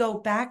need to go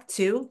back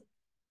to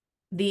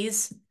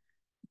these,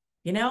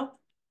 you know,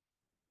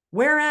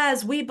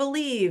 whereas we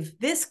believe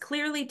this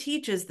clearly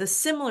teaches the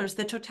similars,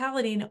 the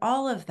totality, and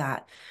all of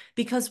that,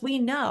 because we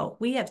know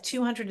we have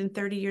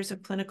 230 years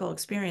of clinical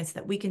experience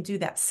that we can do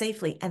that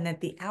safely and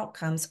that the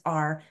outcomes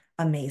are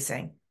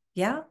amazing.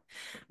 Yeah.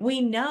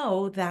 We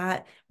know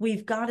that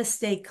we've got to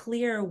stay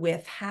clear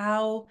with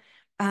how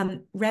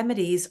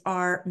remedies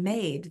are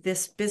made.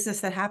 This business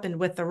that happened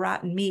with the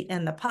rotten meat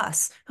and the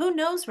pus, who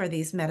knows where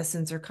these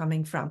medicines are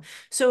coming from?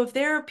 So if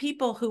there are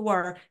people who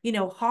are,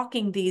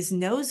 hawking these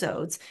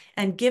nosodes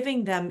and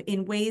giving them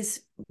in ways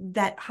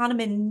that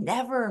Hahnemann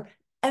never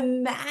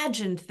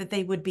imagined that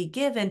they would be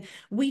given,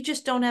 we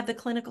just don't have the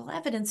clinical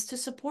evidence to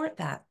support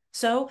that.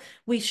 So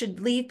we should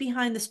leave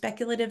behind the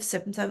speculative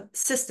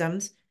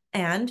systems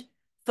and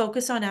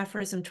focus on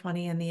aphorism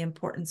 20 and the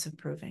importance of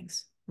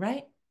provings,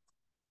 right?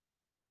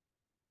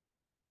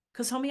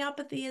 Because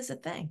homeopathy is a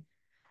thing.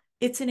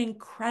 It's an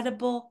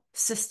incredible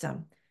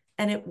system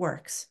and it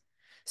works.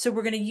 So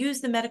we're going to use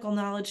the medical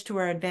knowledge to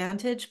our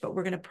advantage, but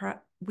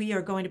we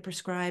are going to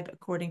prescribe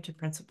according to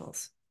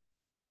principles.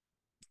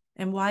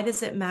 And why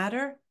does it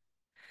matter?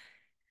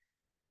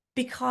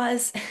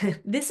 Because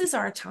this is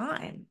our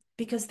time,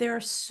 because there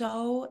are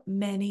so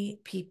many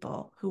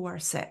people who are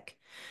sick.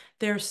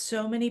 There are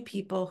so many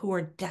people who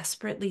are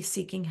desperately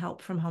seeking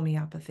help from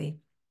homeopathy,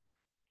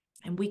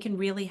 and we can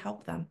really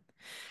help them.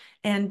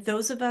 And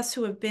those of us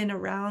who have been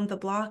around the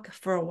block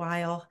for a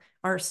while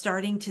are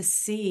starting to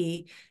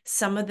see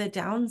some of the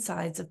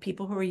downsides of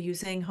people who are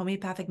using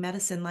homeopathic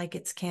medicine like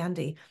it's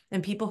candy,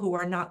 and people who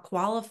are not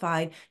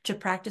qualified to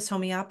practice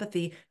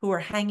homeopathy, who are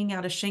hanging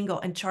out a shingle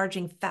and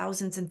charging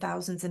thousands and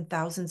thousands and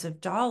thousands of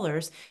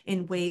dollars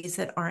in ways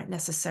that aren't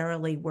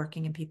necessarily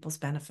working in people's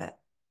benefit.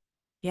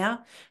 Yeah,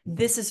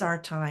 this is our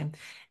time.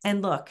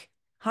 And look,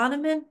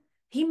 Hahnemann,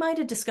 he might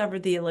have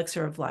discovered the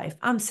elixir of life.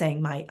 I'm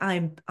saying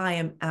I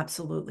am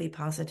absolutely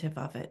positive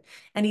of it.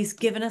 And he's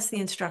given us the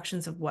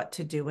instructions of what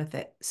to do with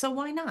it. So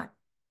why not?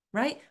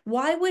 Right?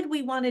 Why would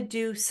we want to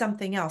do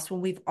something else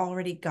when we've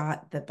already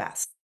got the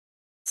best?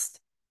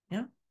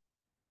 Yeah.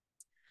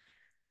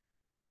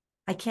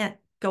 I can't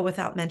go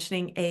without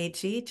mentioning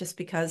AHE just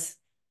because,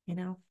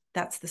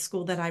 that's the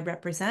school that I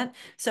represent.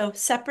 So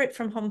separate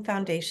from Home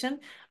Foundation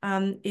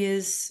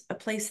is a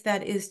place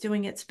that is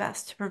doing its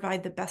best to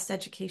provide the best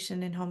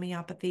education in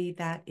homeopathy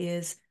that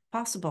is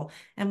possible.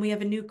 And we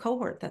have a new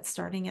cohort that's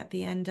starting at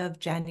the end of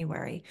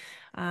January.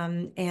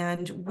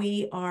 And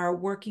we are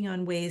working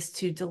on ways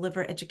to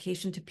deliver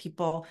education to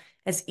people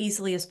as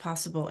easily as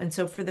possible. And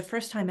so for the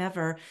first time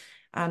ever,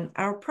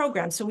 our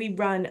program, so we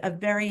run a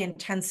very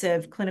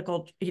intensive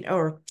clinical,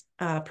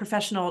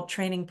 professional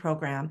training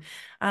program.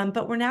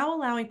 But we're now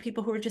allowing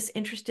people who are just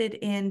interested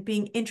in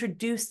being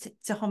introduced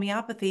to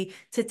homeopathy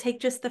to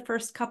take just the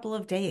first couple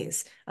of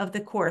days of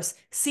the course,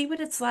 see what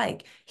it's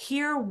like,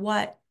 hear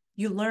what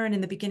you learn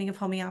in the beginning of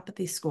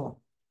homeopathy school.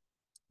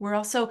 We're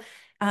also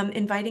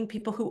inviting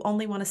people who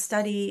only want to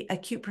study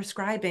acute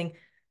prescribing,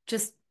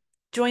 just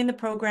join the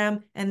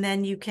program, and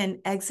then you can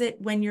exit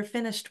when you're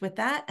finished with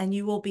that, and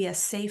you will be a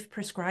safe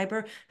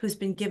prescriber who's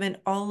been given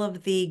all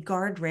of the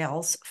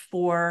guardrails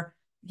for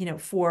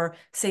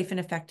safe and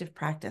effective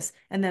practice.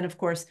 And then, of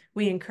course,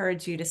 we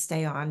encourage you to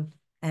stay on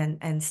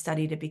and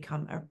study to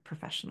become a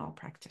professional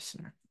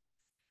practitioner.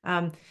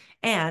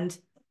 And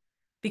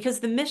because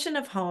the mission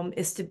of home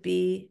is to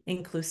be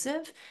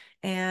inclusive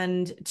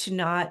and to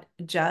not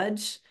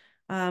judge.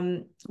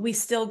 We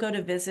still go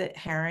to visit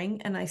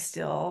Herring, and I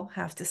still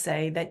have to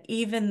say that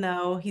even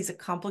though he's a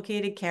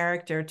complicated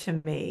character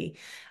to me,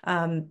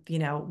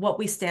 what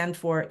we stand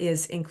for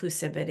is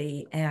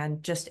inclusivity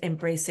and just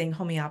embracing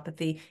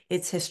homeopathy,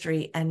 its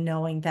history, and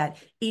knowing that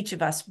each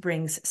of us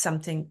brings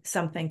something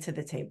to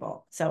the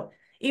table. So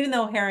even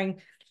though Herring,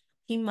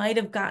 he might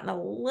have gotten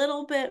a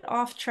little bit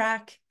off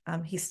track,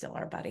 he's still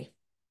our buddy.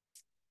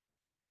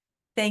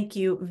 Thank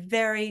you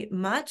very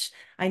much.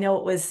 I know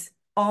it was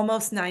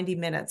almost 90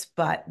 minutes,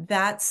 but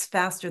that's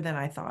faster than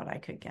I thought I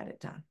could get it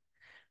done.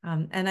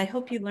 And I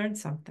hope you learned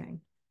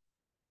something.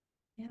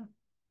 Yeah.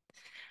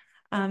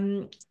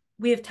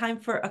 We have time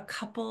for a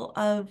couple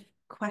of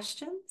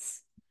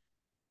questions.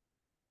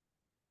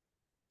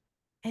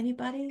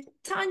 Anybody?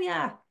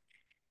 Tanya.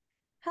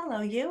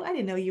 Hello, you. I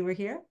didn't know you were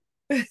here.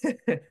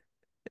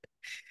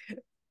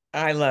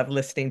 I love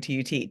listening to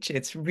you teach.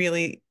 It's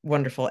really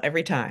wonderful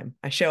every time.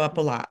 I show up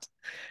a lot.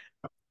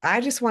 I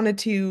just wanted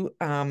to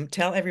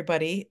tell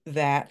everybody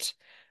that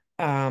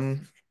I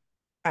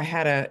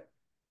had a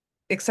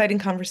exciting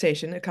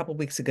conversation a couple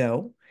weeks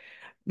ago.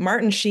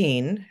 Martin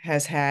Sheen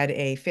has had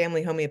a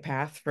family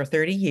homeopath for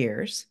 30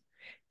 years,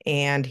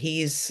 and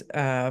he's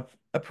a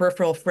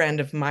peripheral friend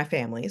of my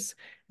family's.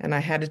 And I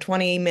had a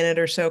 20-minute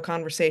or so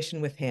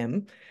conversation with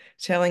him,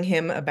 telling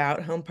him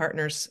about Home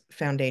Partners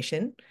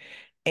Foundation,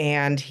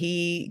 and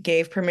he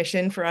gave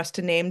permission for us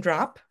to name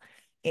drop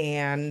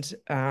and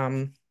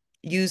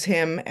use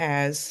him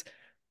as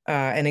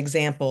an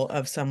example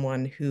of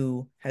someone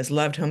who has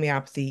loved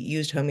homeopathy,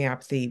 used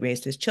homeopathy,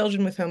 raised his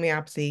children with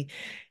homeopathy,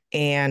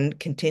 and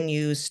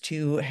continues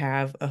to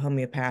have a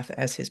homeopath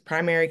as his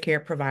primary care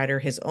provider,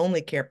 his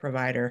only care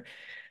provider,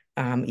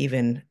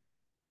 even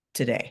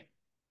today.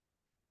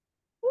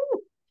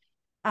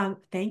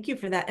 Thank you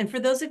for that. And for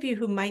those of you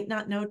who might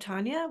not know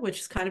Tanya, which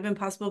is kind of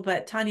impossible,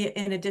 but Tanya,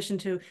 in addition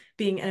to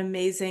being an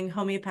amazing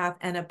homeopath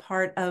and a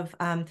part of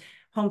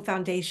Home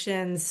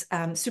Foundation's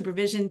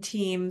supervision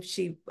team,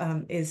 she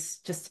is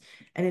just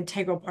an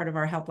integral part of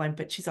our helpline,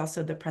 but she's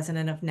also the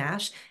president of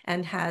NASH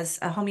and has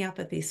a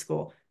homeopathy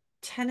school.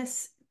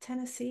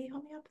 Tennessee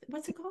homeopathy,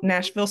 what's it called?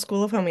 Nashville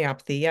School of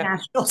Homeopathy, yeah.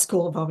 Nashville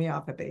School of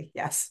Homeopathy,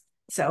 yes.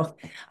 So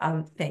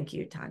thank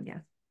you,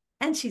 Tanya.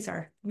 And she's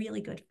our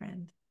really good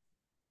friend.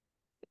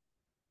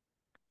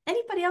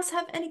 Anybody else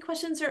have any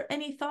questions or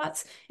any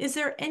thoughts? Is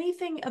there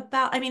anything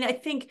about, I mean, I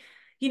think,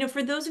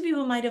 for those of you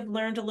who might have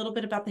learned a little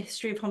bit about the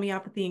history of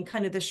homeopathy and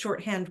kind of the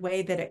shorthand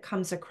way that it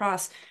comes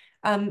across,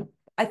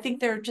 I think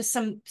there are just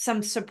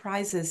some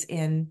surprises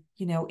in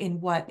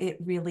what it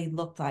really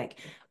looked like.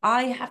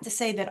 I have to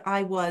say that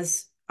I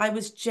was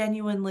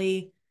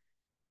genuinely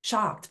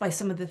shocked by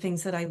some of the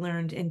things that I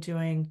learned in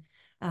doing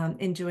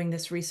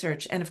this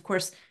research. And of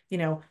course,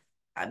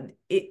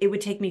 it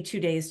would take me 2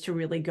 days to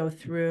really go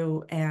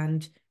through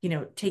and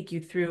take you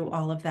through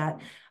all of that.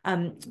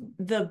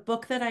 The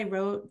book that I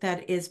wrote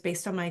that is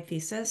based on my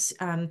thesis,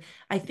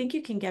 I think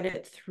you can get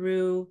it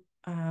through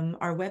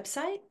our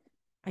website,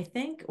 I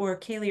think, or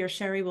Kaylee or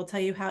Sherry will tell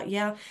you how.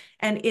 Yeah,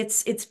 and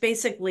it's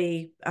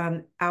basically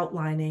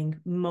outlining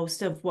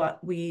most of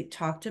what we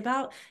talked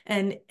about.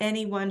 And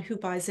anyone who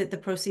buys it, the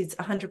proceeds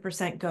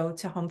 100% go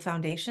to Home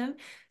Foundation.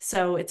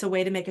 So it's a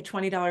way to make a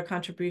 $20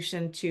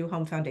 contribution to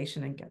Home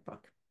Foundation and get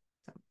book.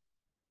 So.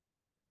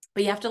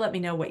 But you have to let me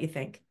know what you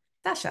think,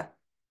 Sasha.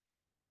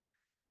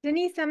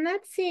 Denise, I'm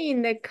not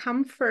seeing the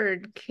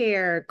Comfort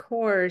Care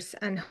course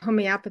on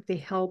Homeopathy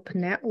Help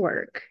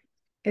Network.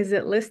 Is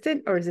it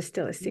listed or is it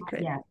still a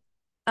secret? Yeah.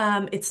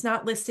 It's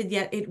not listed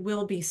yet. It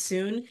will be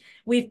soon.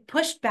 We've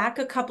pushed back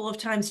a couple of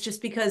times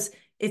just because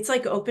it's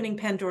like opening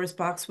Pandora's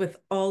box with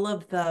all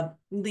of the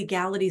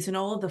legalities and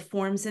all of the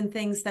forms and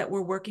things that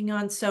we're working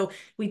on. So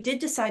we did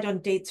decide on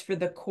dates for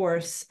the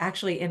course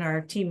actually in our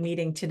team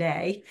meeting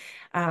today.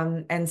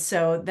 And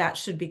so that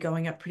should be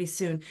going up pretty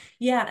soon.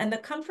 Yeah, and the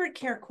Comfort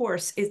Care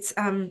course, it's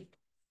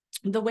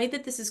the way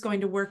that this is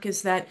going to work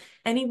is that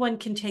anyone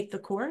can take the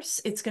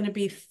course. It's going to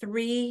be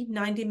 3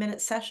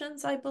 90-minute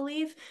sessions, I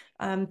believe,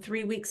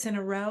 3 weeks in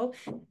a row.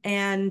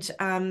 And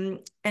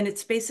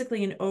it's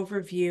basically an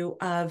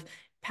overview of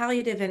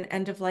palliative and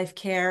end-of-life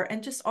care,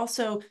 and just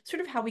also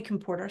sort of how we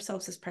comport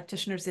ourselves as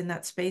practitioners in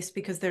that space,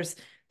 because there's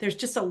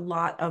just a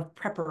lot of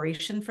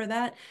preparation for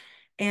that.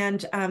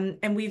 And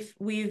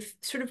we've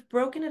sort of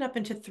broken it up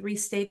into 3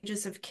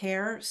 stages of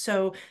care.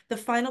 So the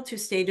final 2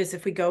 stages,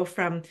 if we go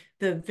from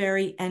the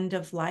very end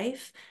of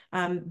life,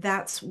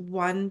 that's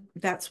one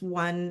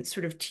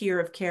sort of tier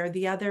of care.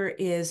 The other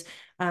is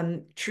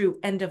true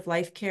end of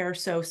life care.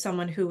 So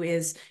someone who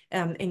is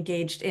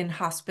engaged in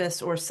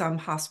hospice or some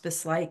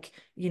hospice-like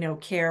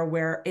care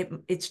where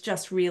it's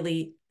just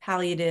really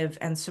palliative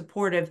and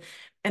supportive.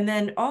 And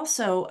then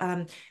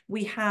also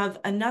we have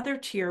another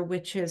tier,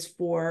 which is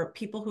for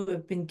people who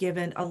have been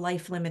given a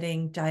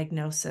life-limiting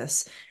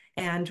diagnosis.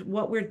 And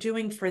what we're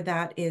doing for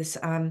that is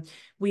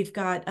we've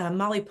got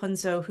Molly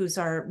Punzo, who's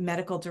our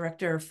medical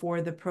director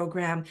for the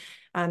program.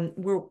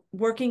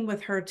 working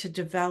with her to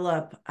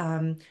develop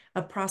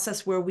a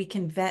process where we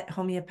can vet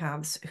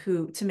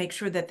homeopaths to make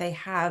sure that they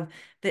have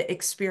the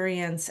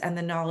experience and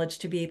the knowledge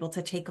to be able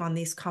to take on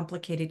these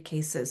complicated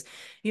cases.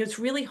 It's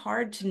really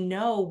hard to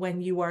know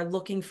when you are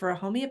looking for a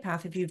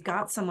homeopath if you've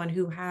got someone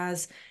who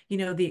has,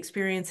 the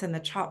experience and the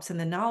chops and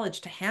the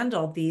knowledge to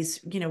handle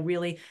these,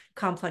 really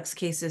complex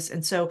cases.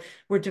 And so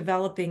we're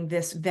developing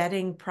this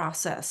vetting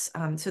process.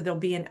 So there'll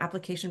be an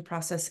application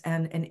process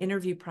and an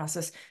interview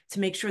process to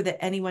make sure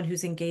that anyone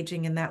who's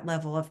engaging in that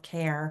level of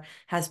care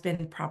has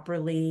been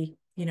properly,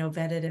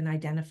 vetted and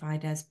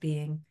identified as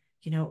being,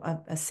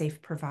 a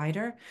safe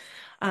provider.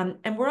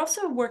 And we're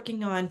also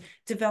working on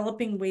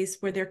developing ways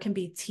where there can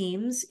be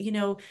teams.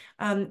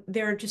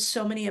 There are just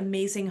so many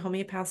amazing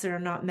homeopaths that are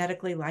not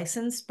medically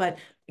licensed, but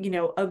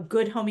a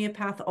good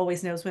homeopath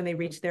always knows when they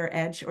reach their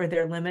edge or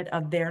their limit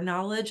of their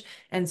knowledge.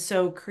 And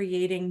so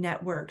creating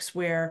networks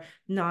where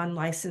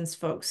non-licensed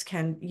folks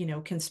can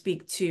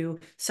speak to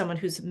someone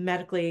who's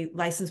medically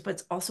licensed, but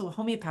it's also a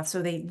homeopath.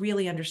 So they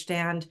really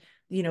understand,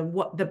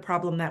 what the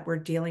problem that we're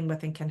dealing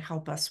with and can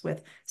help us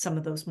with some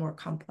of those more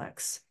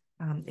complex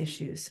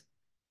issues.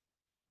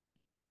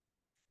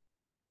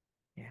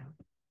 Yeah.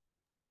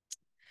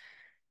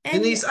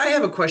 Denise, I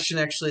have a question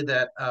actually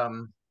that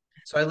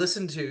so I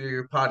listened to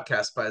your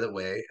podcast, by the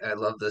way. I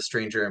love the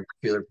Stranger and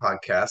Peculiar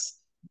podcast.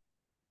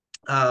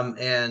 Um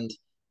and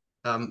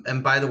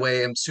and by the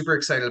way, I'm super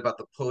excited about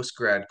the post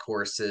grad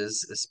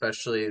courses,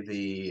 especially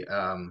the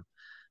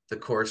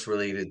course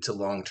related to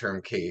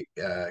long-term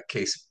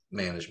case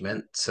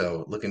management.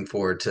 So looking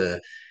forward to,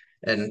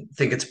 and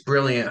think it's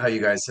brilliant how you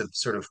guys have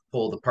sort of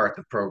pulled apart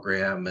the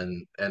program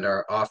and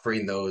are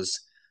offering those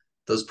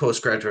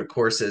postgraduate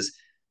courses.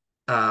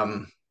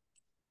 Um,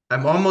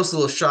 I'm almost a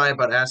little shy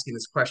about asking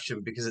this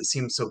question because it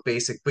seems so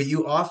basic, but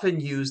you often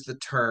use the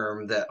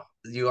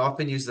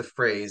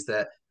phrase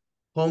that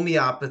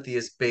homeopathy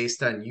is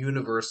based on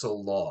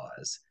universal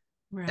laws.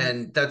 Right.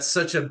 And that's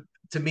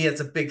to me,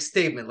 it's a big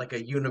statement, like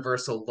a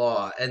universal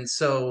law. And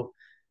so,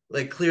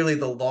 like, clearly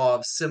the law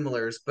of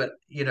similars, but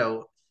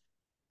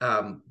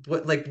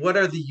what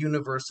are the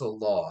universal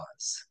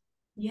laws?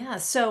 Yeah.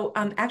 So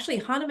actually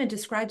Hahnemann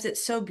describes it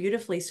so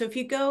beautifully. So if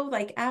you go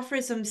like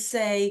aphorisms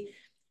say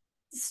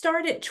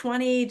start at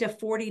 20 to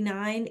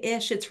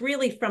 49-ish, it's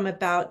really from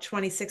about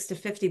 26 to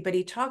 50, but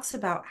he talks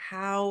about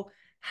how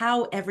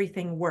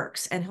everything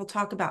works. And he'll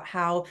talk about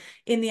how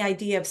in the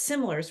idea of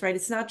similars, right?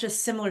 It's not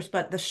just similars,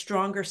 but the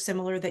stronger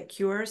similar that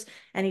cures.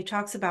 And he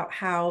talks about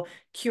how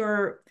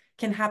cure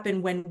can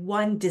happen when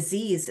one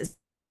disease is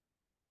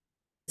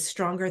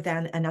stronger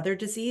than another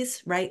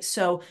disease, right?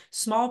 So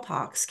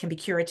smallpox can be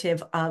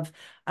curative of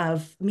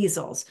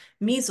measles.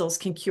 Measles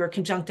can cure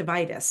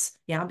conjunctivitis,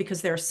 yeah,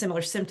 because there are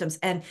similar symptoms.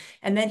 And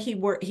then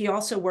he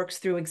also works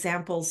through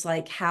examples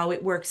like how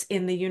it works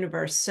in the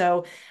universe.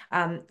 So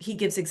he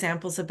gives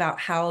examples about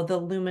how the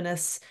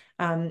luminous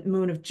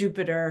moon of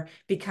Jupiter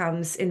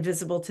becomes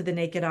invisible to the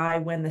naked eye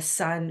when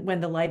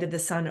the light of the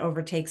sun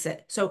overtakes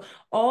it. So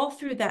all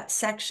through that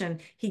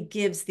section, he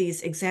gives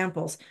these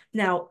examples.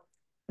 Now,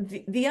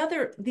 the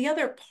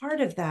other part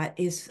of that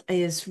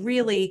is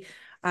really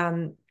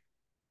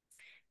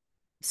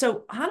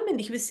so Hahnemann,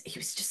 he was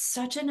just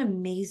such an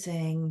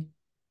amazing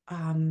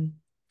I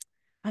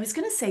was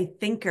going to say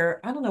thinker.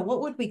 I don't know,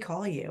 what would we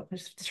call you? I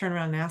just have to turn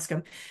around and ask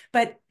him.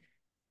 But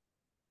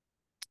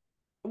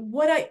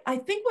what I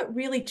think what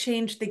really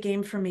changed the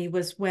game for me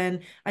was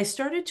when I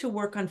started to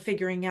work on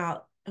figuring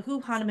out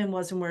who Hahnemann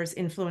was and where his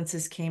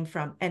influences came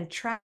from and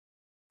tracked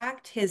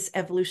his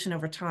evolution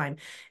over time.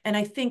 And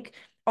I think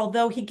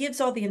although he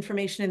gives all the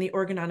information in the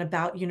Organon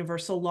about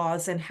universal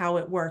laws and how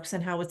it works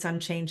and how it's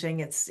unchanging,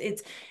 it's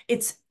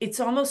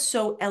almost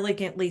so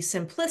elegantly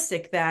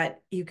simplistic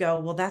that you go,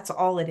 well, that's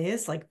all it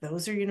is. Like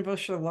those are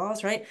universal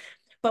laws, right?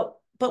 But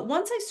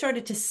once I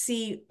started to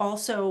see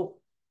also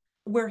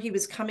where he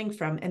was coming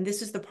from, and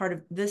this is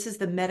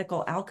the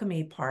medical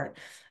alchemy part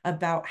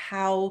about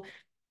how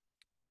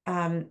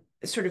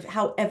sort of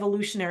how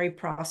evolutionary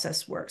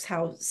process works,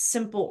 how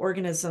simple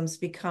organisms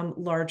become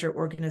larger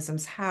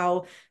organisms,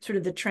 how sort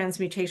of the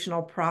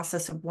transmutational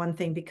process of one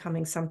thing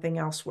becoming something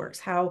else works,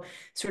 how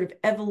sort of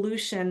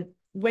evolution,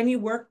 when you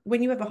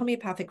have a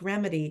homeopathic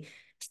remedy,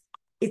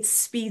 it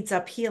speeds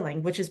up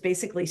healing, which is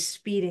basically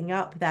speeding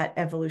up that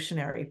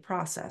evolutionary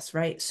process,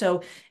 right?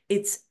 So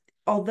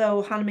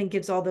although Hahnemann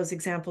gives all those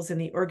examples in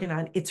the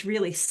Organon, it's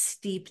really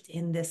steeped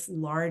in this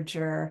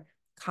larger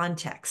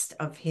context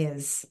of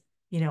his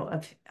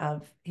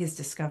his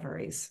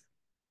discoveries.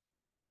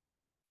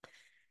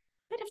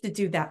 I'd have to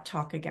do that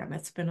talk again.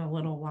 It's been a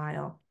little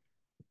while.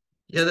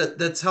 Yeah,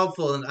 that's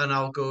helpful, and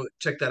I'll go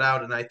check that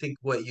out. And I think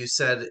what you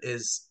said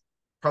is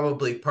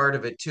probably part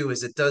of it too,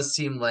 is it does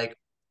seem like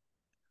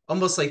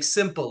almost like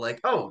simple, like,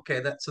 oh, okay,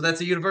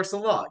 that's a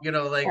universal law,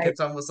 like Right. it's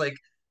almost like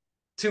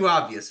too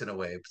obvious in a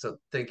way. So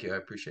thank you, I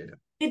appreciate it.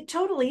 It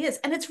totally is.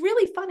 And it's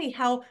really funny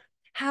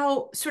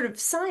how sort of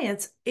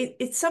science,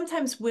 it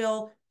sometimes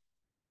will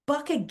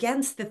buck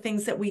against the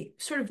things that we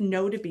sort of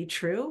know to be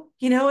true.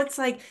 It's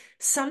like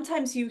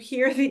sometimes you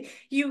hear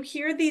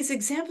these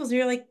examples and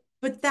you're like,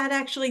 but that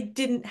actually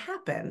didn't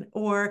happen.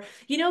 Or,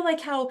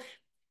 like how,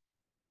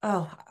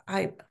 oh,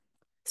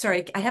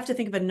 sorry, I have to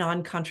think of a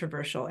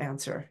non-controversial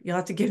answer. You'll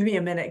have to give me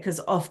a minute because,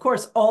 of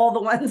course, all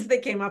the ones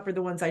that came up are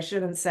the ones I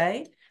shouldn't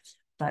say,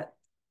 but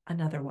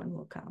another one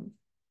will come.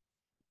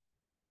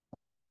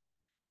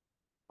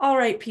 All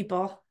right,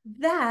 people.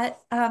 That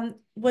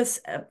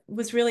was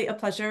really a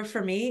pleasure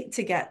for me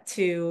to get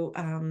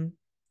to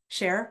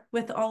share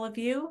with all of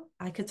you.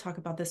 I could talk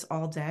about this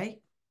all day.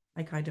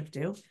 I kind of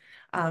do.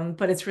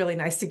 But it's really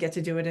nice to get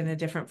to do it in a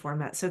different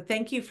format. So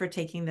thank you for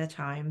taking the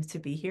time to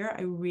be here.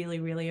 I really,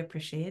 really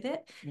appreciate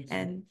it.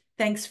 And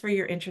thanks for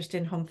your interest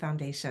in Home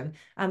Foundation.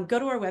 Go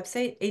to our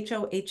website,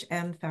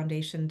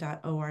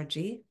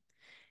 hohmfoundation.org,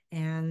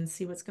 and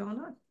see what's going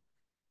on.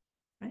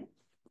 Right?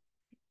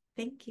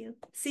 Thank you.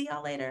 See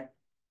y'all later.